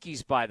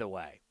Yankees, by the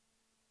way.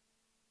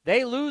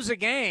 They lose a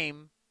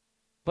game,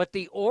 but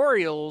the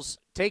Orioles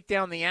take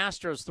down the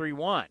Astros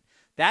 3-1.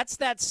 That's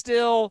that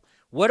still,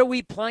 what are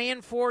we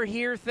playing for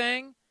here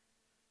thing?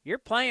 You're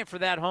playing for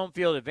that home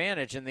field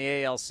advantage in the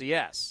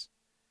ALCS.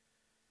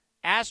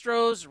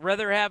 Astros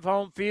rather have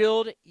home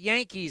field.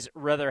 Yankees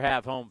rather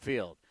have home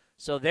field.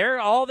 So they're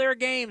all their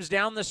games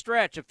down the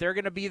stretch, if they're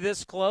going to be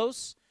this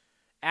close,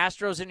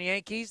 Astros and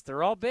Yankees,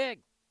 they're all big.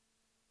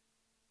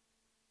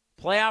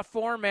 Playoff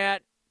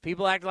format,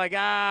 people act like,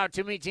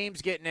 too many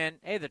teams getting in.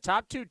 Hey, the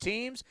top 2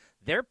 teams,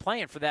 they're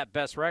playing for that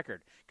best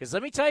record. Because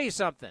let me tell you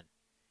something.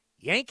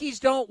 Yankees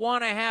don't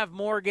want to have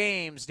more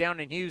games down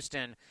in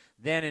Houston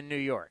than in New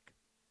York.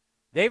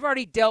 They've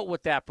already dealt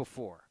with that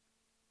before.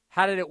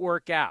 How did it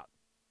work out?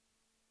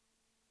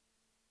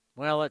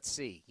 Well, let's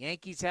see.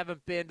 Yankees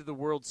haven't been to the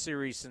World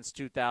Series since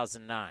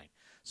 2009.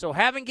 So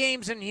having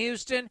games in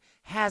Houston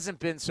hasn't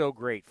been so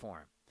great for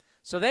them.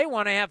 So they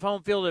want to have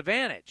home field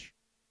advantage.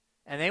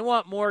 And they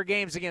want more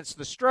games against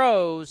the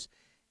Stros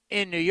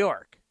in New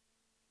York.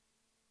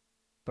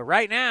 But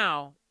right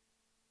now,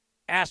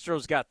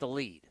 Astros got the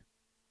lead.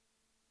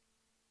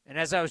 And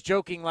as I was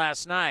joking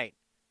last night,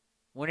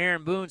 when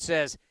Aaron Boone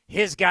says,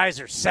 his guys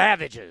are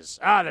savages.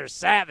 They're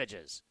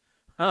savages.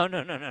 Oh,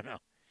 no.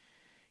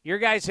 Your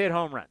guys hit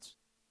home runs.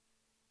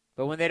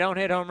 But when they don't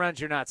hit home runs,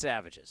 you're not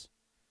savages.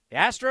 The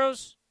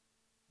Astros,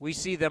 we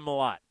see them a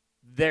lot.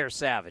 They're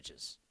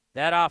savages.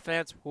 That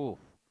offense, whew.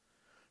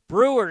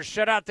 Brewers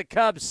shut out the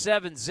Cubs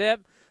 7-0.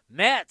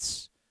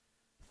 Mets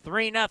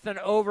 3-0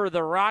 over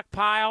the rock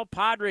pile.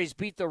 Padres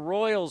beat the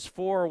Royals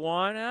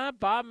 4-1.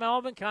 Bob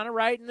Melvin kind of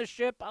righting the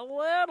ship a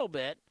little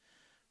bit.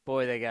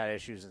 Boy, they got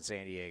issues in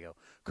San Diego.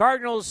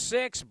 Cardinals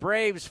 6,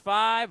 Braves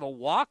 5. A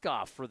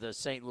walk-off for the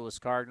St. Louis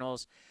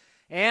Cardinals.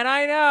 And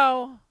I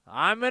know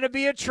I'm going to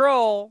be a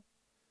troll,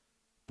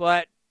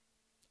 but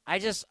I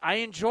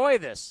enjoy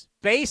this.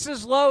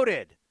 Bases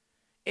loaded.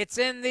 It's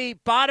in the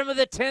bottom of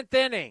the 10th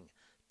inning.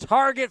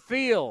 Target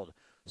field.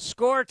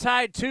 Score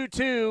tied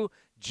 2-2.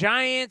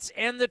 Giants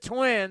and the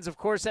Twins. Of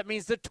course, that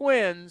means the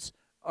Twins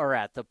are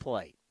at the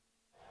plate.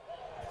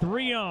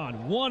 3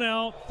 on, 1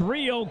 out,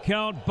 3-0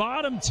 count,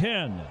 bottom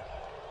 10.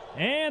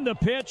 And the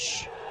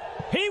pitch.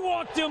 He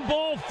walked him,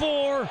 ball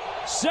 4.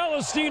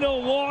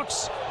 Celestino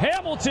walks.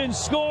 Hamilton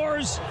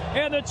scores.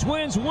 And the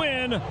Twins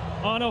win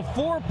on a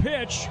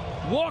 4-pitch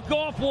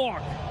walk-off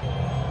walk.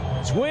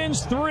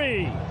 Twins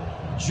 3,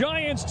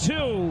 Giants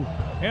 2,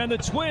 and the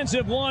Twins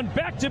have won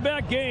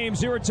back-to-back games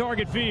here at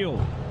Target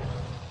Field.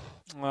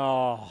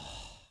 Oh,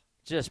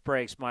 just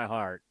breaks my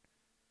heart.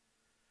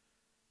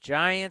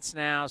 Giants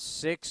now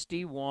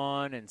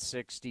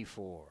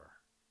 61-64.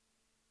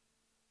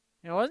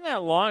 It wasn't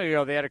that long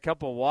ago they had a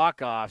couple of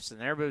walk-offs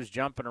and everybody was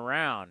jumping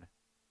around.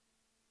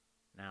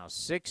 Now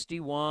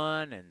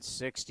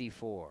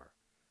 61-64.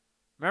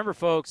 Remember,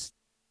 folks,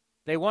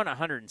 they won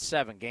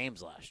 107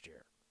 games last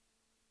year.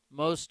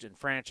 Most in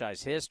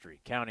franchise history,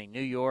 counting New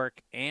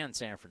York and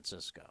San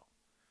Francisco.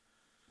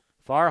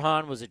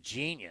 Farhan was a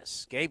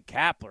genius. Gabe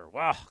Kapler,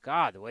 wow,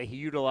 God, the way he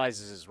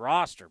utilizes his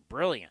roster,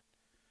 brilliant.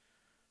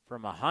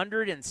 From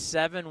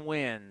 107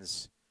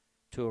 wins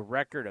to a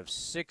record of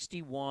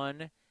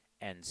 61-64.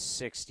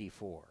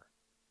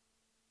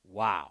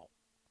 Wow.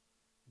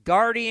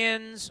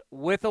 Guardians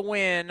with a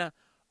win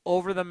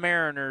over the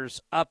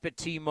Mariners up at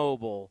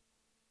T-Mobile,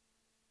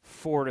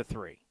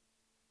 4-3.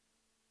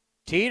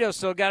 Tito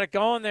still got it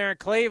going there in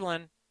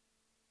Cleveland,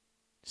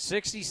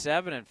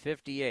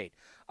 67-58.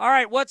 All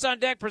right, what's on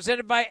deck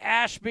presented by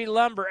Ashby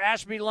Lumber.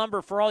 Ashby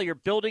Lumber for all your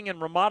building and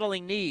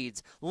remodeling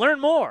needs. Learn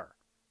more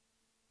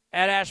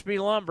at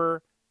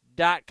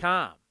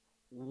ashbylumber.com.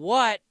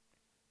 What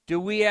do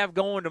we have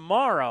going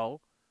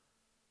tomorrow?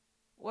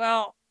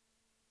 Well,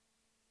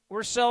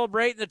 we're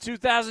celebrating the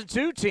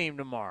 2002 team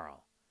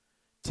tomorrow.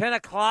 10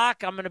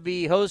 o'clock, I'm going to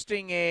be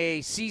hosting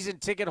a season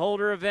ticket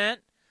holder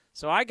event,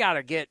 so I got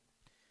to get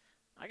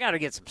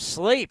some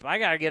sleep. I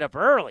got to get up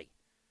early.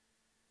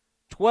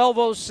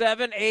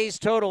 12:07 A's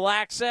Total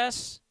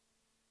Access.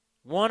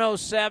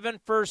 1:07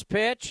 first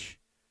pitch.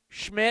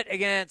 Schmidt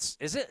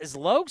against, is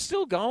Logue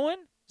still going?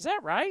 Is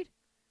that right?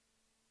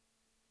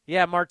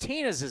 Yeah,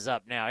 Martinez is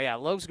up now. Yeah,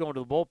 Logue's going to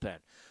the bullpen.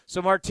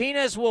 So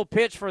Martinez will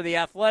pitch for the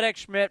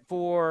Athletics, Schmidt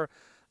for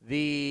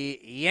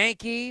the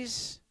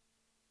Yankees.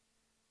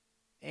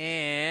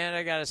 And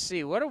I got to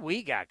see, what do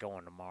we got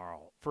going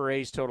tomorrow for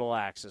A's Total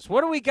Access?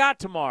 What do we got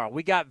tomorrow?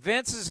 We got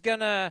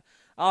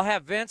I'll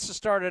have Vince to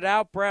start it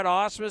out, Brett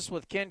Osmus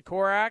with Ken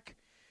Korak.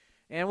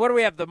 And what do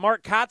we have, the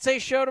Mark Kotze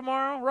show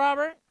tomorrow,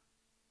 Robert?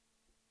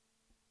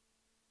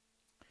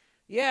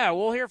 Yeah,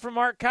 we'll hear from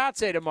Mark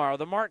Kotze tomorrow,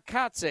 the Mark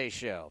Kotze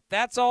show.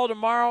 That's all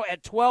tomorrow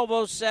at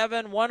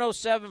 12:07,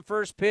 1:07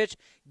 first pitch.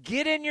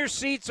 Get in your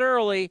seats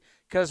early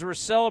because we're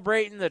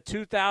celebrating the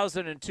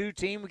 2002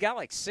 team. We got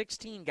like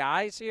 16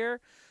 guys here,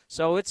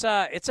 so it's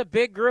a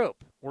big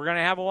group. We're going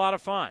to have a lot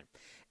of fun.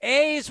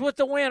 A's with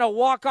the win, a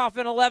walk-off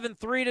in 11,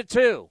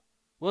 3-2.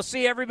 We'll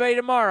see everybody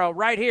tomorrow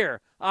right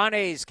here on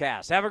A's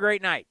Cast. Have a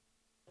great night.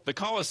 The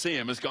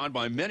Coliseum has gone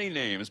by many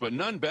names, but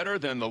none better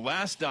than the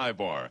Last Dive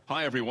Bar.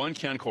 Hi, everyone.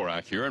 Ken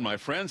Korak here, and my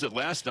friends at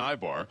Last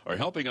Dive Bar are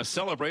helping us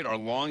celebrate our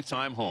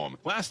longtime home.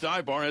 Last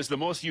Dive Bar has the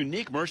most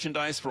unique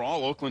merchandise for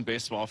all Oakland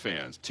baseball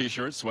fans.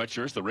 T-shirts,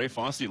 sweatshirts, the Ray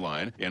Fosse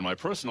line, and my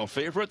personal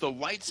favorite, the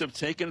lights have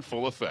taken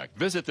full effect.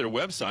 Visit their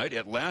website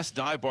at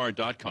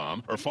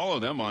lastdivebar.com or follow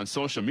them on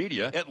social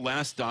media at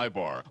Last Dive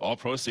Bar. All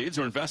proceeds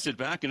are invested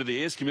back into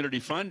the A's Community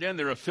Fund and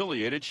their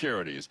affiliated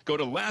charities. Go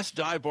to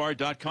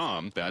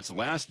lastdivebar.com. That's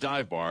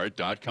lastdivebar.com.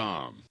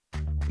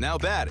 Now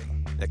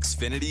batting,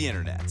 Xfinity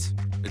Internet.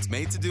 It's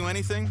made to do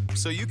anything,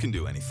 so you can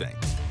do anything.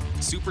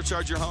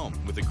 Supercharge your home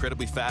with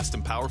incredibly fast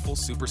and powerful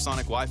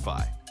supersonic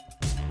Wi-Fi.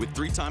 With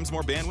 3 times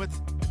more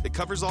bandwidth, it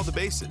covers all the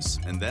bases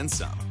and then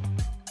some.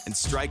 And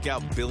strike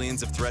out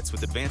billions of threats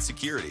with advanced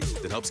security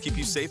that helps keep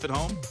you safe at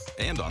home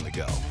and on the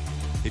go.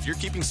 If you're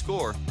keeping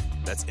score,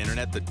 that's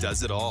internet that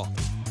does it all.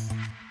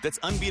 That's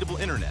unbeatable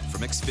internet from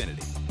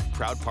Xfinity,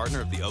 proud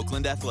partner of the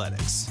Oakland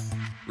Athletics.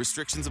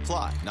 Restrictions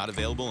apply. Not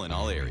available in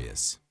all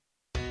areas.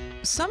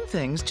 Some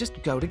things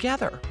just go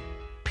together.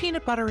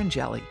 Peanut butter and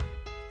jelly.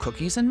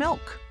 Cookies and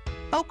milk.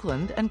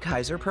 Oakland and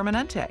Kaiser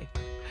Permanente.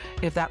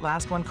 If that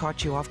last one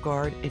caught you off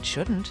guard, it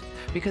shouldn't,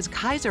 because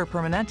Kaiser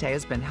Permanente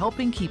has been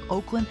helping keep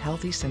Oakland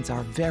healthy since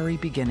our very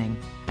beginning.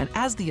 And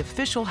as the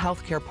official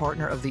healthcare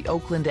partner of the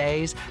Oakland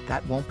A's,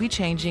 that won't be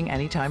changing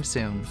anytime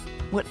soon.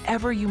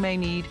 Whatever you may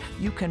need,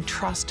 you can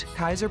trust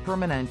Kaiser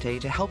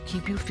Permanente to help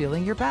keep you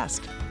feeling your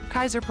best.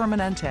 Kaiser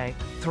Permanente.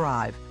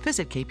 Thrive.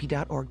 Visit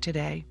kp.org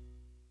today.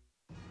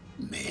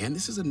 Man,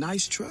 this is a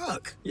nice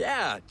truck.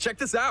 Yeah, check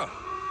this out.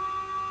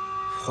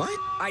 What?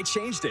 I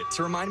changed it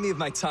to remind me of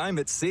my time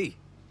at sea.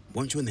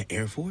 Weren't you in the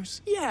Air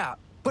Force? Yeah,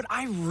 but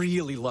I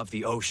really love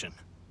the ocean.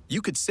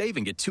 You could save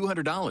and get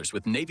 $200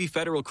 with Navy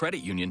Federal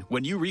Credit Union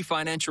when you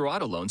refinance your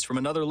auto loans from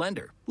another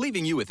lender,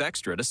 leaving you with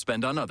extra to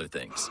spend on other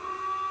things.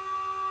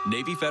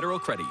 Navy Federal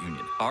Credit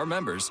Union. Our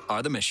members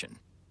are the mission.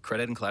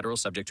 Credit and collateral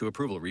subject to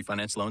approval.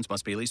 Refinance loans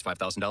must be at least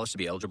 $5,000 to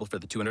be eligible for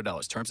the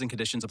 $200. Terms and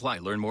conditions apply.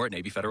 Learn more at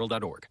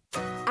NavyFederal.org.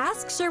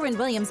 Ask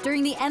Sherwin-Williams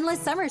during the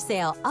Endless Summer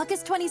Sale,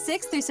 August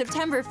 26th through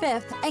September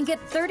 5th, and get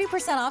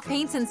 30% off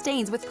paints and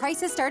stains with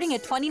prices starting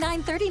at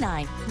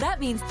 $29.39. That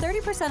means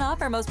 30%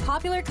 off our most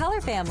popular color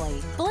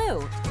family,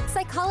 blue.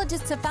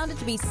 Psychologists have found it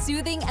to be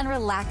soothing and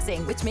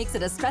relaxing, which makes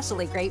it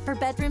especially great for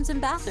bedrooms and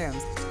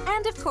bathrooms.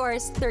 And of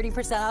course,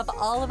 30% off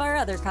all of our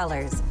other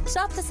colors.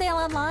 Shop the sale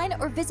online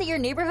or visit your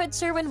neighborhood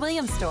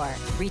Sherwin-Williams store.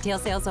 Retail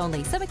sales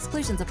only. Some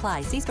exclusions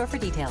apply. See store for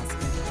details.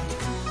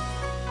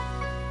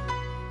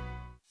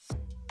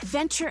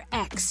 Venture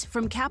X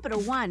from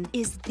Capital One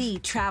is the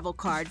travel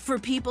card for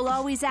people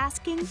always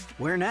asking,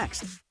 Where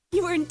next?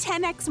 You earn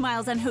 10x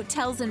miles on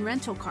hotels and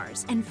rental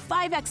cars, and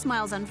 5x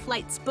miles on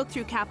flights booked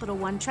through Capital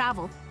One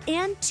Travel,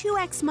 and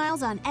 2x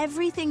miles on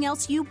everything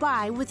else you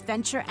buy with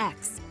Venture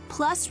X.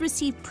 Plus,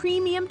 receive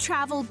premium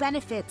travel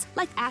benefits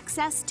like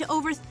access to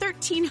over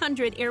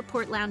 1,300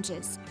 airport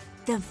lounges.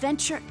 The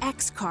Venture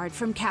X card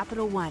from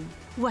Capital One.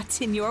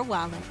 What's in your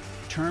wallet?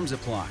 Terms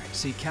apply.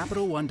 See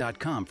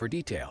CapitalOne.com for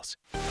details.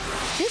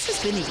 This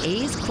has been the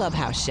A's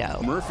Clubhouse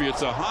Show. Murphy,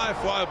 it's a high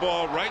fly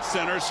ball, right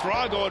center.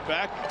 Straw going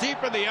back,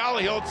 deep in the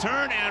alley. He'll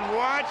turn and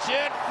watch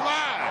it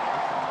fly.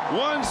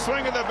 One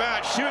swing of the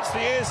bat shoots the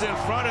A's in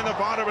front in the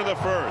bottom of the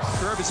first.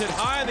 Curve is hit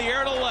high in the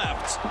air to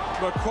left.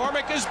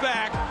 McCormick is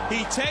back.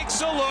 He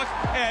takes a look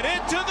and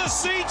into the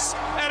seats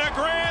and a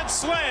grand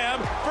slam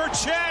for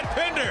Chad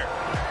Pinder.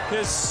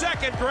 His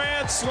second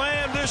grand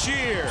slam this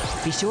year.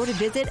 Be sure to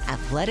visit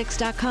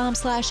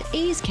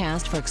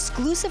athletics.com/A'sCast for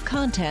exclusive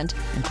content,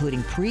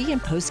 including pre-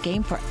 and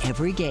post-game for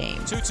every game.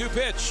 2-2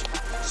 pitch.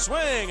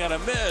 Swing and a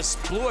miss.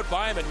 Blew it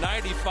by him at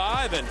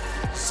 95, and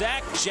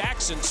Zach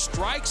Jackson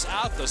strikes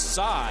out the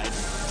side.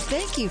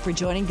 Thank you for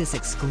joining this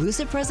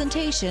exclusive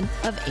presentation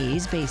of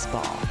A's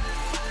Baseball.